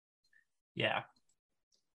 Yeah.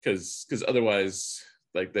 because otherwise,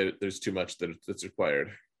 like there's too much that's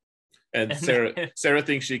required. And Sarah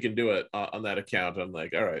thinks she can do it on that account. I'm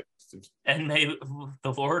like, all right. And may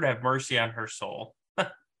the Lord have mercy on her soul.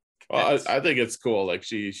 Well, I think it's cool. Like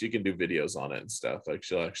she can do videos on it and stuff. Like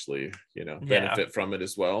she'll actually, benefit from it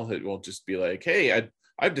as well. It won't just be like, hey,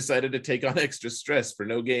 I've decided to take on extra stress for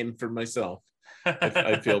no gain for myself.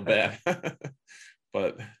 I feel bad.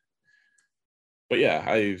 but yeah,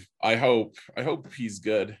 I hope he's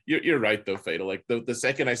good. You're right though, Fatal. Like the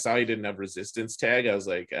second I saw he didn't have resistance tag, I was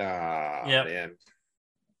like, man,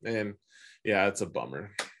 yeah, it's a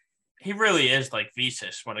bummer. He really is like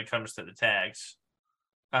Visas when it comes to the tags.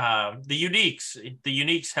 The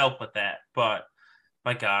uniques help with that, but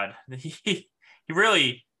my God, he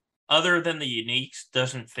really, other than the uniques,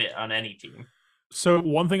 doesn't fit on any team. So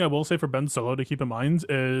one thing I will say for Ben Solo to keep in mind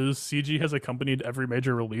is CG has accompanied every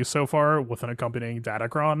major release so far with an accompanying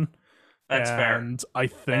Datacron. That's fair. And I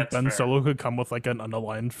think Ben Solo could come with like an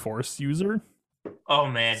unaligned force user. Oh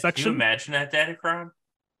man, section. Can you imagine that Datacron?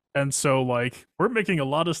 And so like we're making a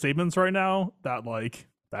lot of statements right now that like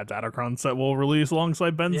that Datacron set will release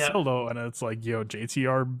alongside Ben Solo, and it's like, yo,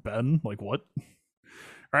 JTR Ben, like what?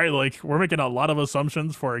 Right, like we're making a lot of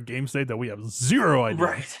assumptions for a game state that we have zero idea.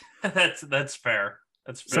 Right. That's fair.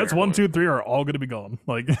 That's fair. Sets 1, 2, 3 are all going to be gone.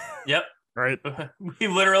 Like, yep. Right. We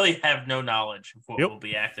literally have no knowledge of what will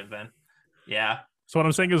be active then. Yeah. So what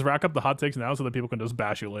I'm saying is rack up the hot takes now so that people can just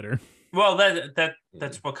bash you later. Well,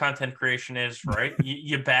 that's what content creation is, right?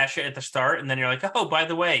 you bash it at the start, and then you're like, oh, by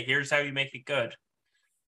the way, here's how you make it good.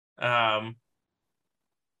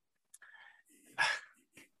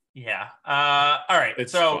 Yeah. All right.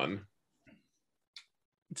 It's fun.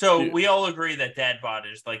 So we all agree that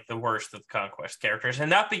Dadbot is like the worst of the Conquest characters, and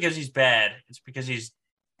not because he's bad. It's because he's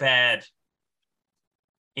bad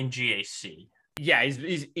in GAC. Yeah,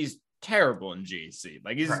 he's terrible in GAC.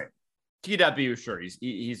 Like he's right. TW, sure,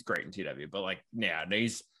 he's great in TW, but like, yeah, no,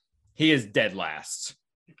 he is dead last.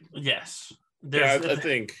 Yes.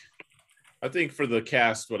 I think for the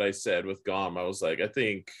cast, what I said with Gom, I was like, I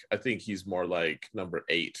think he's more like number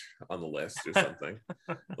 8 on the list or something.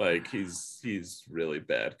 Like he's really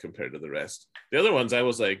bad compared to the rest. The other ones, I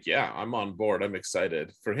was like, yeah, I'm on board. I'm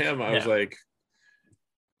excited. For him, I was like,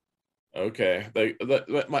 okay. Like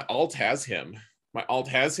my alt has him. My alt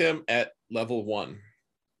has him at level 1.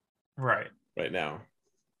 Right now.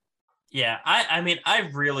 Yeah, I mean, I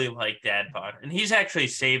really like Dadbot, and he's actually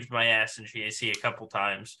saved my ass in GAC a couple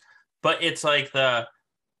times. But it's like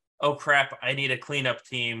oh crap, I need a cleanup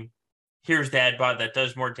team. Here's Dadbot that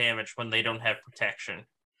does more damage when they don't have protection.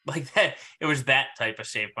 Like that, it was that type of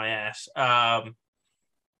save my ass. I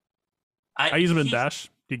use him in Dash.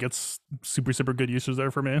 He gets super good uses there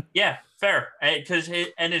for me. Yeah, fair. Because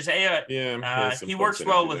his AI, he works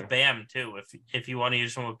well with BAM too. If you want to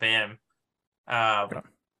use him with BAM,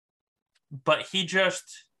 but he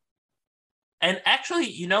just, and actually,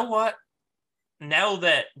 you know what? Now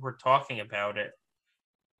that we're talking about it,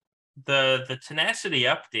 the tenacity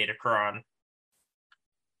up Datacron.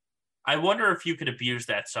 I wonder if you could abuse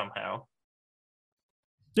that somehow.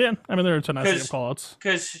 Yeah, I mean there are tenacity of callouts.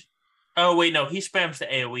 Because oh wait, no, he spams the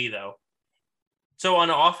AoE though. So on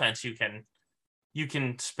offense you can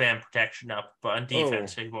spam protection up, but on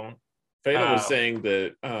defense he won't. Feta was saying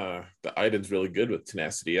that the Iden's really good with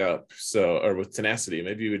tenacity up, or with tenacity.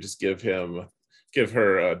 Maybe you would just give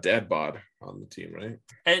her dad bod on the team, right?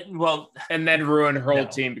 And then ruin her whole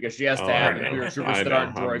team because she has to have pure troopers that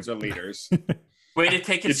aren't droids or leaders. Way to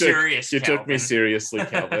take it serious. You took me seriously,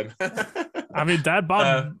 Calvin. I mean, dad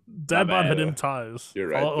bod had him ties. You're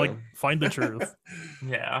right. Find the truth.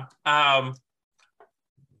 Yeah.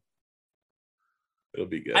 It'll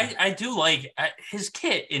be good. I do like his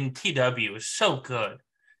kit in TW is so good.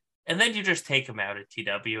 And then you just take him out at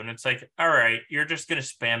TW and it's like, all right, you're just going to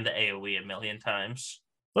spam the AoE a million times.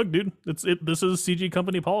 Look, dude, this is CG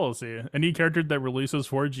company policy. Any character that releases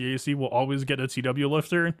for GAC will always get a TW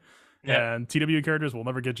lifter. Yep. And TW characters will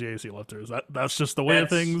never get GAC lifters. That's just the way of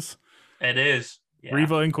things. It is. Yeah.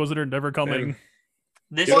 Riva Inquisitor never coming.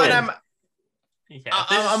 I'm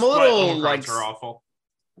a little like awful.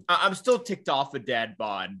 I'm still ticked off with Dad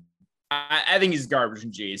Bod. I think he's garbage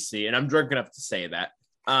in GAC, and I'm drunk enough to say that.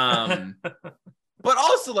 But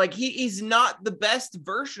also, like, he's not the best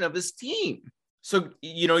version of his team. So,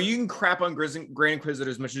 you can crap on Grand Inquisitor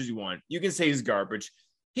as much as you want. You can say he's garbage.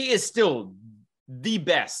 He is still the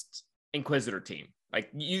best Inquisitor team. Like,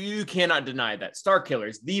 you cannot deny that. Starkiller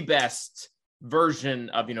is the best version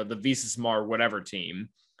of, the Visas Mar whatever team.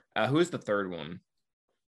 Who is the third one?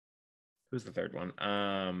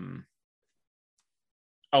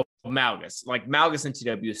 Malgus. Like, Malgus and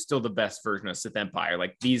TW is still the best version of Sith Empire.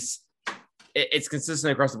 Like, it's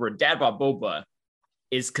consistent across the board. Dad Bod Boba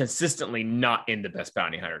is consistently not in the best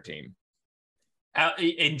bounty hunter team.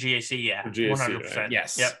 In GAC, yeah. GAC, 100%. Right?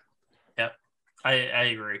 Yes. Yep. I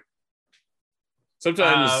agree.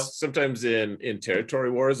 Sometimes in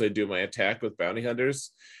territory wars, I do my attack with bounty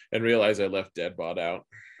hunters and realize I left Dead Bod out.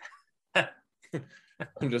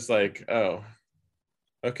 I'm just like, oh,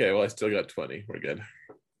 okay, well, I still got 20. We're good.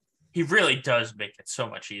 He really does make it so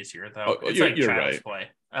much easier, though. Oh, you're right. Play.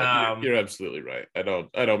 You're absolutely right. I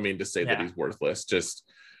don't mean to say that he's worthless. Just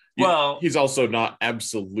he's also not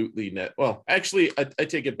absolutely net. Well, actually, I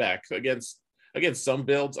take it back. Against some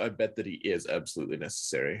builds, I bet that he is absolutely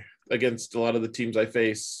necessary. Against a lot of the teams I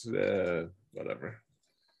face, whatever.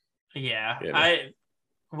 Yeah,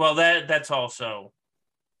 that's also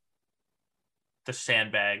the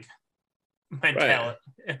sandbag mentality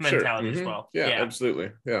as well. Yeah,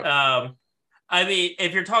 absolutely. Yeah. I mean,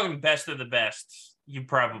 if you're talking best of the best, you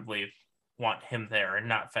probably want him there and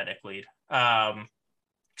not Fennec lead.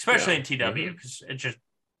 Especially in TW, because it just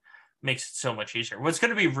makes it so much easier. What's going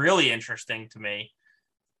to be really interesting to me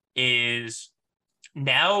is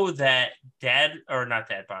now that good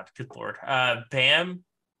Lord, Bam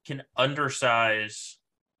can undersize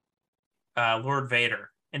Lord Vader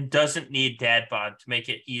and doesn't need Dad Bod to make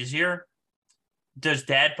it easier. Does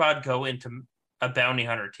Dad Bod go into a bounty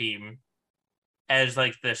hunter team as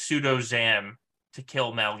like the pseudo Zam to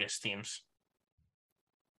kill Malgus teams?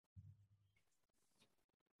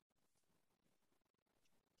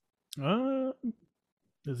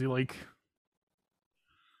 Is he like?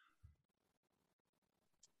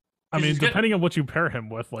 I mean, depending on what you pair him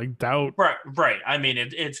with, like doubt. Right. I mean,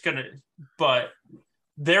 it's gonna, but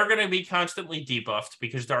they're gonna be constantly debuffed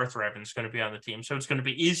because Darth Revan's gonna be on the team, so it's gonna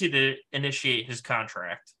be easy to initiate his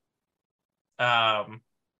contract.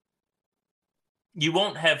 You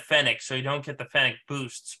won't have Fennec, so you don't get the Fennec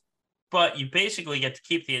boosts, but you basically get to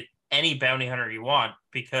keep any bounty hunter you want,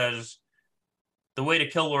 because the way to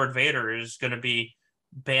kill Lord Vader is going to be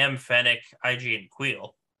Bam, Fennec, IG, and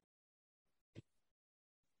Queel.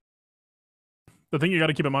 The thing you got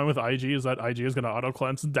to keep in mind with IG is that IG is going to auto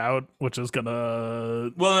cleanse doubt, which is going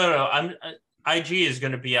to. Well, no. IG is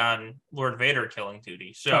going to be on Lord Vader killing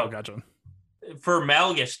duty. So, gotcha. For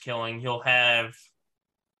Malgus killing, you'll have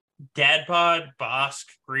Dad Bod, Bosk,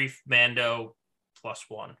 Grief, Mando,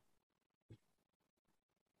 +1.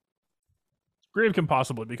 Grief can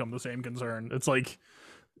possibly become the same concern. It's like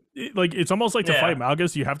it's almost like to fight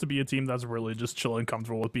Malgus, you have to be a team that's really just chill and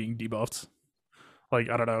comfortable with being debuffed. Like,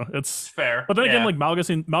 I don't know, it's fair. But then again, like Malgus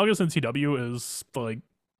and TW is like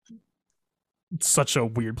such a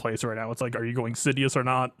weird place right now. It's like, are you going Sidious or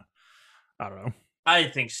not? I don't know. I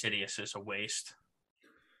think Sidious is a waste.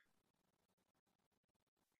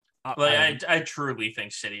 I truly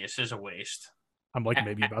think Sidious is a waste. I'm like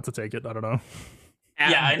maybe about to take it. I don't know.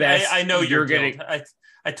 At I know you're getting.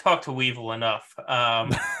 I talked to Weevil enough,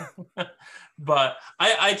 but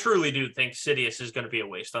I truly do think Sidious is going to be a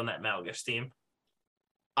waste on that Malgus team.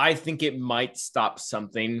 I think it might stop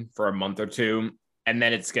something for a month or two, and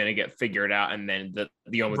then it's going to get figured out, and then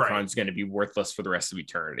the Omicron is going to be worthless for the rest of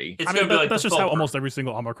eternity. It's going to be like that's just how almost every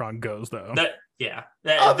single Omicron goes, though. There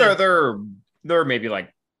are maybe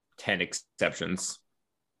like 10 exceptions.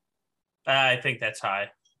 I think that's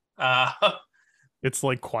high. It's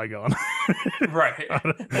like Qui-Gon. Right.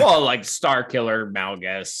 Well, like Starkiller,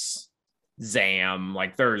 Malgus, Zam,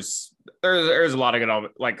 like there's a lot of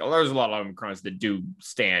good, like there's a lot of Omicrons that do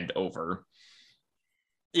stand over.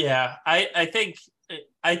 Yeah, I think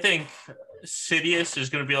Sidious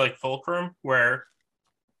is going to be like Fulcrum, where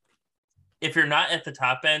if you're not at the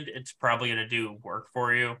top end, it's probably going to do work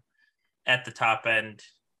for you at the top end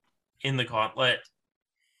in the gauntlet.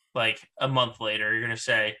 Like a month later, you're going to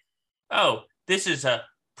say, oh, this is a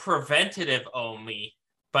preventative only.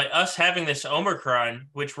 By us having this Omicron,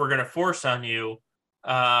 which we're going to force on you,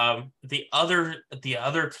 the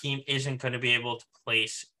other team isn't going to be able to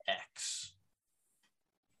place X.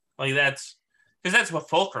 Like that's what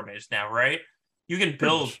Fulcrum is now, right? You can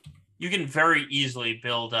very easily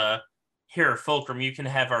build here, Fulcrum, you can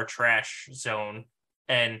have our trash zone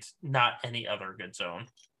and not any other good zone.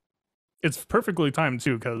 It's perfectly timed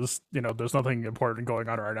too, because there's nothing important going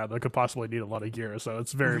on right now that could possibly need a lot of gear, so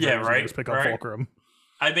it's very easy to just pick up Fulcrum.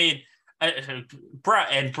 I mean,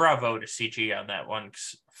 bravo to CG on that one.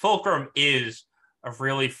 Fulcrum is a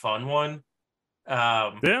really fun one.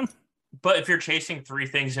 Yeah. But if you're chasing 3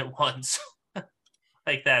 things at once,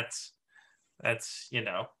 like that's And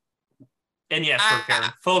yes,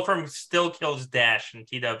 Karen, Fulcrum still kills Dash and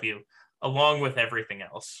TW along with everything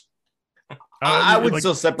else. I would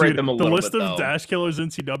still separate them a little bit. The list of Dash killers in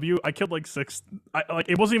TW, I killed like 6.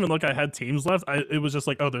 It wasn't even like I had teams left. It was just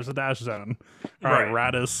like, oh, there's a Dash zone. All right,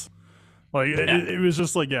 Radis. It was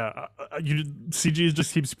just like, CG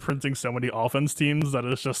just keeps printing so many offense teams that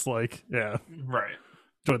it's just like, right.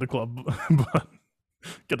 Join the club, but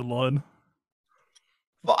get a line.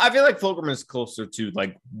 Well, I feel like Fulcrum is closer to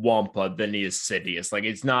like Wampa than he is Sidious. Like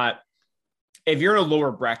it's not. If you're in a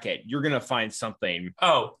lower bracket, you're gonna find something.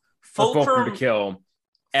 Oh. Fulcrum to kill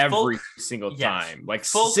every single time. Like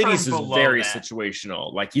Sidious is very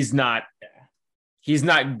situational. Like he's not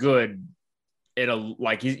good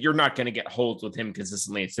at you're not going to get holds with him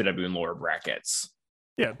consistently in CW in lower brackets.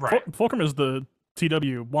 Yeah, right. Fulcrum is the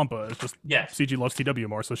TW Wampa. It's just CG loves TW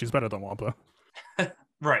more, so she's better than Wampa.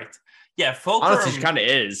 Right. Yeah, Fulcrum. Honestly, she kind of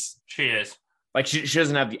is. She is. Like she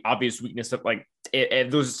doesn't have the obvious weakness of like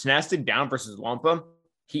if there's tenacity down versus Wampa.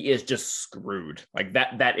 He is just screwed. Like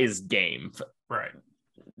that is game. Right.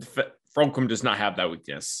 Fulcrum does not have that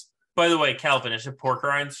weakness. By the way, Calvin, is it pork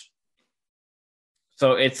rinds?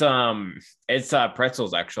 So it's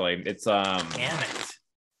pretzels actually. It's Damn it.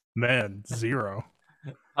 Man, 0.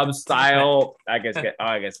 Pub style. I guess you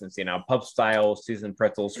can see now. Pub style seasoned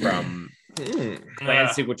pretzels from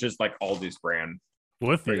Clancy, which is like Aldi's brand.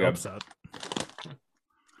 With the upset.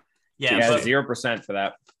 Yeah, 0% for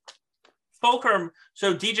that. Fulcrum,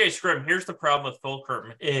 so DJ Scrim, here's the problem with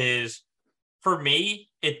Fulcrum is, for me,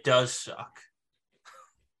 it does suck.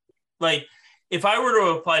 Like, if I were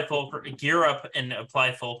to apply Fulcrum, gear up and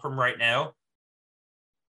apply Fulcrum right now,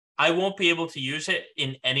 I won't be able to use it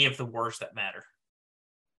in any of the wars that matter.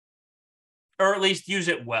 Or at least use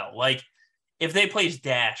it well. Like, if they place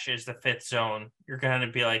Dash as the 5th zone, you're going to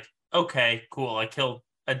be like, okay, cool, I killed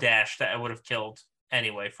a Dash that I would have killed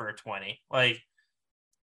anyway for a 20. Like,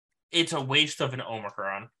 it's a waste of an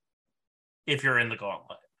Omicron if you're in the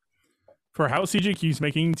gauntlet. For how CG keeps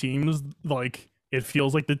making teams, like, it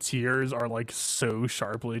feels like the tiers are, like, so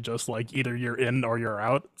sharply just, like, either you're in or you're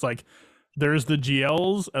out. It's like, there's the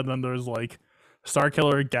GLs, and then there's, like,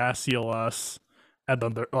 Starkiller, Gas CLS, and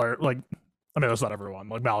then there are, like, I mean, that's not everyone,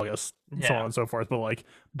 like, Malgus, so on and so forth, but, like,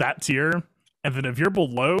 that tier, and then if you're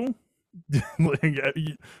below, like,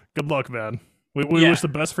 good luck, man. We wish the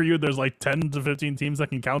best for you. There's like 10 to 15 teams that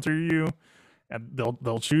can counter you, and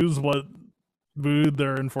they'll choose what mood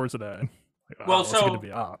they're in for today. Like, well, so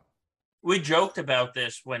we joked about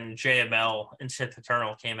this when JML and Sith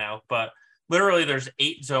Eternal came out, but literally there's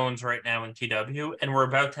 8 zones right now in TW, and we're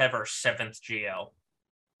about to have our 7th GL.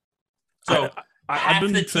 So half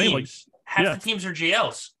the teams are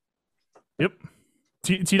GLs. Yep.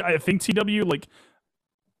 I think TW, like,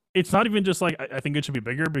 it's not even just like I think it should be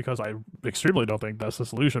bigger, because I extremely don't think that's the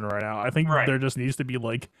solution right now. I think there just needs to be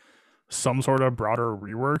like some sort of broader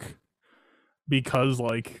rework, because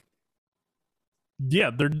like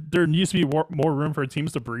there needs to be more room for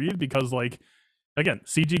teams to breathe, because like again,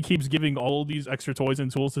 CG keeps giving all these extra toys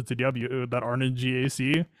and tools to TW that aren't in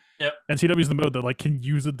GAC. Yep. And TW is the mode that like can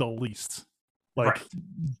use it the least. Like, Right.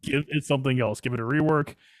 give it something else. Give it a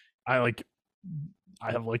rework. I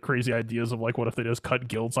have like crazy ideas of like what if they just cut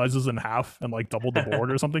guild sizes in half and like double the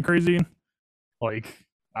board or something crazy. Like,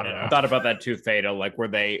 I don't know. I thought about that too, Fatal. Like where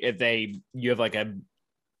you have like a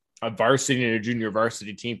varsity and a junior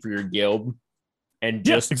varsity team for your guild, and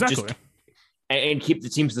just and keep the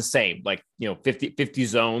teams the same, like 50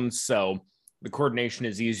 zones, so the coordination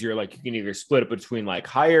is easier. Like you can either split it between like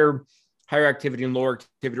higher activity and lower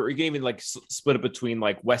activity, or you can even like split it between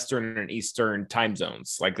like Western and Eastern time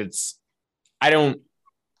zones. Like I don't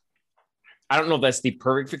know if that's the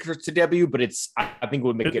perfect fix for TW, but I think it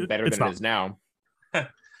would make it better than it is now.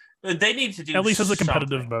 They need to do at least as a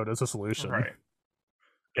competitive something. mode as a solution. Right.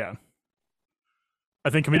 Yeah.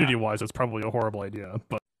 I think community-wise, it's probably a horrible idea,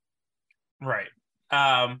 but right.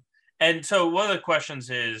 And so one of the questions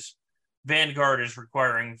is, Vanguard is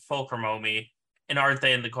requiring Fulcrum Omi, and aren't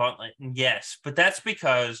they in the Gauntlet? And yes, but that's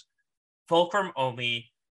because Fulcrum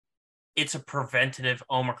Omi, it's a preventative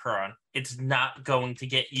Omicron. It's not going to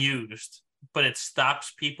get used, but it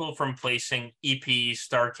stops people from placing EP,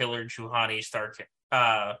 Star Killer, Juhani,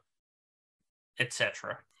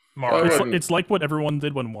 etc. It's like what everyone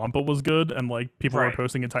did when Wampa was good, and like people were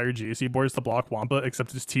posting entire GAC boards to block Wampa,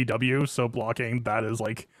 except it's TW, so blocking that is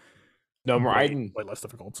like way less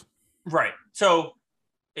difficult. Right. So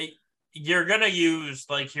you're gonna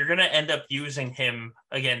end up using him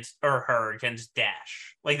against or her against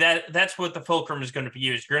Dash. Like that's what the Fulcrum is going to be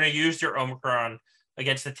used. You're going to use your Omicron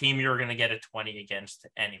against the team you're going to get a 20 against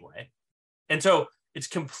anyway. And so it's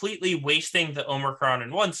completely wasting the Omicron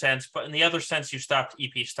in one sense, but in the other sense, you stopped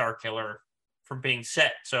EP Star Killer from being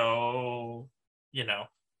set. So,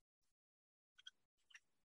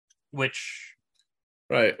 which.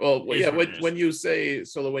 Right. Well, yeah. When you say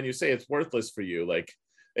it's worthless for you, like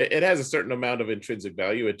it has a certain amount of intrinsic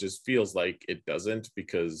value. It just feels like it doesn't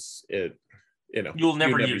because you'll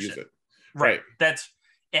never use it. Right.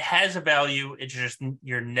 It has a value. It's just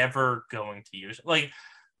you're never going to use it. Like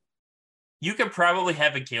you could probably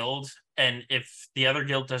have a guild, and if the other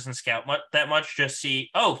guild doesn't scout that much, just see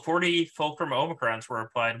 40 Fulcrum Omicrons were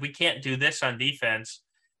applied. We can't do this on defense,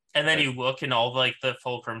 and then you look and all like the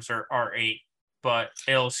Fulcrums are R8. But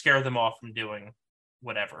it'll scare them off from doing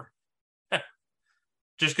whatever.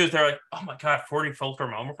 Just because they're like, oh my god, 40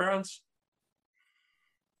 Fulcrum Omicrons?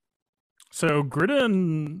 So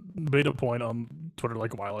Gridden made a point on Twitter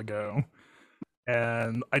like a while ago,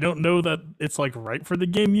 and I don't know that it's like right for the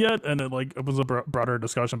game yet, and it like was a broader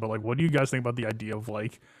discussion, but like what do you guys think about the idea of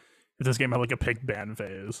like if this game had like a pick ban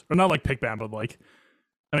phase? Or not like pick ban, but like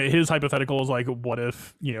I mean, his hypothetical is like, what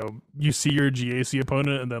if, you see your GAC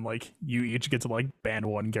opponent and then like you each get to like ban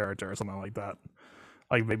one character or something like that.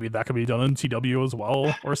 Like maybe that could be done in TW as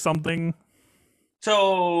well or something.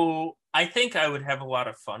 So I think I would have a lot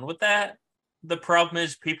of fun with that. The problem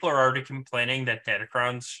is people are already complaining that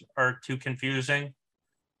Datacrons are too confusing.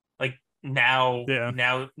 Like now ban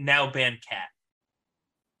Cat.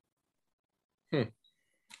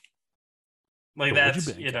 Like that's,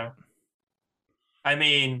 I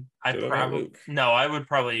mean, I would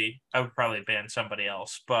probably ban somebody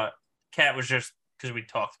else, but Cat was just because we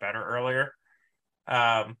talked about her earlier.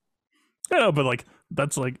 Yeah, but like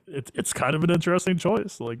that's like it's kind of an interesting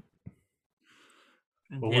choice. Like,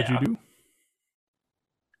 what would you do?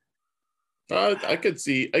 I could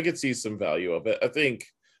see some value of it. I think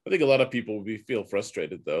a lot of people would feel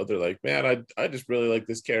frustrated though. They're like, man, I just really like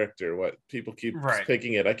this character. What people keep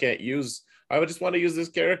picking it. I would just want to use this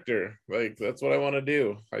character. Like that's what I want to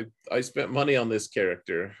do. I spent money on this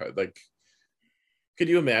character. Could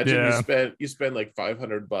you imagine you spend like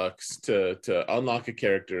 $500 to unlock a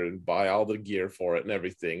character and buy all the gear for it and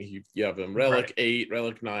everything. You have them Relic 8,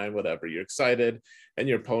 Relic 9, whatever. You're excited, and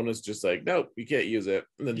your opponent's just like, nope, you can't use it.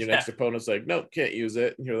 And then your next opponent's like, nope, can't use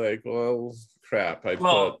it. And you're like, well, crap. I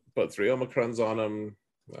put 3 Omicrons on them.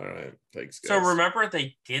 All right, thanks, guys. So remember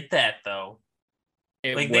they did that though.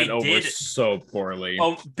 It went over so poorly.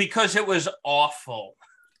 Oh, because it was awful.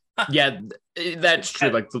 Yeah, that's true.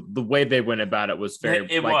 Like the way they went about it was very.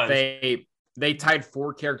 They tied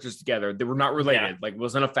 4 characters together. They were not related. Yeah. Like it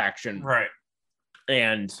wasn't a faction, right?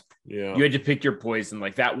 And you had to pick your poison.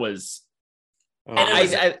 Like that was. The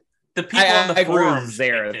people on the forums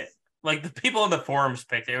picked it. Like the people on the forums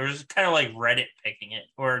picked it. It was kind of like Reddit picking it,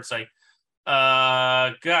 where it's like,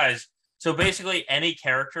 guys. So basically, any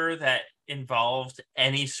character that involved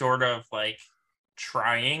any sort of like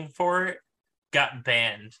trying for it got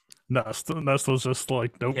banned. Nest was just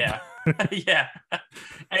like, nope. Yeah. Yeah.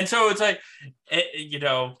 And so it's like,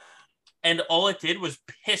 And all it did was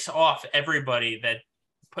piss off everybody that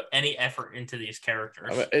put any effort into these characters.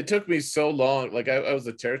 I mean, it took me so long. Like I was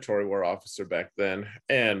a territory war officer back then,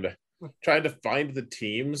 and trying to find the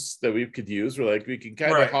teams that we could use. We're like, we can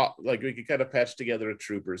kind of patch together a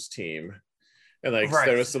troopers team, and like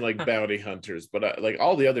there was some like bounty hunters, but like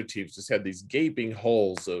all the other teams just had these gaping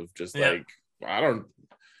holes of just like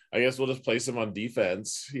I guess we'll just place them on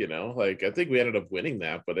defense, you know. Like I think we ended up winning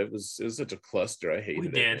that, but it was such a cluster. I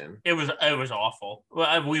hated it. Man. It was awful.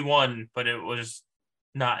 Well, we won, but it was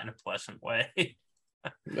not in a pleasant way.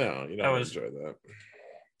 No, you don't enjoy that.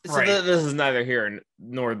 So this is neither here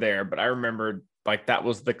nor there, but I remember like that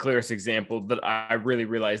was the clearest example that I really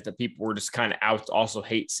realized that people were just kind of out to also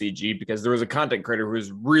hate CG, because there was a content creator who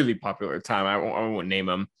was really popular at the time. I won't name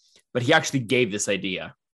him, but he actually gave this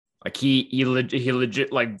idea. Like he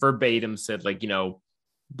legit like verbatim said, like, you know,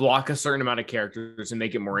 block a certain amount of characters and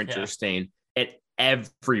make it more interesting. And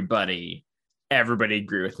everybody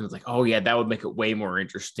agree with him. It's like, oh yeah, that would make it way more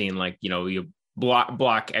interesting. Like, you know, you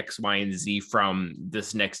block X, Y, and Z from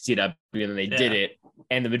this next CW, and they did it.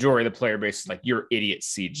 And the majority of the player base is like, you're idiot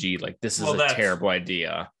CG. Like this is a terrible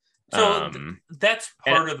idea. So that's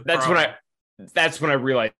part of the problem. That's when I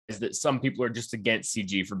realized that some people are just against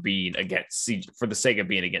CG for being against CG for the sake of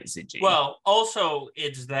being against CG. Well, also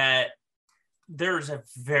it's that there's a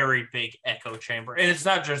very big echo chamber, and it's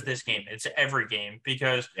not just this game, it's every game,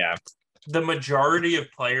 because the majority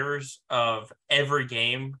of players of every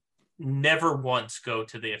game never once go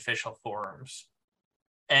to the official forums.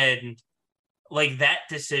 And like that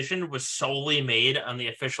decision was solely made on the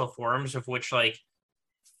official forums, of which like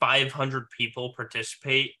 500 people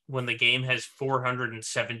participate when the game has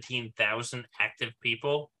 417,000 active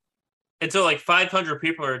people. And so like 500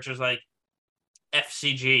 people are just like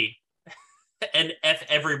FCG and F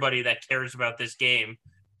everybody that cares about this game.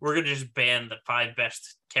 We're going to just ban the 5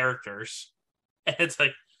 best characters. And it's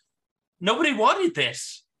like, nobody wanted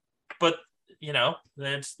this, but you know,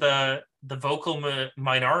 it's the vocal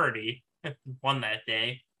minority won that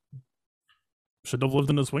day. Should have lived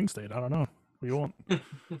in a swing state. I don't know. What do you want?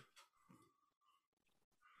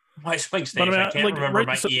 My swing stage. I can't remember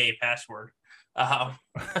my EA password. That's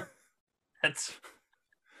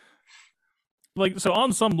like, so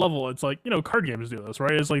on some level, it's like, you know, card games do this,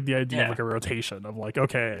 right? It's like the idea of like a rotation of like,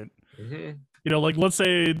 okay, you know, like let's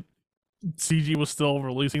say CG was still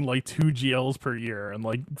releasing like 2 GLs per year, and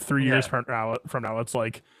like 3 years from now, it's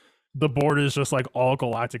like the board is just like all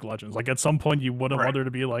Galactic Legends. Like at some point you wouldn't want there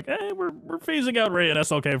to be like, hey, we're phasing out Ray and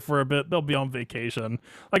SLK for a bit. They'll be on vacation.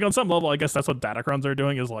 Like on some level, I guess that's what Datacrons are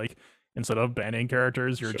doing, is like, instead of banning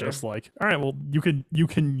characters, you're just like, all right, well, you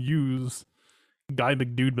can use Guy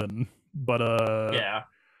McDudeman, but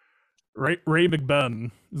Ray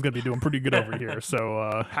McBen is gonna be doing pretty good over here.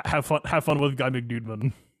 So have fun with Guy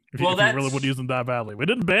McDudeman if you really would use him that badly. We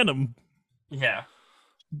didn't ban him. Yeah.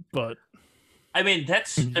 But I mean,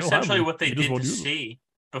 that's essentially what they did to C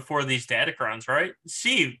before these Datacrons, right?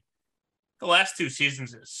 C, the last 2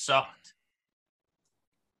 seasons, it sucked.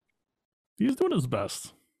 He's doing his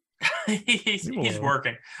best. he's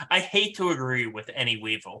working. I hate to agree with any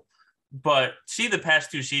Weevil, but see, the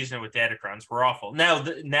past 2 seasons with Datacrons were awful.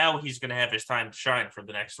 Now he's going to have his time to shine for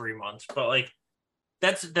the next 3 months. But like,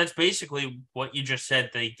 that's basically what you just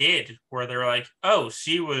said they did, where they're like, oh,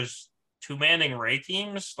 C was 2-manning Ray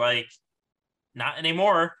teams, like. Not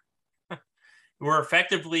anymore. We're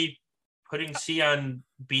effectively putting C on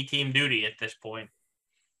B team duty at this point.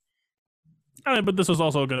 I mean, but this is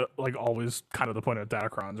also gonna like always kind of the point of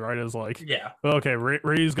Datacrons, right? Is like, okay,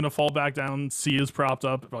 Ray's gonna fall back down. C is propped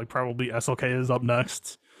up. Like probably SLK is up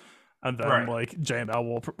next, and then like JML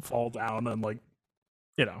will fall down, and like,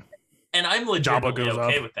 you know. And I'm legitimately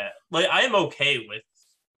okay with that. Like I am okay with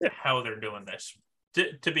how they're doing this.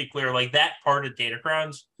 To be clear, like that part of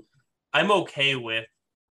Datacrons, I'm okay with,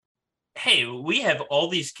 hey, we have all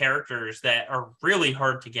these characters that are really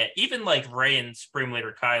hard to get. Even like Ray and Supreme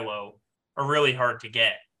Leader Kylo are really hard to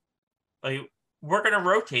get. Like, we're going to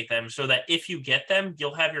rotate them so that if you get them,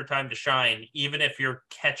 you'll have your time to shine, even if you're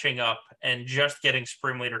catching up and just getting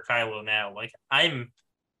Supreme Leader Kylo now. Like, I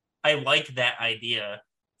like that idea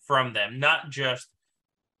from them. Not just,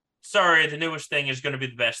 sorry, the newest thing is going to be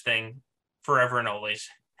the best thing forever and always.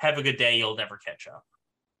 Have a good day, you'll never catch up.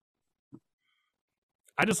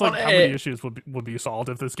 I just like how many issues would be solved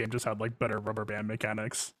if this game just had like better rubber band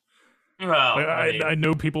mechanics. Well, like, I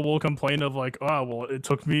know people will complain of like, oh, well, it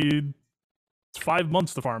took me 5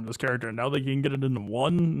 months to farm this character, and now they can get it in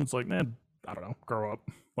 1. It's like, man, I don't know, grow up.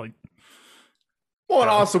 Like, well, and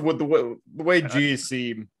also with the way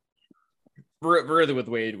GSC, really with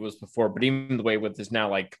the way it was before, but even the way with this now,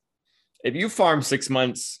 like, if you farm 6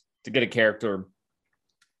 months to get a character,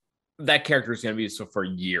 that character is going to be useful for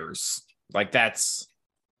years. Like that's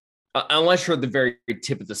unless you're at the very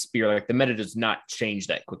tip of the spear, like the meta does not change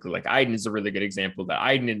that quickly. Like Iden is a really good example. That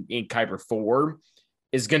Iden in Kyber 4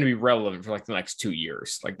 is going to be relevant for like the next 2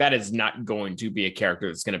 years. Like that is not going to be a character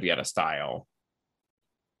that's going to be out of style.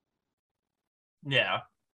 Yeah.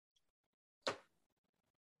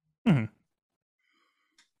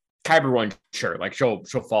 Kyber 1, sure. Like she'll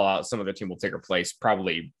fall out. Some other team will take her place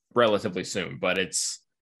probably relatively soon, but it's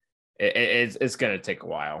going to take a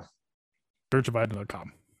while.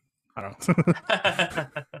 Searchofiden.com. I don't know.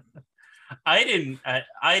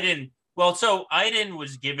 Iden. Well, so Iden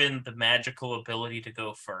was given the magical ability to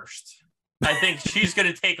go first. I think she's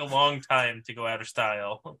going to take a long time to go out of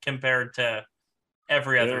style compared to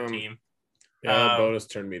every other team. Yeah, bonus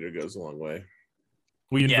turn meter goes a long way.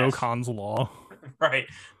 We invoke Han's Law. Right.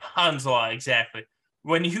 Han's Law, exactly.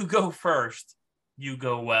 When you go first, you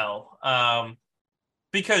go well.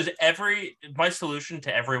 Because my solution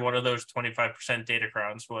to every one of those 25%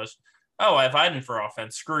 Datacrons was, oh, I have Iden for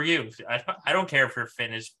offense. Screw you. I don't care if your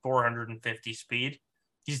Finn is 450 speed.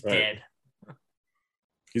 He's dead.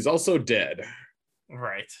 He's also dead.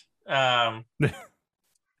 Right.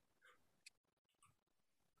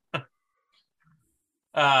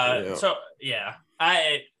 So yeah,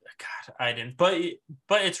 I didn't, but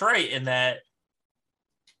it's right in that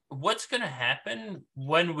what's going to happen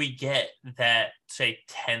when we get that, say,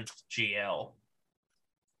 10th GL,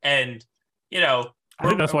 and I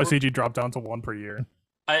think that's why CG dropped down to 1 per year.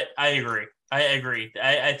 I agree.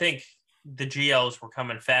 I think the GLs were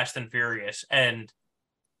coming fast and furious, and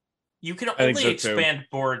you can only expand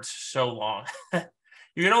boards so long.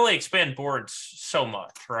 You can only expand boards so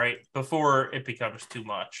much, right? Before it becomes too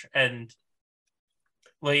much. And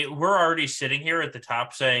like we're already sitting here at the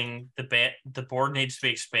top saying the board needs to be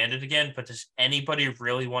expanded again, but does anybody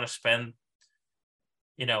really want to spend,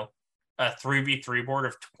 a 3v3 board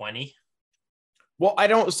of 20? Well, I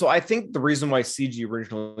don't. So I think the reason why CG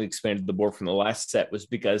originally expanded the board from the last set was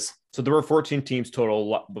because there were 14 teams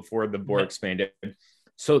total before the board expanded.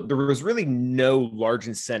 So there was really no large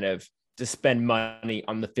incentive to spend money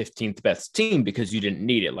on the 15th best team because you didn't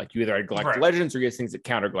need it. Like you either had Galactic Legends or you had things that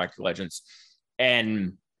counter Galactic Legends.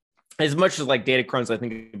 And as much as like Datacrons, I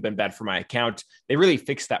think have been bad for my account, they really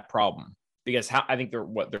fixed that problem because I think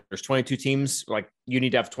there's 22 teams. Like you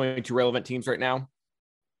need to have 22 relevant teams right now.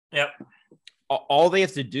 Yep. All they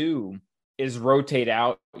have to do is rotate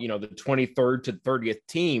out, the 23rd to 30th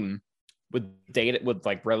team with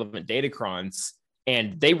like relevant Datacrons.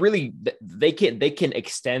 And they can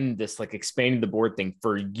extend this, like expanding the board thing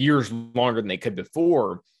for years longer than they could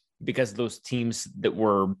before, because those teams that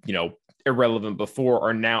were, irrelevant before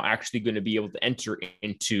are now actually going to be able to enter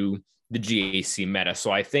into the GAC meta.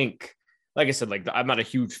 So I think, like I said, like I'm not a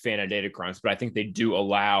huge fan of Datacrons, but I think they do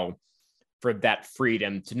allow for that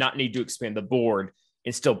freedom to not need to expand the board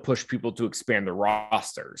and still push people to expand their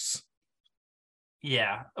rosters.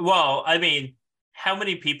 Yeah. Well, I mean, how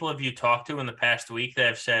many people have you talked to in the past week that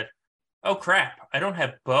have said, oh, crap, I don't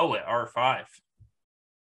have Bo at R5?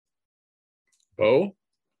 Bo?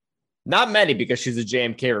 Not many because she's a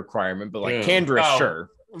JMK requirement, but like Kendra, sure.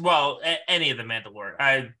 Well, any of the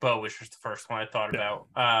Mandalorian. Bo was just the first one I thought about.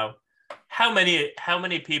 How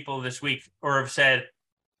many people this week have said,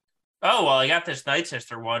 oh, well, I got this Night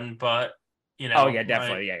Sister one, but, Oh, yeah,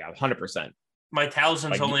 definitely. Yeah, 100%. My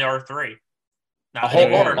Talzin's only R3. Not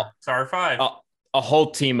anymore. It's R5. A whole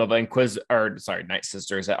team of Night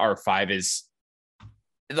Sisters at R5 is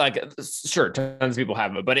like, sure, tons of people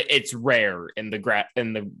have it, but it's rare in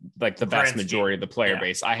the vast majority of the player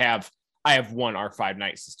base. I have one R5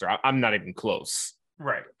 Night Sister. I'm not even close.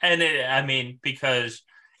 Right. And because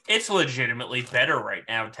it's legitimately better right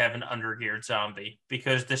now to have an undergeared zombie,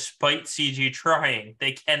 because despite CG trying,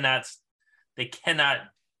 they cannot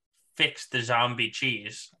fix the zombie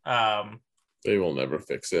cheese. They will never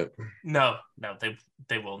fix it. No,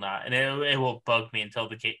 they will not. And it will bug me until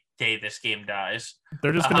the day this game dies.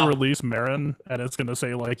 They're just going to release Marin, and it's going to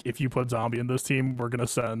say, like, if you put zombie in this team, we're going to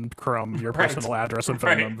send Crumb your personal address and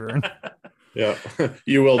phone number. Yeah.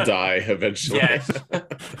 You will die eventually. Yes.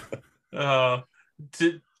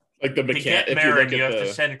 Like the mechanic. To get Marin, you have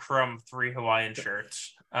to send Crumb 3 Hawaiian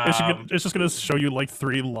shirts. It's just gonna show you like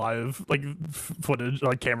 3 live like footage,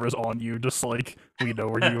 like cameras on you, just like we know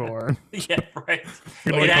where you are. Yeah, right.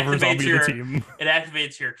 It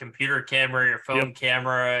activates your computer camera, your phone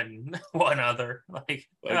camera, and one other.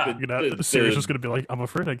 Sirius is gonna be like, I'm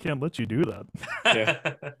afraid I can't let you do that. Yeah.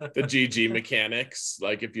 The GG mechanics,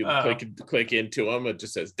 like if you click into them, it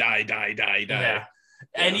just says die. Yeah.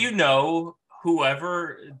 And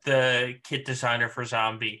whoever the kit designer for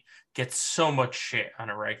Zombie gets so much shit on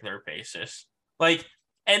a regular basis. Like,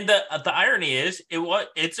 and the irony is,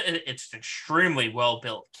 it's an extremely well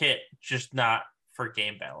built kit, just not for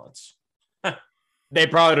game balance. They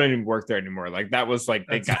probably don't even work there anymore. Like that was like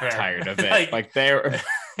they That's got fair. tired of it. Like they're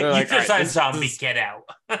You like, designed "All right, Zombie, get out.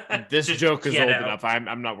 this Just joke is get old out." enough.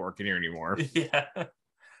 I'm not working here anymore. Yeah.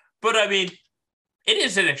 But I mean, it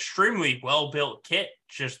is an extremely well built kit,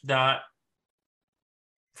 just not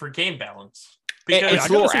for game balance. Because It's I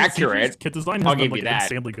gotta more say, accurate. Kit design I'll has been give you like that.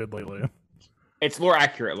 insanely good lately. It's more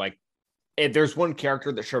accurate. Like if there's one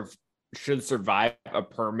character that should survive a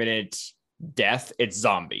permanent death, it's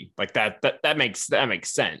Zombie. Like that makes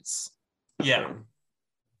sense. yeah,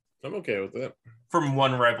 I'm okay with it. from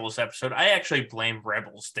one Rebels episode, I actually blame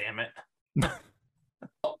Rebels. Damn it.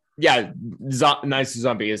 Yeah, Nice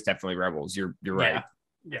Zombie is definitely Rebels. You're right.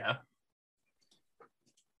 Yeah.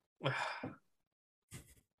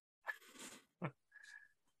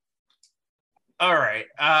 All right.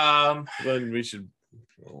 Then we should,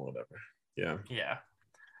 well, whatever. Yeah.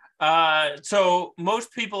 Yeah. So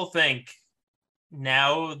most people think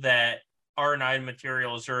now that R9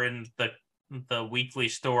 materials are in the weekly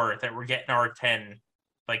store that we're getting R10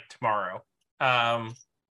 like tomorrow.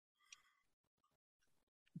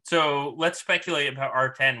 So let's speculate about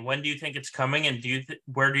R10. When do you think it's coming, and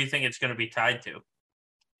where do you think it's going to be tied to?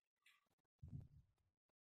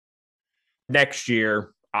 Next year,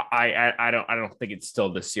 I don't think it's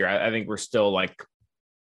still this year. I think we're still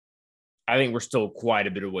quite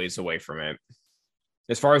a bit of ways away from it.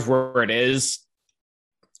 As far as where it is,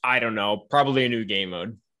 I don't know. Probably a new game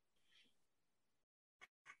mode.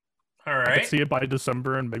 All I right. could see it by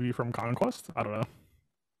December and maybe from Conquest. I don't know.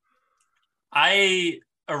 I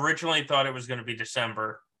originally thought it was going to be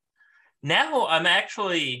December. Now I'm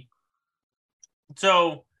actually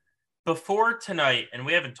so before tonight, and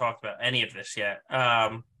we haven't talked about any of this yet.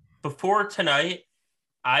 Before tonight,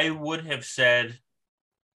 I would have said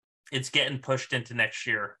it's getting pushed into next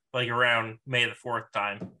year, like around May the 4th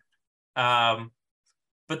time.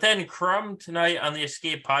 But then Crumb tonight on the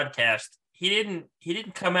Escape podcast, he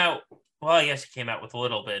didn't come out. Well, I guess he came out with a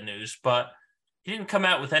little bit of news, but he didn't come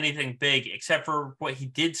out with anything big, except for what he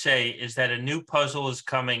did say is that a new puzzle is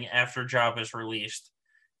coming after Java is released,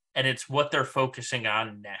 and it's what they're focusing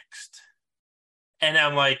on next. And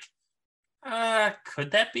I'm like, could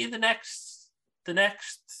that be the next,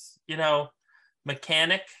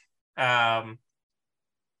 mechanic?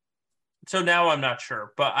 So now I'm not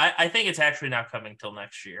sure, but I think it's actually not coming till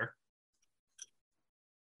next year.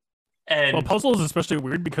 And Well, puzzle is especially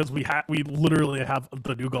weird because we literally have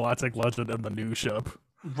the new Galactic Legend and the new ship.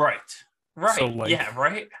 right. So, like, Yeah,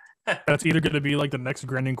 right. That's either going to be like the next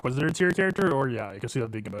Grand Inquisitor tier character, or yeah, you can see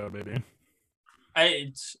that being about maybe.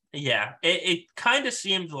 It kind of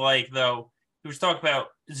seemed like, though, he was talking about,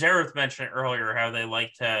 Zareth mentioned it earlier, how they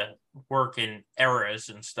like to work in eras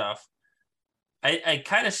and stuff. I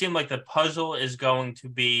kind of seemed like the puzzle is going to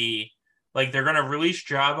be like they're going to release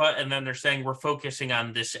Java, and then they're saying we're focusing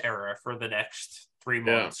on this era for the next 3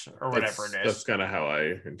 months or whatever it is. That's kind of how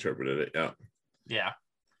I interpreted it. Yeah. Yeah.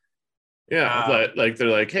 Yeah. Like they're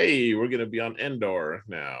like, hey, we're going to be on Endor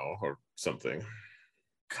now or something.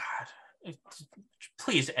 God,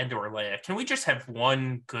 please, Endor Leia. Can we just have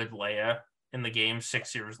one good Leia in the game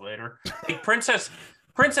 6 years later? Like Princess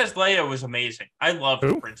Leia was amazing. I loved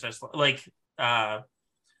Who? Princess, like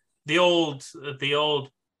the old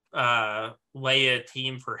Leia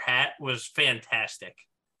team for Hat was fantastic.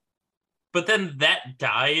 But then that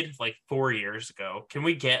died like 4 years ago. Can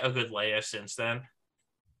we get a good Leia since then?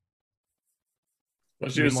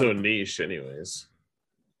 Well, she was so niche, anyways.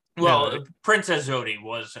 Well, Yeah. Princess Zodi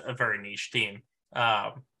was a very niche team.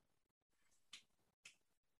 Man,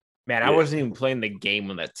 Yeah. I wasn't even playing the game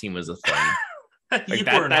when that team was a thing. You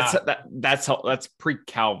Like were not. that's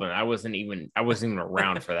pre-Calvin. I wasn't even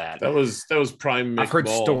around for that. That was prime Mick I've heard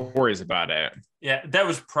Ball. stories about it. Yeah, that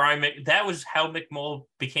was prime. That was how McMull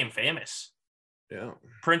became famous. Yeah.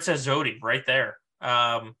 Princess Zodi, right there.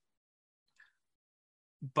 But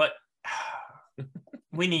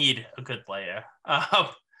we need a good Leia.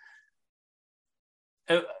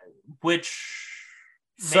 Which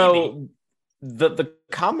So the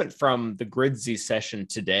comment from the Gridsy session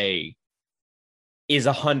today is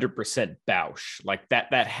 100% Bausch. Like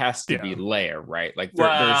that has to be Leia, right? Like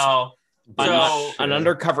wow. there's an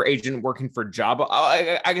undercover agent working for Jabba.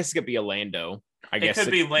 I guess it could be a Lando. It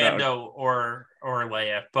could be Lando or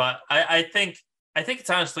Leia, but I think it's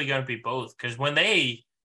honestly going to be both, because when they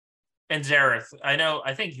and Zareth,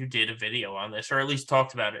 I think you did a video on this, or at least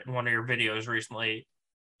talked about it in one of your videos recently.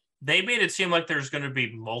 They made it seem like there's going to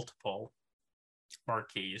be multiple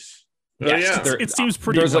marquees. Yeah. It seems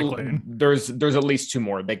pretty likely. There's at least 2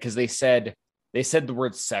 more because they said the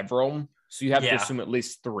word several, so you have to assume at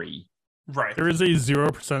least 3. Right. There is a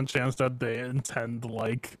 0% chance that they intend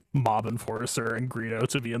like Mob Enforcer and Greedo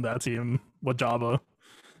to be in that team with Java.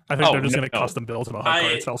 I think they're just going to custom build to the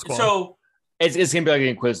Cartel squad. So it's going to be like the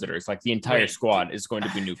Inquisitors. Like the entire squad is going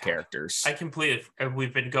to be new characters. I completely.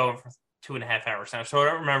 We've been going for 2.5 hours now, so I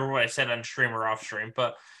don't remember what I said on stream or off stream,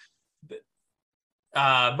 but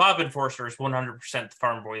Mob Enforcer is 100% the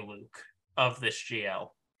Farm Boy Luke of this GL.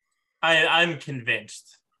 I'm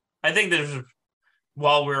convinced. I think this was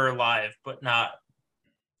while we were live, but not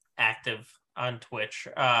active on Twitch.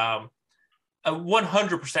 A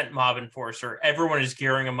 100% Mob Enforcer. Everyone is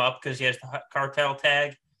gearing him up because he has the cartel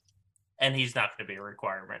tag, and he's not going to be a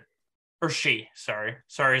requirement. Or she, sorry,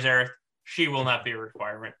 Zareth. She will not be a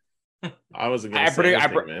requirement. I wasn't going to say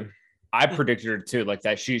anything, man. I predicted her too, like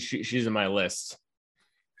that. She's in my list.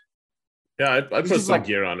 Yeah, I put some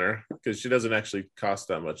gear on her because she doesn't actually cost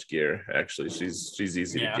that much gear. Actually, she's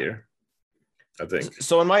easy to gear, I think.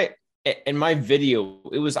 So in my video,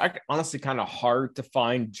 it was honestly kind of hard to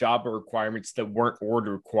find Java requirements that weren't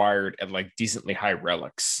order required at like decently high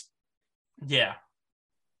relics. Yeah,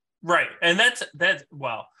 right, and that's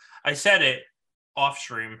well, I said it off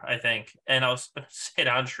stream, I think, and I'll say it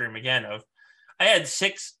on stream again. I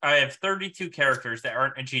have 32 characters that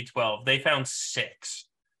aren't a G12. They found 6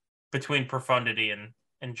 between Profundity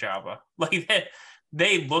and Java. Like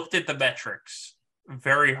they looked at the metrics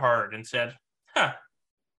very hard and said, "Huh,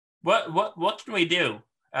 what can we do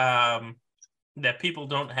that people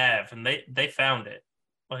don't have?" And they found it.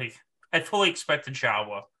 Like I fully expected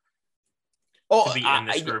Java to be in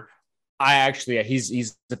this group. I actually,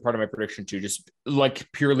 he's a part of my prediction too, just like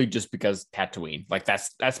purely just because Tatooine. Like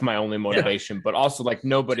that's my only motivation, but also like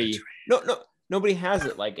nobody has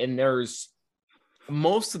it. Like, and there's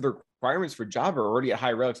most of the requirements for Java are already at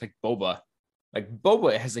high relics, like Boba. Like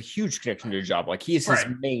Boba has a huge connection to Java. Like he's his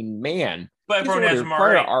main man. But everyone has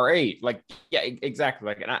R8. R8. Like, yeah, exactly.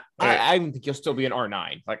 Like, and I think he'll still be an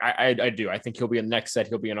R9. Like I do. I think he'll be in the next set.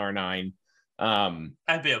 He'll be an R9.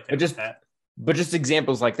 I'd be okay with that. But just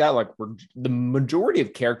examples like that, like the majority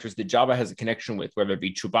of characters that Java has a connection with, whether it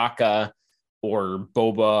be Chewbacca or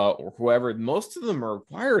Boba or whoever, most of them are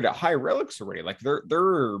required at high relics already. Like there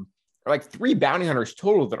are like 3 bounty hunters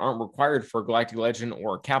total that aren't required for a Galactic Legend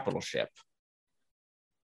or a capital ship.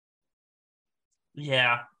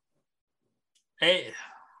 Yeah. Hey,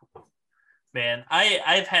 man,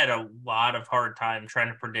 I've had a lot of hard time trying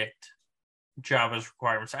to predict Java's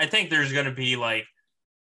requirements. I think there's going to be like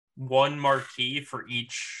 1 marquee for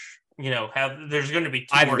each, there's going to be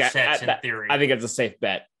 2 more sets in theory. I think it's a safe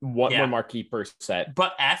bet. One marquee per set.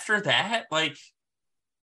 But after that, like,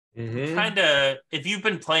 kind of, if you've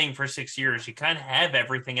been playing for 6 years, you kind of have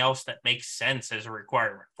everything else that makes sense as a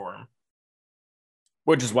requirement for him.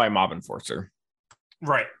 Which is why Mob Enforcer.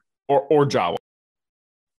 Right. Or Jawa.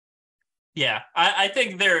 Yeah. I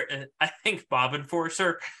think Mob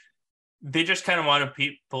Enforcer, they just kind of wanted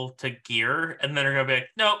people to gear, and then they're going to be like,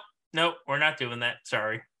 nope, we're not doing that.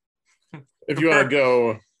 Sorry. If you want to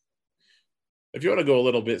go a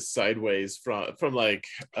little bit sideways from like,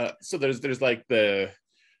 so there's like the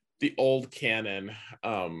old canon,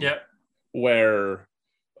 where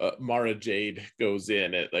Mara Jade goes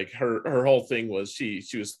in. It like her whole thing was she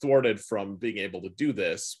was thwarted from being able to do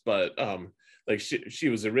this, but like she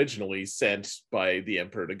was originally sent by the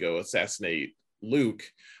Emperor to go assassinate Luke.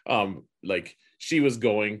 Like she was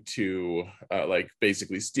going to like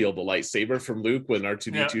basically steal the lightsaber from Luke when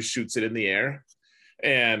R2-D2 shoots it in the air,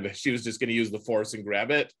 and she was just going to use the Force and grab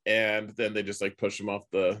it, and then they just like push him off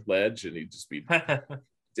the ledge and he'd just be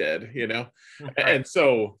dead, And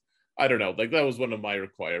so I don't know, like that was one of my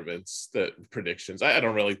requirements, the predictions. I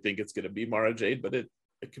don't really think it's going to be Mara Jade, but it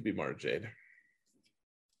could be Mara Jade.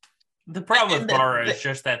 The problem with Mara is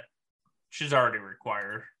just that she's already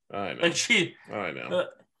required. I know. Like I know.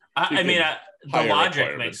 I mean, the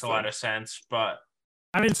logic makes a lot of sense, but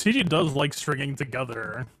I mean, CG does like stringing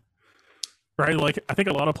together, right? Like, I think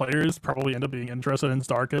a lot of players probably end up being interested in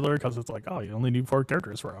Starkiller because it's like, oh, you only need 4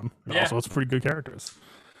 characters for them. Also, it's pretty good characters.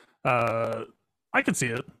 I can see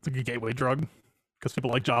it. It's like a gateway drug because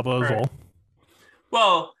people like Java as well.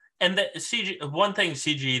 Well, and the CG, one thing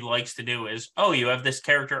CG likes to do is, oh, you have this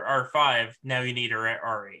character R5, now you need her at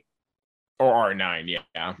R8 or R9.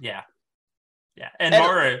 Yeah.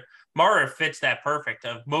 And Mara fits that perfect.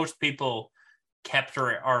 Of most people kept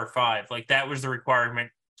her at R5, like that was the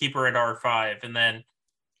requirement. Keep her at R5, and then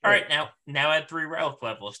all right, now add 3 relic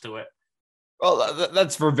levels to it. Well,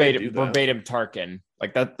 that's verbatim Tarkin.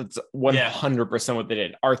 Like that's 100% what they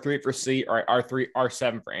did. R3 for C, or R3,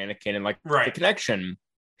 R7 for Anakin, and like the connection.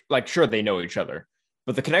 Like, sure, they know each other,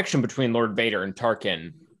 but the connection between Lord Vader and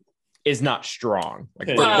Tarkin is not strong. Like,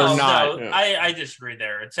 they're not. No, I disagree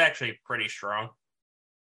there. It's actually pretty strong.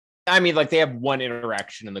 I mean, like, they have one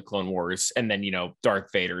interaction in the Clone Wars, and then,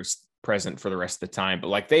 Darth Vader's present for the rest of the time. But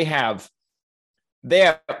like, they have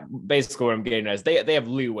basically what I'm getting at is they have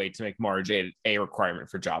leeway to make Marge a requirement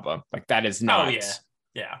for Jabba. Like, that is not. Oh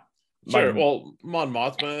yeah. Sure. Well, Mon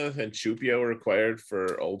Mothma and Chupio were required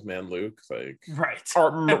for Old Man Luke, like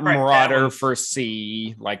or Marauder for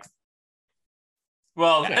C, like.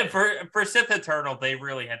 Well, for Sith Eternal, they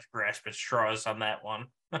really had to grasp at straws on that one.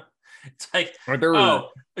 It's like,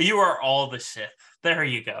 you are all the Sith. There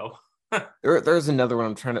you go. There's another one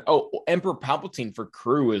I'm trying to. Oh, Emperor Palpatine for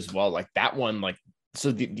crew as well. Like that one, like. So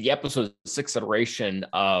the episode 6 iteration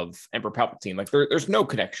of Emperor Palpatine, like there's no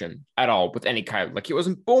connection at all with any kind. Like, he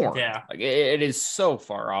wasn't born. Yeah, like it is so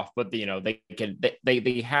far off. But they've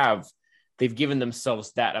given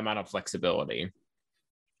themselves that amount of flexibility.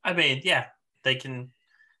 I mean, yeah, they can.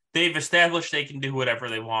 They've established they can do whatever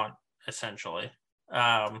they want, essentially,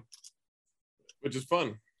 which is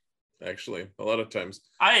fun, actually. A lot of times,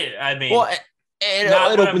 I mean, well,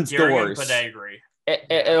 it opens doors, but I agree.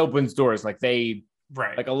 It opens doors, like they.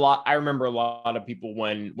 Right. Like I remember a lot of people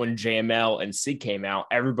when JML and C came out,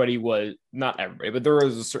 everybody was, not everybody, but there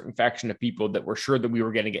was a certain faction of people that were sure that we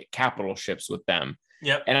were going to get capital ships with them.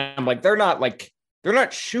 Yep. And I'm like, they're not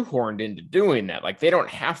shoehorned into doing that. Like, they don't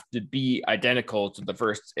have to be identical to the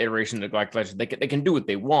first iteration of Galactic Legends. They can do what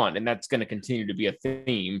they want. And that's going to continue to be a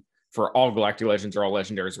theme for all Galactic Legends or all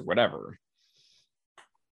Legendaries or whatever.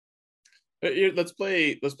 Let's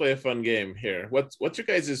play a fun game here. What's your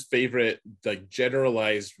guys' favorite, like,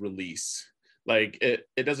 generalized release? Like,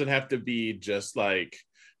 it doesn't have to be just like,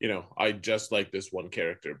 I just like this one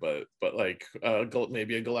character, but like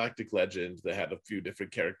maybe a Galactic Legend that had a few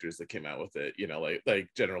different characters that came out with it, like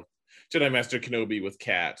General Jedi Master Kenobi with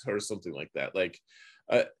Cat or something like that. Like,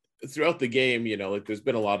 throughout the game, like, there's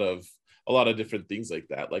been a lot of different things like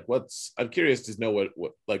that. Like, I'm curious to know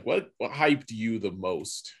what hyped you the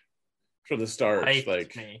most from the start.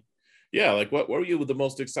 Like, yeah, like what were you the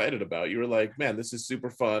most excited about? You were like, man, this is super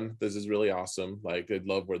fun, this is really awesome. Like, I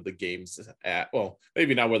love where the game's at. Well,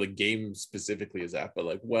 maybe not where the game specifically is at, but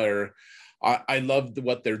like where I love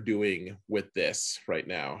what they're doing with this right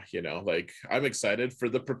now. Like, I'm excited for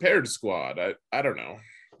the Prepared Squad. I don't know,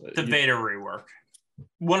 the beta rework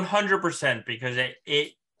 100%, because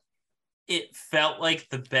it felt like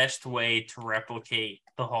the best way to replicate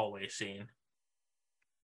the hallway scene.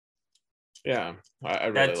 Yeah, I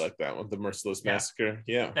really like that one. The Merciless Massacre.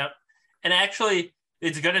 Yeah. Yep. And actually,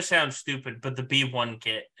 it's going to sound stupid, but the B1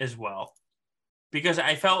 kit as well. Because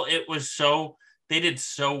I felt they did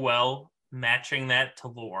so well matching that to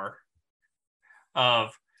lore.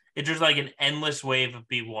 It's just like an endless wave of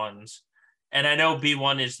B1s. And I know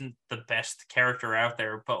B1 isn't the best character out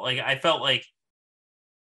there, but like, I felt like,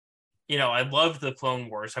 I love the Clone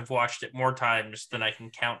Wars. I've watched it more times than I can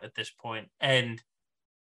count at this point. And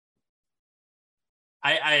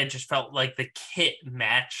I just felt like the kit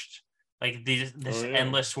matched like this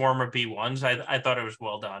endless swarm of B1s. I thought it was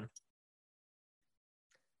well done.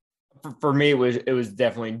 For me, it was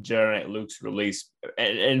definitely Jedi Knight Luke's release,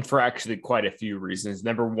 and for actually quite a few reasons.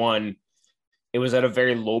 Number one, it was at a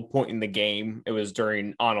very low point in the game. It was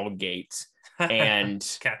during Arnold Gates, and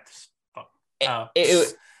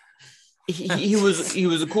he was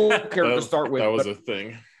a cool character to start with. That was a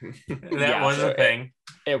thing. That was a thing.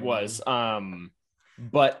 It was.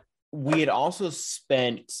 But we had also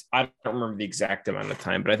spent, I don't remember the exact amount of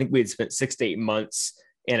time, but I think we had spent 6 to 8 months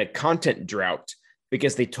in a content drought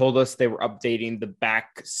because they told us they were updating the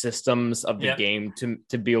back systems of the game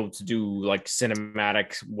to be able to do like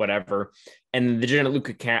cinematics, whatever. And the Jedi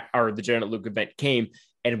Knight Luke event came,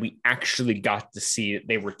 and we actually got to see it.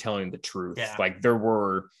 They were telling the truth. Yeah. Like, there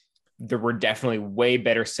were definitely way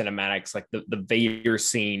better cinematics, like the Vader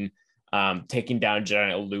scene. Taking down Jedi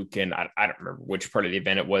Knight Luke, and I don't remember which part of the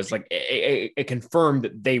event it was. Like, it confirmed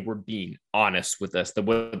that they were being honest with us.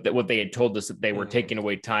 What they had told us, that they were taking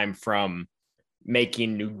away time from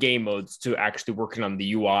making new game modes to actually working on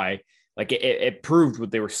the UI. Like, it proved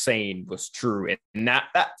what they were saying was true, and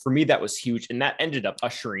that for me, that was huge, and that ended up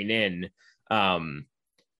ushering in,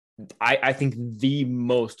 I think, the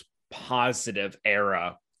most positive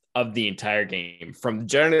era of the entire game, from the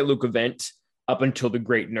Jedi Knight Luke event up until the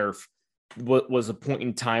Great Nerf. Was a point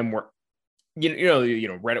in time where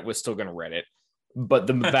Reddit was still going to Reddit, but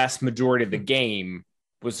the vast majority of the game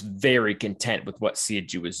was very content with what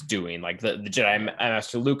CG was doing. Like the Jedi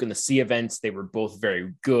Master Luke and the Sea events, they were both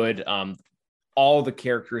very good. All the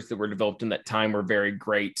characters that were developed in that time were very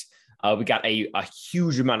great. We got a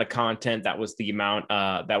huge amount of content. That was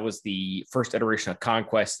the first iteration of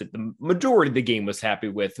Conquest that the majority of the game was happy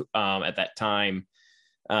with at that time.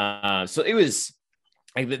 So it was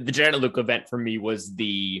like the Janet Luke event for me was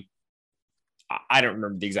I don't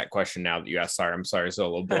remember the exact question now that you asked. Sorry, I'm sorry,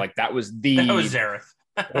 Solo, but like that was That was Zareth.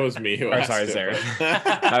 That was me who asked. Sorry, Zareth.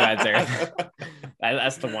 My bad, Zareth.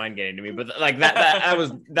 That's the wine getting to me, but like that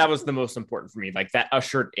was the most important for me. Like that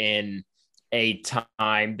ushered in a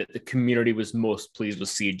time that the community was most pleased with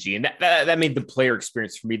CG, and that made the player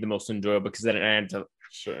experience for me the most enjoyable, because then I had to.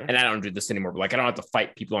 Sure. And I don't do this anymore, but like I don't have to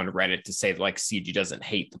fight people on Reddit to say that like CG doesn't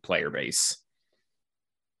hate the player base.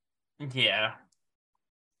 Yeah.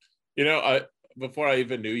 Before I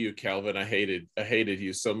even knew you, Calvin, I hated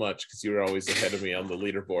you so much because you were always ahead of me on the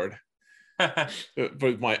leaderboard.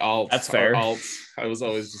 But my alts, that's fair. I was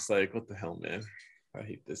always just like, what the hell, man? I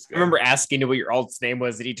hate this guy. I remember asking you what your alt's name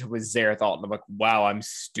was, and he told me Zareth alt, and I'm like, wow, I'm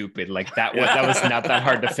stupid. Like that was not that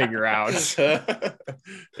hard to figure out.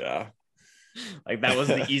 Yeah. Like that was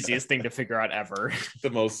the easiest thing to figure out ever. The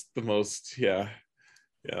most, yeah.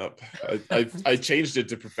 I changed it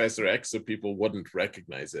to Professor X so people wouldn't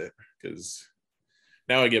recognize it, because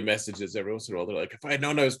now I get messages every once in a while. They're like, if I had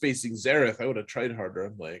known I was facing Zareth, I would have tried harder.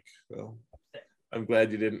 I'm like, well, I'm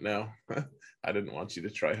glad you didn't know. I didn't want you to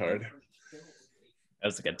try hard. That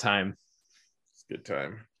was a good time. It's a good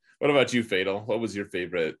time. What about you, Fatal? What was your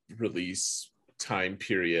favorite release time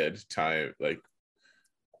period?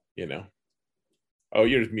 Oh,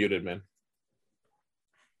 you're muted, man.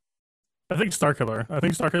 I think Starkiller.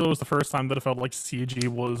 Was the first time that it felt like CG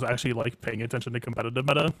was actually like paying attention to competitive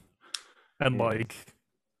meta, and like,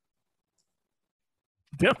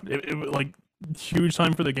 yeah, it was like huge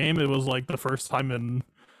time for the game. It was like the first time in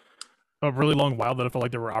a really long while that I felt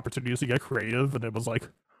like there were opportunities to get creative, and it was like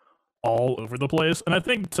all over the place. And I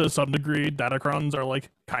think to some degree, Datacrons are like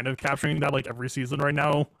kind of capturing that. Like every season right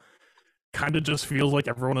now, kind of just feels like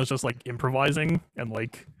everyone is just like improvising, and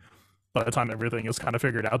like by the time everything is kind of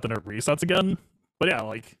figured out, then it resets again. But yeah,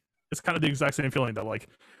 like it's kind of the exact same feeling that like,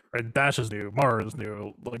 right, Dash is new, Mara is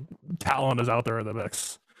new, like Talon is out there in the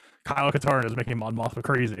mix, Kyle Katarn is making Mon Mothma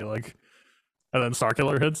crazy, like, and then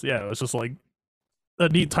Starkiller hits. Yeah, it was just like a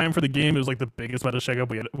neat time for the game. It was like the biggest meta shakeup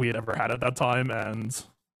we had ever had at that time, and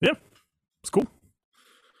yeah, it's cool.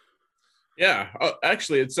 Yeah,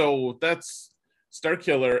 actually, so that's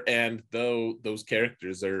Starkiller, and those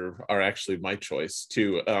characters are actually my choice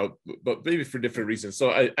too, but maybe for different reasons. So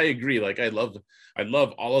I agree. Like I love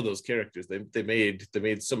all of those characters. They made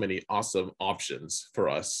so many awesome options for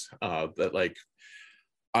us that like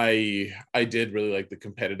I did really like the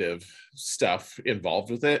competitive stuff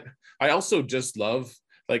involved with it. I also just love,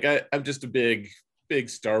 like I'm just a big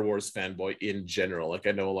Star Wars fanboy in general. Like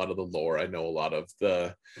I know a lot of the lore. I know a lot of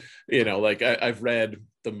the, like I've read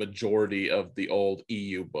the majority of the old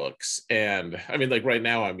EU books. And I mean, like right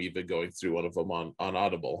now I'm even going through one of them on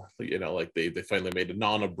Audible, like they finally made a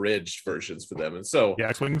non-abridged versions for them. And so the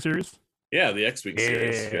X-Wing series. Yeah, the X-Wing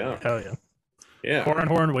series. Yeah. Hell yeah. Yeah.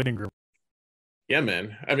 Horn waiting group. Yeah,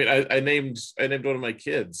 man. I mean, I named one of my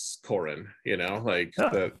kids Corin,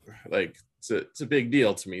 that, like it's a big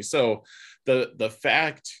deal to me. So the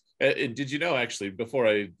fact, did you know, actually, before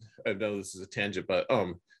I know this is a tangent, but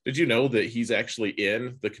did you know that he's actually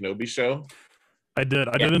in the Kenobi show? I did.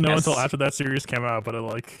 I didn't know until after that series came out, but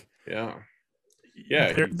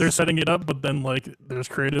they're setting it up, but then like there's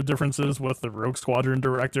creative differences with the Rogue Squadron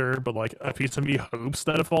director, but like a piece of me hopes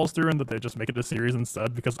that it falls through and that they just make it a series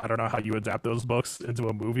instead, because I don't know how you adapt those books into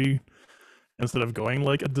a movie instead of going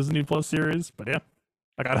like a Disney Plus series. But yeah,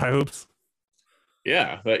 I got high hopes.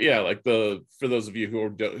 Yeah, but yeah, like for those of you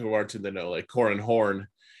who aren't in the know, like Corin Horn,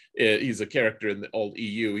 he's a character in the old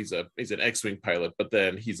EU. He's an X-Wing pilot, but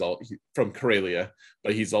then he's from Corellia,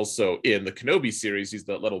 but he's also in the Kenobi series. He's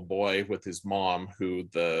that little boy with his mom who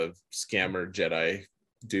the scammer Jedi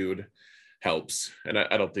dude helps. And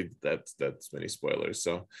I don't think that's many spoilers.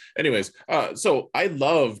 So anyways, so I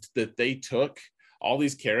loved that they took all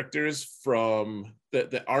these characters from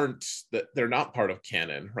that they're not part of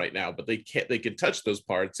canon right now, but they can touch those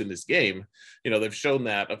parts in this game. They've shown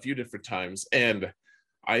that a few different times, and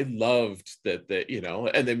I loved that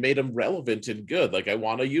and they made him relevant and good. Like I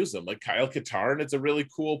want to use them. Like Kyle Katarn, it's a really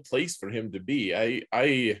cool place for him to be.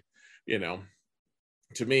 I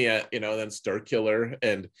to me, then Starkiller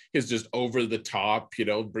and his just over the top,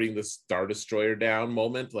 bring the Star Destroyer down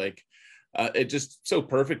moment, like it just so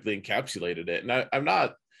perfectly encapsulated it. And I'm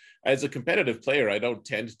not as a competitive player, I don't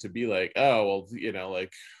tend to be like, oh, well, you know,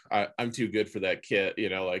 like I'm too good for that kit, you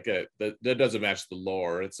know, like that doesn't match the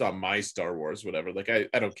lore. It's not my Star Wars, whatever. Like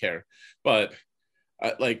I don't care. But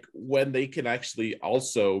like when they can actually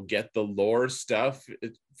also get the lore stuff,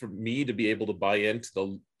 for me to be able to buy into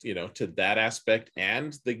the, you know, to that aspect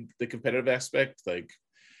and the competitive aspect, like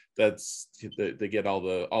that's they get all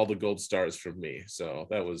the gold stars from me. So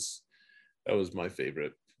that was my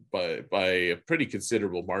favorite by a pretty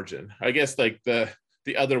considerable margin. I guess like the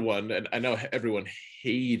other one, and I know everyone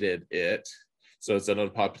hated it, so it's an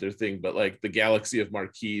unpopular thing, but like the Galaxy of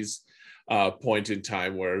Marquis point in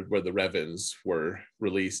time where the Revens were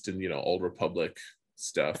released and, you know, Old Republic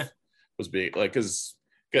stuff was being like, because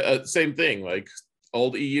same thing, like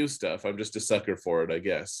old EU stuff. I'm just a sucker for it, I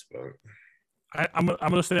guess. But I'm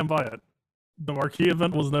gonna stand by it. The Marquee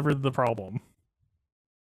event was never the problem.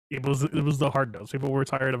 It was the hard nodes. People were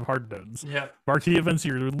tired of hard nodes. Yeah. Marquee events,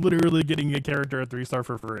 you're literally getting a character at 3-star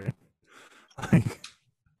for free.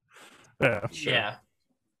 Yeah. Sure. Yeah.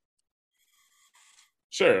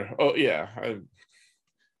 Sure. Oh yeah. I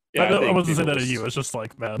think wasn't saying people that at you. It's just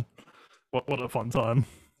like, man, what a fun time.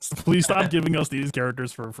 Please stop giving us these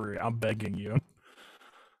characters for free. I'm begging you.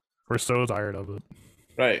 We're so tired of it.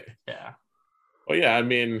 Right. Yeah. Well, yeah. I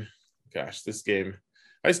mean, gosh, this game.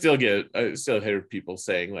 I still hear people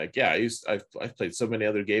saying like, yeah, I've played so many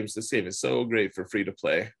other games. This game is so great for free to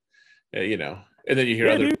play, you know. And then you hear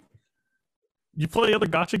other. Dude. You play other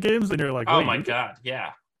gacha games, and you're like, oh my god,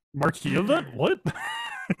 yeah. Marquee event? What?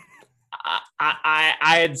 I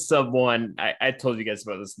had someone, I told you guys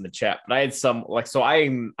about this in the chat, but I had some like, so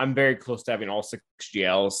I'm very close to having all 6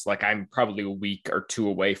 GLs. Like I'm probably a week or 2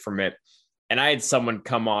 away from it. And I had someone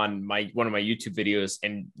come on one of my YouTube videos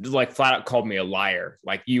and like flat out called me a liar.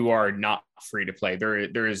 Like, you are not free to play.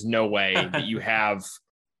 There is no way that you have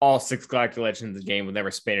all 6 Galactic Legends in the game with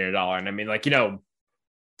never spending $1. And I mean, like, you know,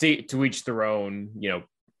 to each their own, you know,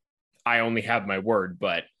 I only have my word,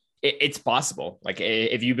 but it's possible. Like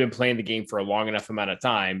if you've been playing the game for a long enough amount of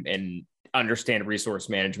time and understand resource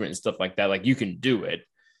management and stuff like that, like you can do it.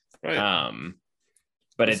 Right.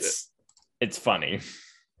 But it's funny.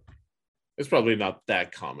 It's probably not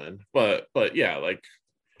that common, but yeah, like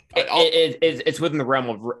it's within the realm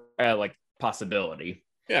of like possibility.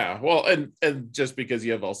 Yeah, well, and just because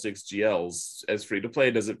you have all 6 GLs as free to play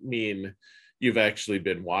doesn't mean you've actually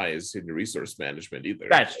been wise in your resource management either.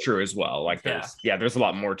 That's true as well. Like there's a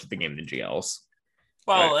lot more to the game than GLs.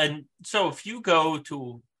 Well, right. And so if you go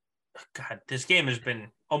to, God, this game has been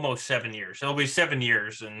almost 7 years. It'll be 7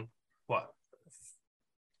 years in what?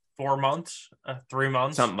 4 months, 3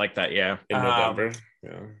 months, something like that. Yeah, in November.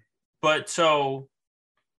 Yeah. But so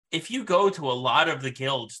if you go to a lot of the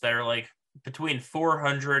guilds that are like between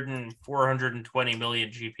 400 and 420 million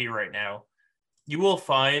GP right now, you will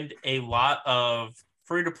find a lot of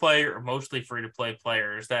free-to-play or mostly free-to-play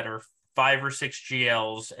players that are 5 or 6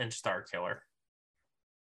 GLs and Star Killer.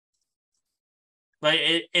 Like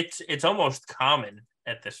it's almost common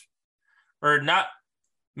at this, or not,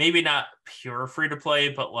 maybe not pure free-to-play,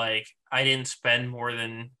 but like I didn't spend more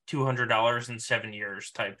than $200 in 7 years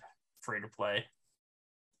type free-to-play.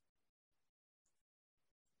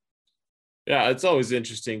 Yeah, it's always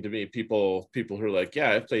interesting to me. People who are like, yeah,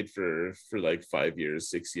 I've played for like 5 years,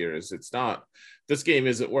 6 years. It's not, this game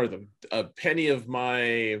isn't worth a penny of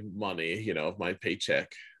my money, you know, of my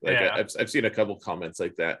paycheck. Like yeah. I've seen a couple comments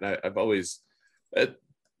like that, and I've always,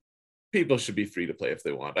 people should be free to play if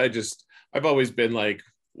they want. I've always been like,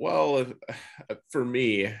 well, for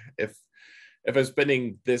me, if I'm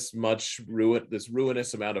spending this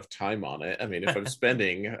ruinous amount of time on it, I mean, if I'm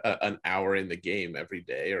spending an hour in the game every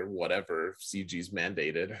day or whatever CG's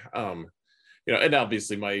mandated, you know, and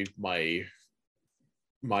obviously my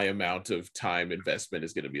amount of time investment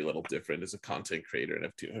is going to be a little different as a content creator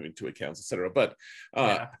and having 2 accounts, etc. But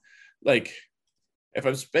like, if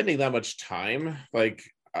I'm spending that much time, like,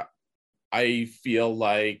 I feel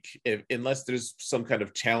like unless there's some kind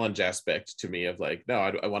of challenge aspect to me of like, no,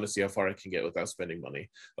 I want to see how far I can get without spending money.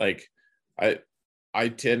 Like I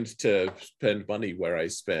tend to spend money where I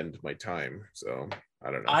spend my time. So I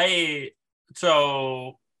don't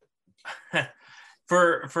know.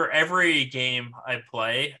 For every game I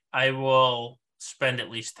play, I will spend at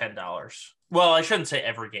least $10. Well, I shouldn't say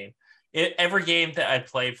every game. Every game that I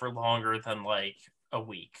play for longer than like a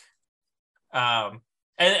week.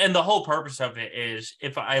 And the whole purpose of it is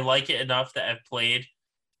if I like it enough that I've played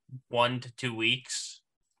 1 to 2 weeks,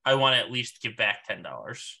 I want to at least give back $10.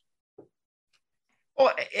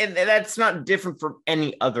 Well, and that's not different from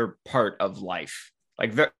any other part of life.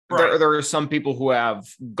 Like there are some people who have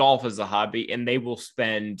golf as a hobby and they will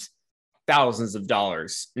spend thousands of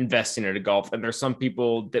dollars investing in a golf, and there's some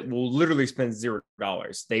people that will literally spend $0.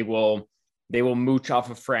 They will mooch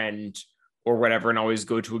off a friend or whatever and always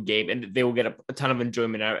go to a game, and they will get a ton of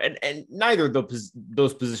enjoyment out of it. And neither of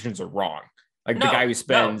those positions are wrong. Like the guy who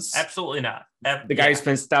spends absolutely not. The guy who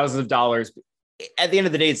spends thousands of dollars. At the end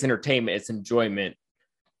of the day, it's entertainment, it's enjoyment.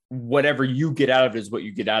 Whatever you get out of it is what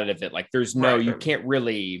you get out of it. Like there's no, you can't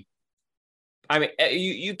really. I mean,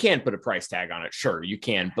 you can put a price tag on it. Sure, you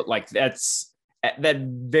can, but like that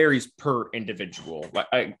varies per individual.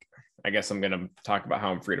 Like I guess I'm gonna talk about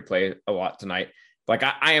how I'm free to play a lot tonight. Like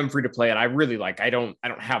I am free to play, and I really like. I don't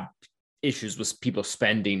have issues with people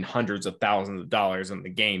spending hundreds of thousands of dollars on the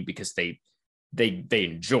game because they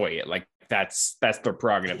enjoy it. Like that's their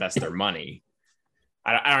prerogative. That's their money.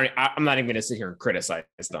 I'm not even gonna sit here and criticize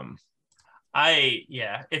them.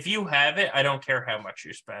 If you have it, I don't care how much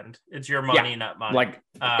you spend. It's your money, not mine. Like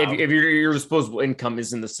if your disposable income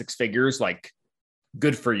is in the six figures, like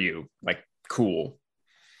good for you. Like cool.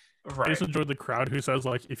 Right. I just enjoy the crowd who says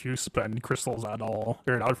like if you spend crystals at all,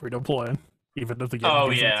 you're not free to play. Even if the game. Oh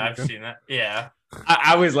yeah, I've seen that. Yeah.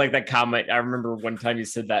 I always like that comment. I remember one time you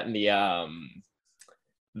said that in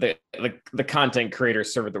the content creator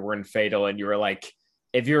server that we're in Fatal, and you were like,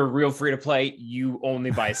 if you're a real free to play, you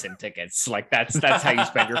only buy sim tickets. Like that's how you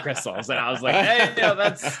spend your crystals. And I was like, hey, no,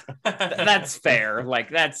 that's fair.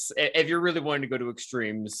 Like that's if you're really wanting to go to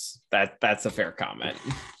extremes, that's a fair comment.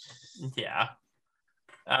 Yeah.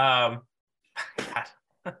 God.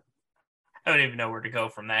 I don't even know where to go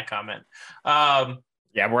from that comment. Yeah,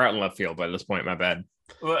 we're out in left field by this point. My bad.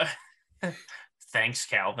 Thanks,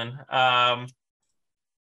 Calvin.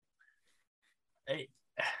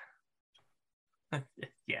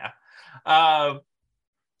 Yeah. Let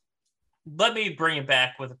me bring it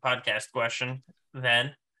back with a podcast question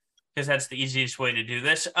then, because that's the easiest way to do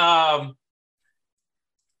this.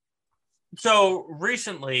 So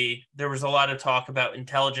recently there was a lot of talk about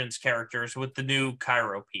intelligence characters with the new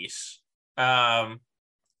Cairo piece.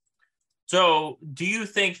 So do you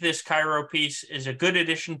think this Cairo piece is a good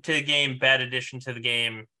addition to the game, bad addition to the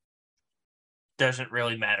game? Doesn't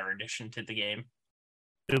really matter addition to the game.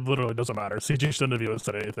 It literally doesn't matter. CG shouldn't have even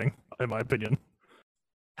said anything, in my opinion.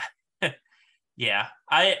 Yeah.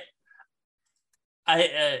 I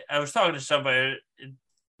was talking to somebody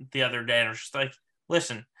the other day and I was just like,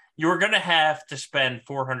 listen, you were going to have to spend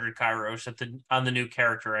 400 Kairos on the new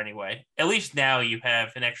character anyway. At least now you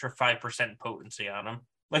have an extra 5% potency on him.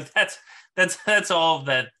 Like that's all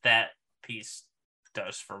that piece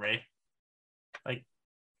does for me. Like,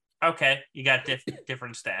 okay, you got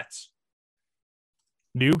different stats.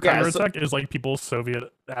 New counterattack is like people's Soviet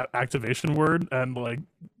activation word, and like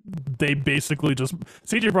they basically just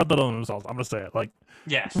CJ brought that on themselves. I'm gonna say it. Like,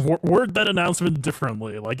 yes, word that announcement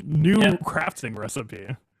differently. Like new crafting recipe.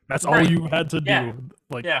 That's all you had to do.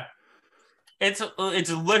 Like, it's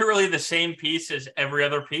literally the same piece as every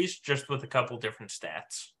other piece, just with a couple different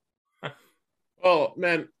stats. Oh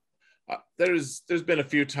man, there's been a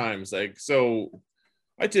few times like so.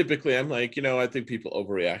 I'm like, I think people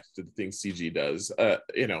overreact to the things CG does. I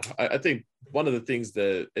think one of the things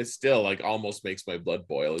that it still like almost makes my blood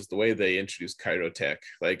boil is the way they introduced Cairo Tech.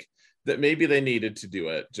 Like that maybe they needed to do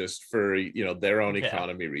it just for, their own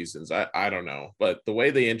economy reasons. I don't know. But the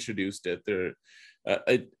way they introduced it,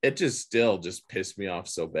 it just still just pissed me off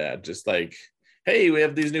so bad. Just like, hey, we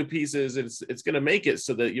have these new pieces. It's going to make it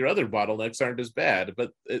so that your other bottlenecks aren't as bad.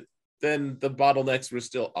 But then the bottlenecks were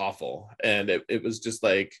still awful, and it was just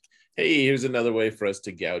like, hey, here's another way for us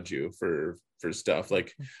to gouge you for stuff.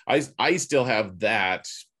 Like I still have that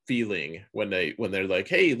feeling when they're like,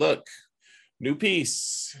 hey, look, new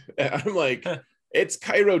piece. I'm like, it's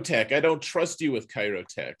Cairo Tech. I don't trust you with Cairo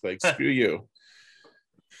Tech. Like, screw you.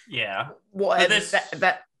 Yeah. Well,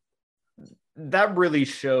 that really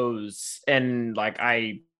shows, and like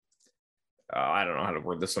I don't know how to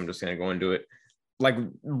word this, so I'm just gonna go into it. Like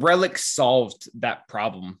Relic solved that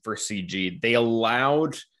problem for CG. They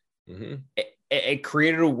allowed it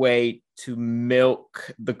created a way to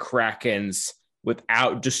milk the Krakens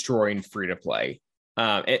without destroying free to play.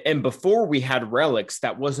 And before we had relics,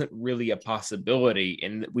 that wasn't really a possibility.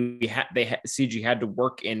 And CG had to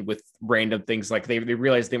work in with random things. Like they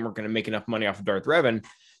realized they weren't going to make enough money off of Darth Revan.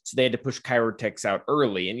 So they had to push Chirotechs out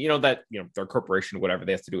early, and their corporation, whatever,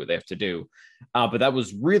 they have to do what they have to do. But that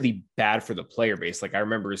was really bad for the player base. Like I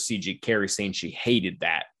remember CG Carrie saying she hated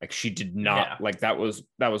that. Like she did not like that was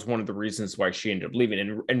one of the reasons why she ended up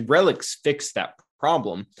leaving. And Relics fixed that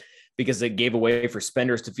problem because it gave a way for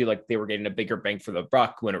spenders to feel like they were getting a bigger bang for the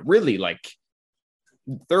buck when it really like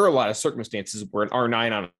there are a lot of circumstances where an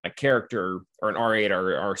R9 on a character or an R8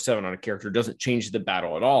 or R7 on a character doesn't change the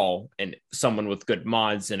battle at all. And someone with good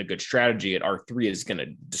mods and a good strategy at R3 is going to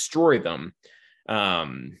destroy them.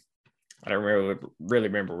 I don't really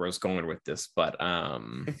remember where I was going with this, but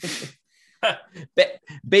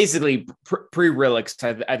basically pre-Relics,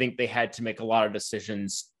 I think they had to make a lot of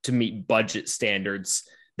decisions to meet budget standards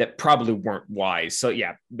that probably weren't wise. So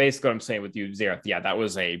yeah, basically what I'm saying with you, Xerath, yeah, that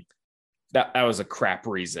was a crap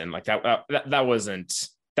reason. Like that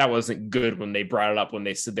wasn't good when they brought it up, when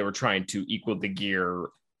they said they were trying to equal the gear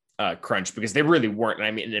crunch, because they really weren't. And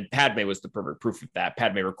I mean, and Padme was the perfect proof of that.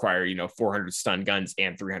 Padme required 400 stun guns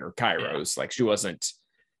and 300 Kairos. Like she wasn't,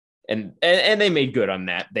 and they made good on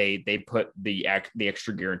that. They put the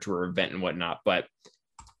extra gear into her event and whatnot. But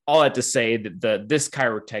all that to say that this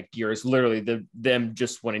Kyrotech gear is literally them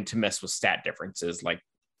just wanting to mess with stat differences. Like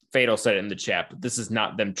Fatal said it in the chat, but this is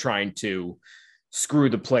not them trying to screw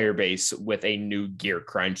the player base with a new gear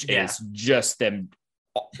crunch. Yeah. It's just them.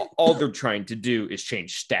 All they're trying to do is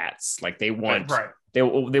change stats. Like they want they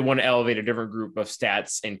want to elevate a different group of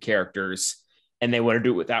stats and characters, and they want to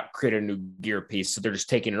do it without creating a new gear piece. So they're just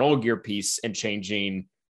taking an old gear piece and changing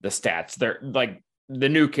the stats. They're like, the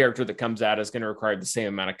new character that comes out is going to require the same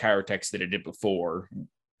amount of Kyrotechs that it did before,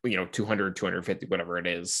 200, 250, whatever it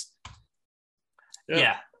is.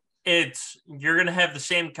 Yeah. You're going to have the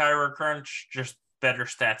same Kyro crunch, just better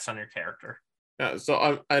stats on your character. Yeah,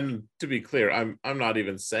 so I'm to be clear, I'm not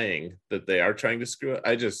even saying that they are trying to screw it.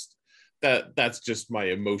 I just that's just my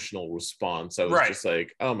emotional response. I was just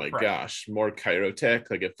like, oh my gosh, more Kyrotech.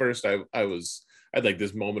 Like at first I had like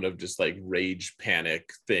this moment of just like rage panic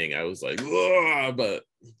thing. I was like, but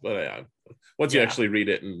once you actually read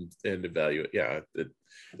it and evaluate,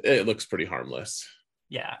 it looks pretty harmless.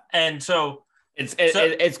 Yeah, and so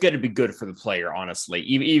it's going to be good for the player, honestly.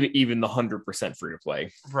 Even the 100% free to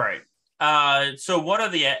play. Right. So one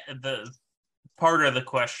of the part of the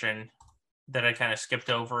question that I kind of skipped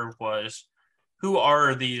over was, who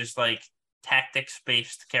are these like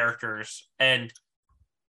tactics-based characters? And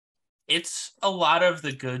it's a lot of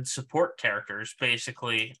the good support characters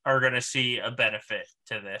basically are going to see a benefit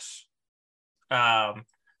to this.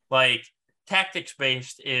 Like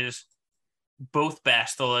tactics-based is both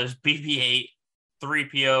Bastilas, BB-8,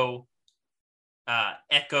 3PO,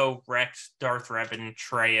 Echo, Rex, Darth Revan,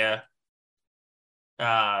 Traya,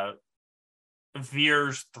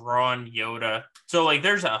 Veers, Thrawn, Yoda. So like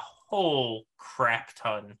there's a whole crap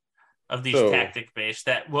ton of these tactic based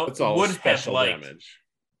that would have liked damage.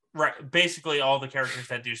 Right, basically all the characters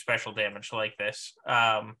that do special damage like this.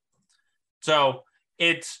 So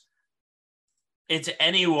it's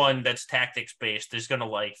anyone that's tactics based is gonna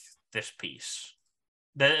like this piece.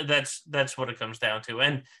 That's what it comes down to.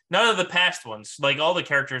 And none of the past ones, like all the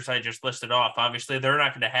characters I just listed off, obviously they're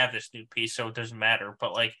not going to have this new piece, so it doesn't matter.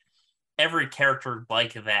 But like every character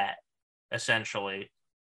like that, essentially,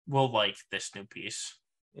 will like this new piece.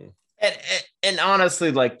 And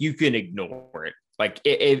honestly, like you can ignore it. Like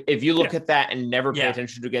if you look at that and never pay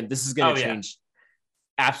attention to it again, this is going to change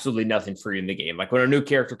absolutely nothing for you in the game. Like when a new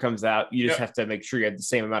character comes out, you just have to make sure you have the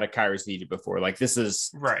same amount of Kairos needed before. Like this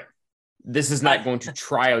is right. This is not going to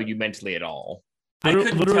trial you mentally at all. I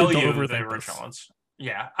couldn't tell you the original ones.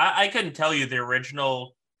 Yeah, I couldn't tell you the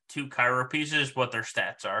original 2 Kyro pieces, what their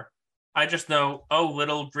stats are. I just know,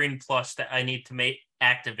 little green plus that I need to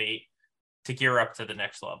activate to gear up to the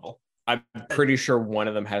next level. I'm pretty sure one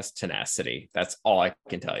of them has tenacity. That's all I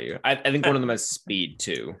can tell you. I think one of them has speed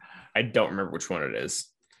too. I don't remember which one it is.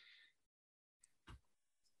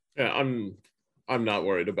 Yeah, I'm not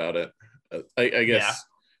worried about it. I guess. Yeah.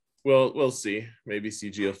 We'll see. Maybe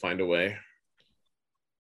CG will find a way.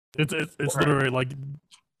 It's literally like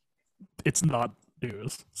it's not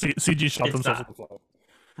news. CG shot themselves in the foot.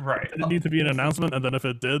 Right. It didn't need to be an announcement, and then if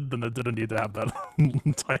it did, then it didn't need to have that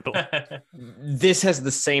title. This has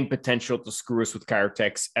the same potential to screw us with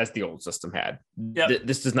Kyrotechs as the old system had. Yep.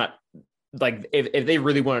 This does not, like, if they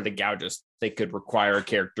really wanted to gouge us, they could require a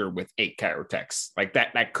character with 8 Kyrotechs. Like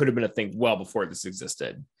that could have been a thing well before this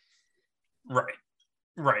existed. Right.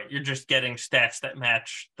 You're just getting stats that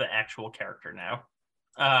match the actual character now.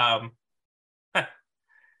 God,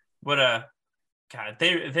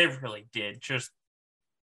 they really did. Just,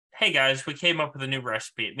 hey guys, we came up with a new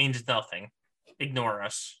recipe. It means nothing. Ignore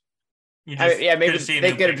us. Maybe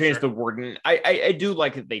they could have changed the wording. I do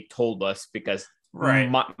like that they told us, because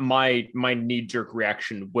my knee-jerk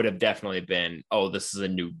reaction would have definitely been, oh, this is a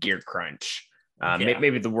new gear crunch.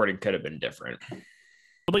 Maybe the wording could have been different.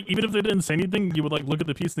 But like, even if they didn't say anything, you would like look at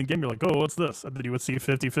the piece in the game, you're like, oh, what's this? And then you would see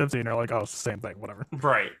 50-50 and you're like, oh, it's the same thing, whatever.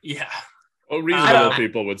 Right, yeah. Well, reasonable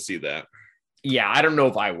people would see that. Yeah, I don't know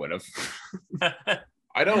if I would have.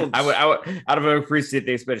 I don't. I would out of appreciate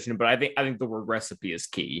the expedition, but I think the word recipe is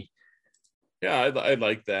key. Yeah, I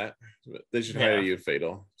like that. They should hire Yeah. you,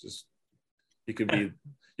 Fatal. Just you could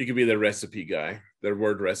be the recipe guy, their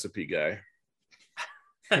word recipe guy.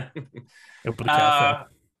 Open a cafe.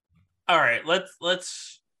 All right,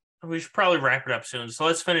 we should probably wrap it up soon. So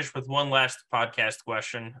let's finish with one last podcast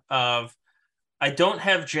question of I don't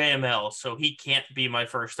have JML, so he can't be my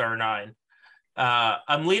first R9.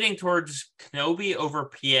 I'm leaning towards Kenobi over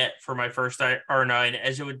Piet for my first R9,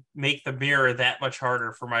 as it would make the mirror that much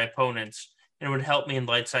harder for my opponents and it would help me in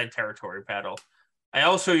light side territory battle. I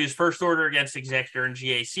also use First Order against Executor and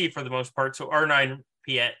GAC for the most part, so R9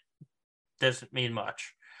 Piet doesn't mean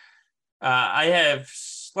much. I have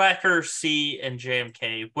Slacker, C, and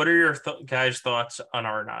JMK. What are your guys' thoughts on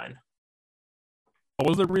R9? What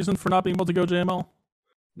was the reason for not being able to go JML?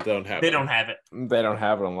 They don't have it. They don't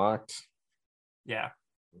have it unlocked. Yeah.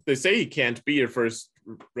 They say he can't be your first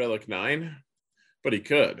Relic 9, but he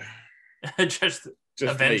could. just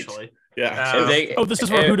eventually. Wait. Yeah. This is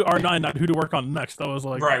for who to R9, not who to work on next. That was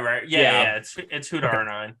like right. Yeah. It's who to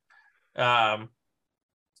R9.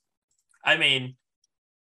 I mean,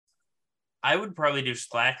 I would probably do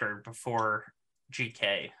Slacker before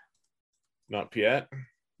GK. Not Piet.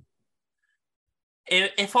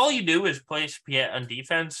 If all you do is place Piet on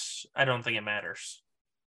defense, I don't think it matters.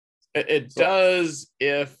 It does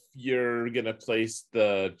if you're gonna place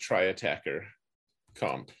the tri-attacker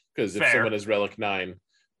comp, because if someone is Relic 9,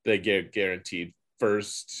 they get guaranteed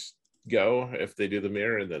first go if they do the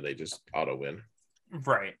mirror, and then they just auto win.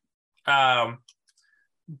 Right.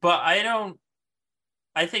 But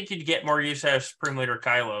I think you'd get more use out of Supreme Leader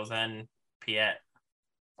Kylo than Piet.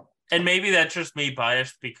 And maybe that's just me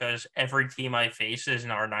biased because every team I face is an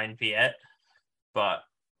R9 Piet, but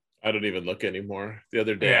I don't even look anymore. The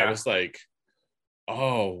other day I was like,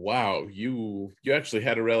 oh wow, you actually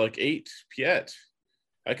had a Relic 8 Piet.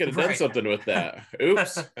 I could have done something with that.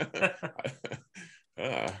 Oops.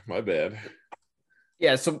 My bad.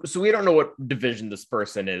 Yeah, so we don't know what division this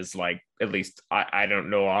person is, like, at least I don't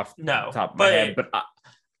know off the top of my head, but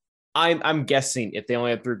I'm guessing if they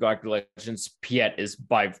only have 3 Galactic Legends, Piet is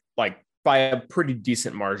by a pretty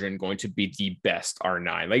decent margin going to be the best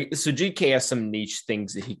R9. Like, so GK has some niche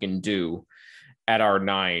things that he can do at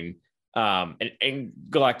R9. And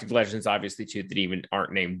Galactic Legends obviously too that even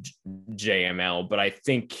aren't named JML, but I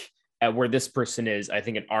think at where this person is, I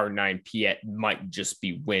think an R9 Piet might just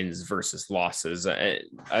be wins versus losses. I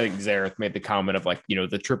think Zareth made the comment of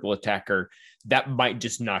the triple attacker that might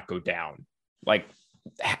just not go down. Like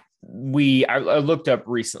I looked up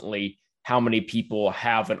recently how many people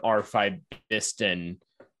have an R5 Biston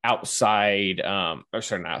outside, or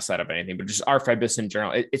sorry, not outside of anything, but just R5 Biston in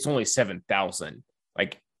general. It's only 7,000.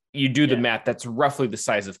 Like, you do the math, that's roughly the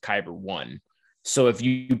size of Kyber 1. So if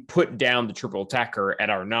you put down the triple attacker at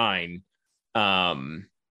R9,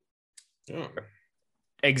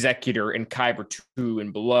 Executor and Kyber 2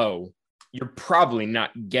 and below, you're probably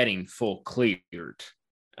not getting full cleared.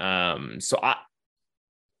 So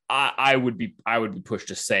I would be pushed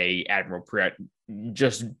to say Admiral Piet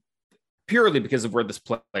just purely because of where this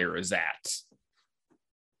player is at.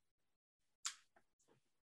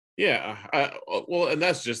 Yeah, well, and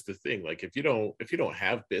that's just the thing. Like, if you don't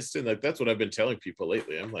have Biston, like, that's what I've been telling people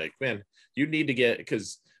lately. I'm like, man, you need to get,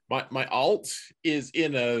 because my alt is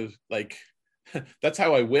in a, like, that's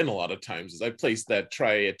how I win a lot of times. Is I place that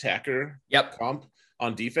tri-attacker comp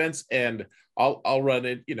on defense, and I'll run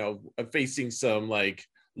it. I'm facing some like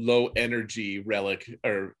low energy relic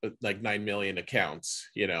or like 9 million accounts.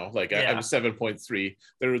 I'm 7.3.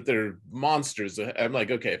 They're monsters. I'm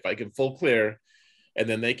like, okay, if I can full clear, and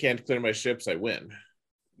then they can't clear my ships, I win.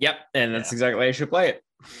 Yep, and that's exactly how you should play it.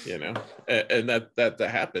 And that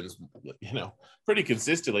happens, pretty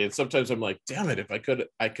consistently. And sometimes I'm like, damn it, if I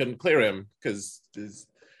couldn't clear him because it's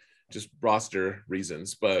just roster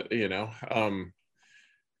reasons. But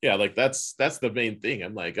like that's the main thing.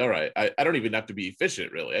 I'm like, all right, I don't even have to be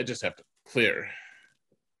efficient really. I just have to clear.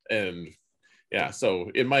 And so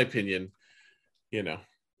in my opinion,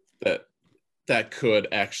 that could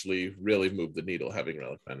actually really move the needle, having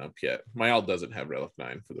Relic 9 on Piet. My alt doesn't have Relic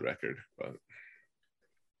 9 for the record, but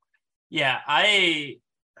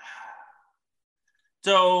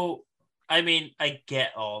I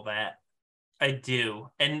get all that. I do.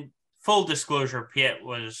 And full disclosure, Piet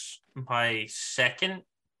was my second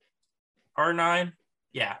R9.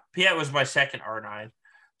 Yeah, Piet was my second R9.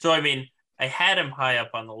 So, I had him high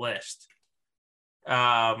up on the list.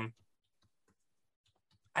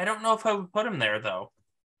 I don't know if I would put him there, though.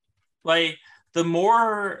 Like, the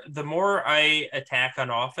more I attack on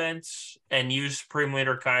offense and use Supreme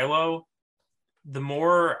Leader Kylo, the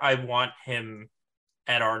more I want him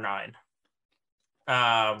at R9.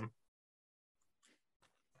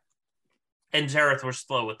 And Zareth was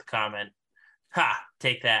slow with the comment. Ha,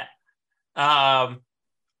 take that.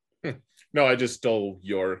 No, I just stole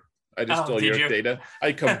your data.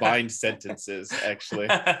 I combined sentences, actually.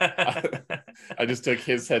 I just took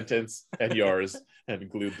his sentence and yours and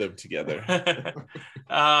glued them together.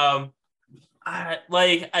 I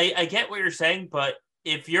get what you're saying, but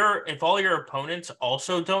if all your opponents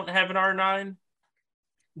also don't have an R9,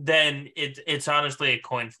 then it's honestly a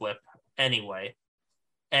coin flip anyway.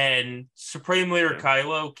 And Supreme Leader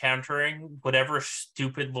Kylo countering whatever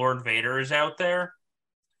stupid Lord Vader is out there.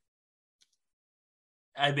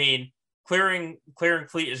 I mean, clearing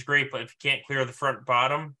fleet is great, but if you can't clear the front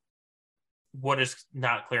bottom, what does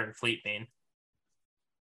not clearing fleet mean?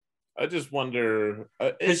 I just wonder,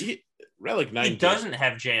 Relic 9 he doesn't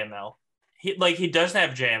have JML. He doesn't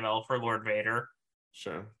have JML for Lord Vader.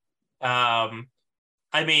 Sure. I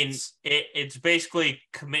mean, it's basically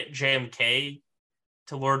commit JMK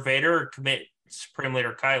to Lord Vader or commit Supreme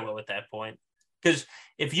Leader Kylo at that point. Because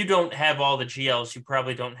if you don't have all the GLs, you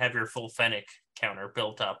probably don't have your full Fennec counter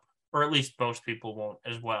built up. Or at least most people won't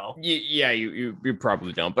as well. Yeah, you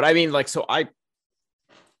probably don't. But I mean, like, so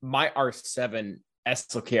my R7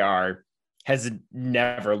 SLKR has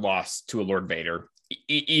never lost to a Lord Vader.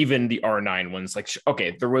 Even the R9 ones, like,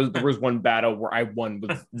 okay, there was one battle where I won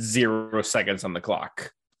with 0 seconds on the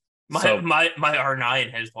clock. My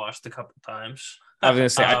R9 has lost a couple times. I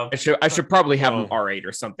was gonna say I should probably have an R8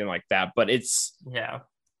 or something like that, but it's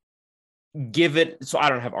give it. So I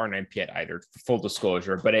don't have R9 Piet either, full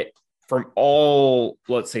disclosure, but from all,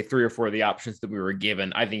 let's say 3 or 4 of the options that we were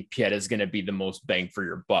given, I think Piet is going to be the most bang for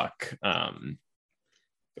your buck.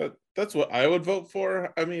 That's what I would vote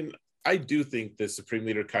for. I mean, I do think the Supreme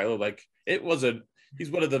Leader Kylo, like,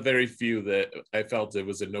 he's one of the very few that I felt it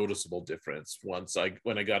was a noticeable difference when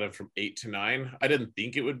I got him from 8 to 9. I didn't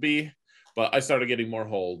think it would be, but I started getting more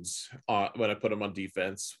holds when I put him on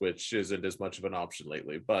defense, which isn't as much of an option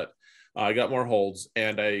lately. But I got more holds,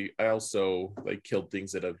 and I also killed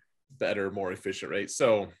things at a better, more efficient rate.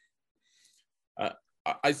 So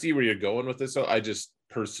I see where you're going with this. So I just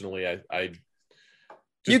personally,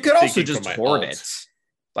 you could also just hoard it.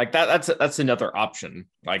 Like that's another option.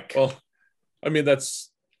 Like, well, I mean,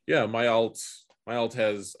 my alt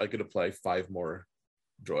has, I could apply 5 more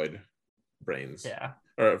droid brains. Yeah.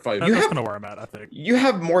 Or 5. That's kind of where I'm at, I think. You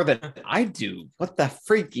have more than I do. What the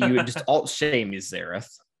freak? You would just alt shame me, Zareth.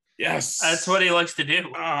 Yes. That's what he likes to do.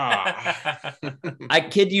 I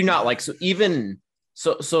kid you not. Like, so even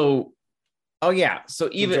so oh yeah. So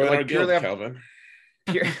even like purely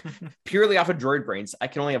purely off of droid brains, I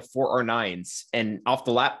can only have 4 R9s, and off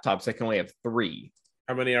the laptops, I can only have 3.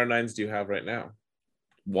 How many R9s do you have right now?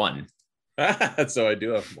 1. So I do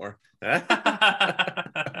have more.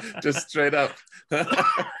 Just straight up. That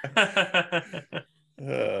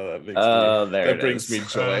brings me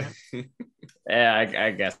joy. Yeah, I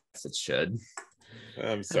guess it should.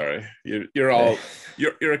 I'm sorry.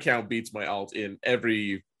 Your account beats my alt in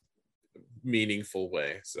every meaningful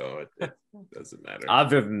way, so it doesn't matter.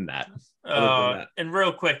 Other than that. And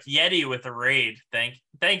real quick, Yeti with a raid. Thank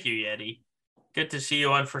you, Yeti. Good to see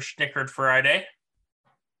you on for Snickered Friday.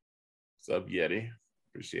 What's up, Yeti?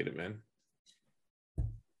 Appreciate it, man.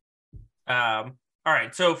 All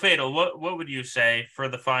right, so Fatal, what would you say for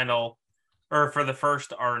the final, or for the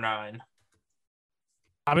first R9?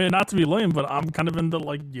 I mean, not to be lame, but I'm kind of into,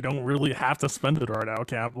 like, you don't really have to spend it right now,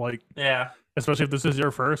 Cap. Like, yeah. Especially if this is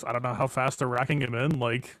your first. I don't know how fast they're racking him in.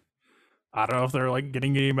 Like, I don't know if they're, like,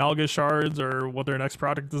 getting any Malgus shards or what their next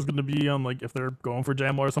product is going to be on, like, if they're going for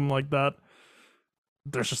Jamla or something like that.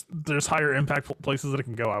 There's higher impact places that it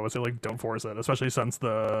can go. I would say, like, don't force it, especially since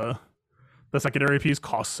the secondary piece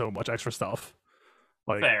costs so much extra stuff.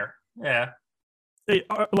 Like, fair, yeah. Like,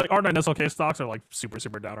 R9 SLK stocks are, like,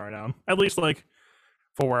 super down right now. At least, like,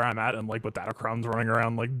 for where I'm at, and, like, with Datacrons running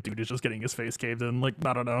around, like, dude is just getting his face caved in. Like,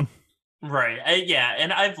 I don't know. Right. Yeah,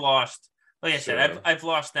 and I've lost, like I said, I've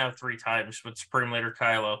lost now 3 times with Supreme Leader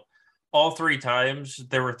Kylo. All 3 times,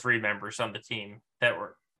 there were 3 members on the team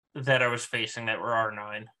that I was facing that were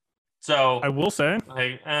R9. So I will say,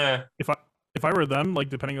 like, if I were them, like,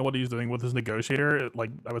 depending on what he's doing with his negotiator, like,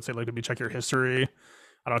 I would say, like, maybe check your history.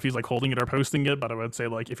 I don't know if he's, like, holding it or posting it, but I would say,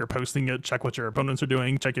 like, if you're posting it, check what your opponents are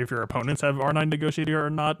doing. Check if your opponents have R9 negotiator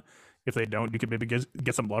or not. If they don't, you could maybe get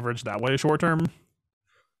some leverage that way short term.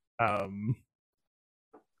 Yeah.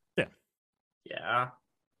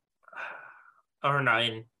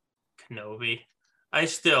 R9 Kenobi. I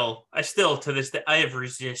still to this day I have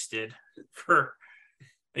resisted for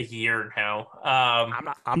a year now.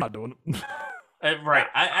 I'm not doing it. Right.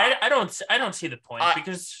 I don't see the point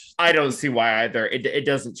because I don't see why either. It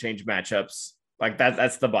doesn't change matchups. Like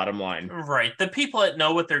that's the bottom line. right. The people that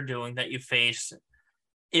know what they're doing that you face,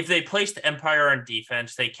 if they placed Empire on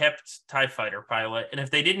defense, they kept TIE Fighter Pilot. And if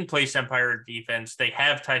they didn't place Empire on defense, they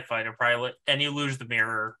have TIE Fighter Pilot, and you lose the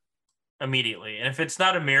mirror immediately. And if it's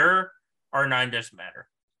not a mirror, R9 doesn't matter.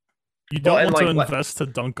 You don't want to invest to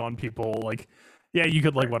dunk on people. Like, yeah, you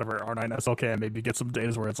could like whatever R9 SLK and maybe get some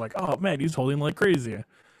days where it's like, oh man, he's holding like crazy.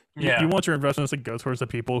 You want your investments to go towards the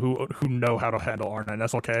people who know how to handle R9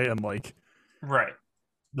 SLK and like, right.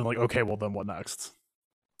 Then like, okay, well then what next?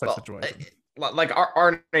 Situation. Like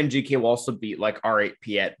R9 GK will also beat like R8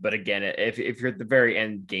 Piet, but again, if you're at the very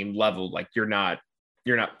end game level, like you're not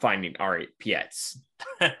finding R8 Piets.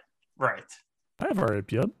 Right. I have R8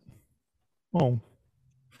 Piet. Oh.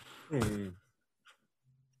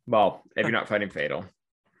 Well, if you're not fighting Fatal.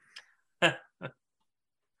 Womp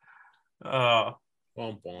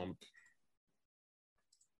womp.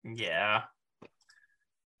 Yeah.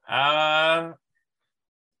 All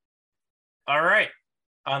right.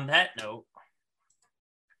 On that note,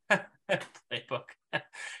 playbook.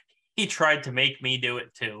 He tried to make me do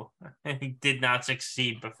it too. He did not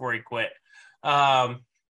succeed before he quit. On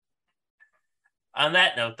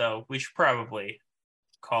that note, though, we should probably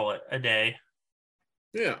call it a day.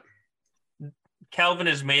 Yeah. Calvin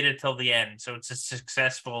has made it till the end, so it's a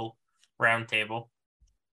successful roundtable.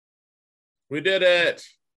 We did it.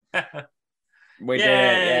 We did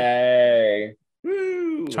it. Yay.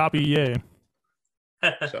 Woo. Choppy yay.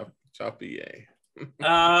 Choppy yay.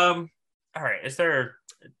 All right. Is there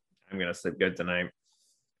I'm gonna sleep good tonight.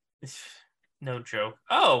 No joke.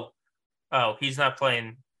 Oh, he's not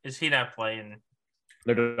playing. Is he not playing?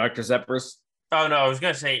 No Dr. Zeppers. Oh no, I was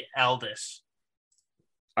gonna say Aldous.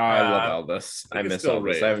 Oh, I love Aldous. I miss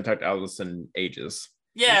Aldous. Raid. I haven't talked to Aldous in ages.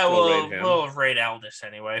 Yeah, we'll raid Aldous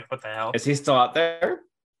anyway. What the hell? Is he still out there?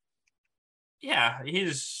 Yeah,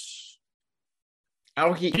 he's.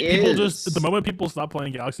 Oh, he People is. just the moment people stop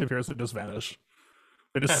playing Galaxy of Heroes, they just vanish.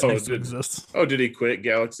 They just cease to exist. Oh, did he quit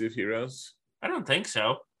Galaxy of Heroes? I don't think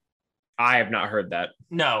so. I have not heard that.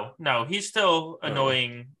 No, he's still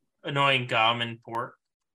annoying Gom in port.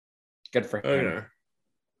 Good for him.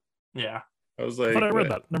 Yeah. I was like, I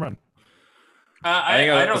read that. Never mind.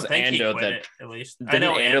 I don't think he quit it, at least. Didn't I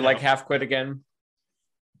know Ando like half quit again?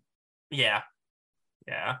 Yeah.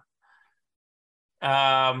 Yeah.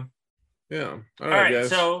 All right, guys.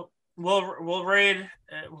 so we'll raid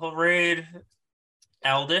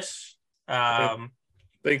Aldous.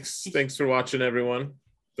 Thanks for watching, everyone.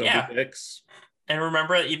 Don't be dicks. And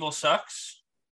remember that evil sucks.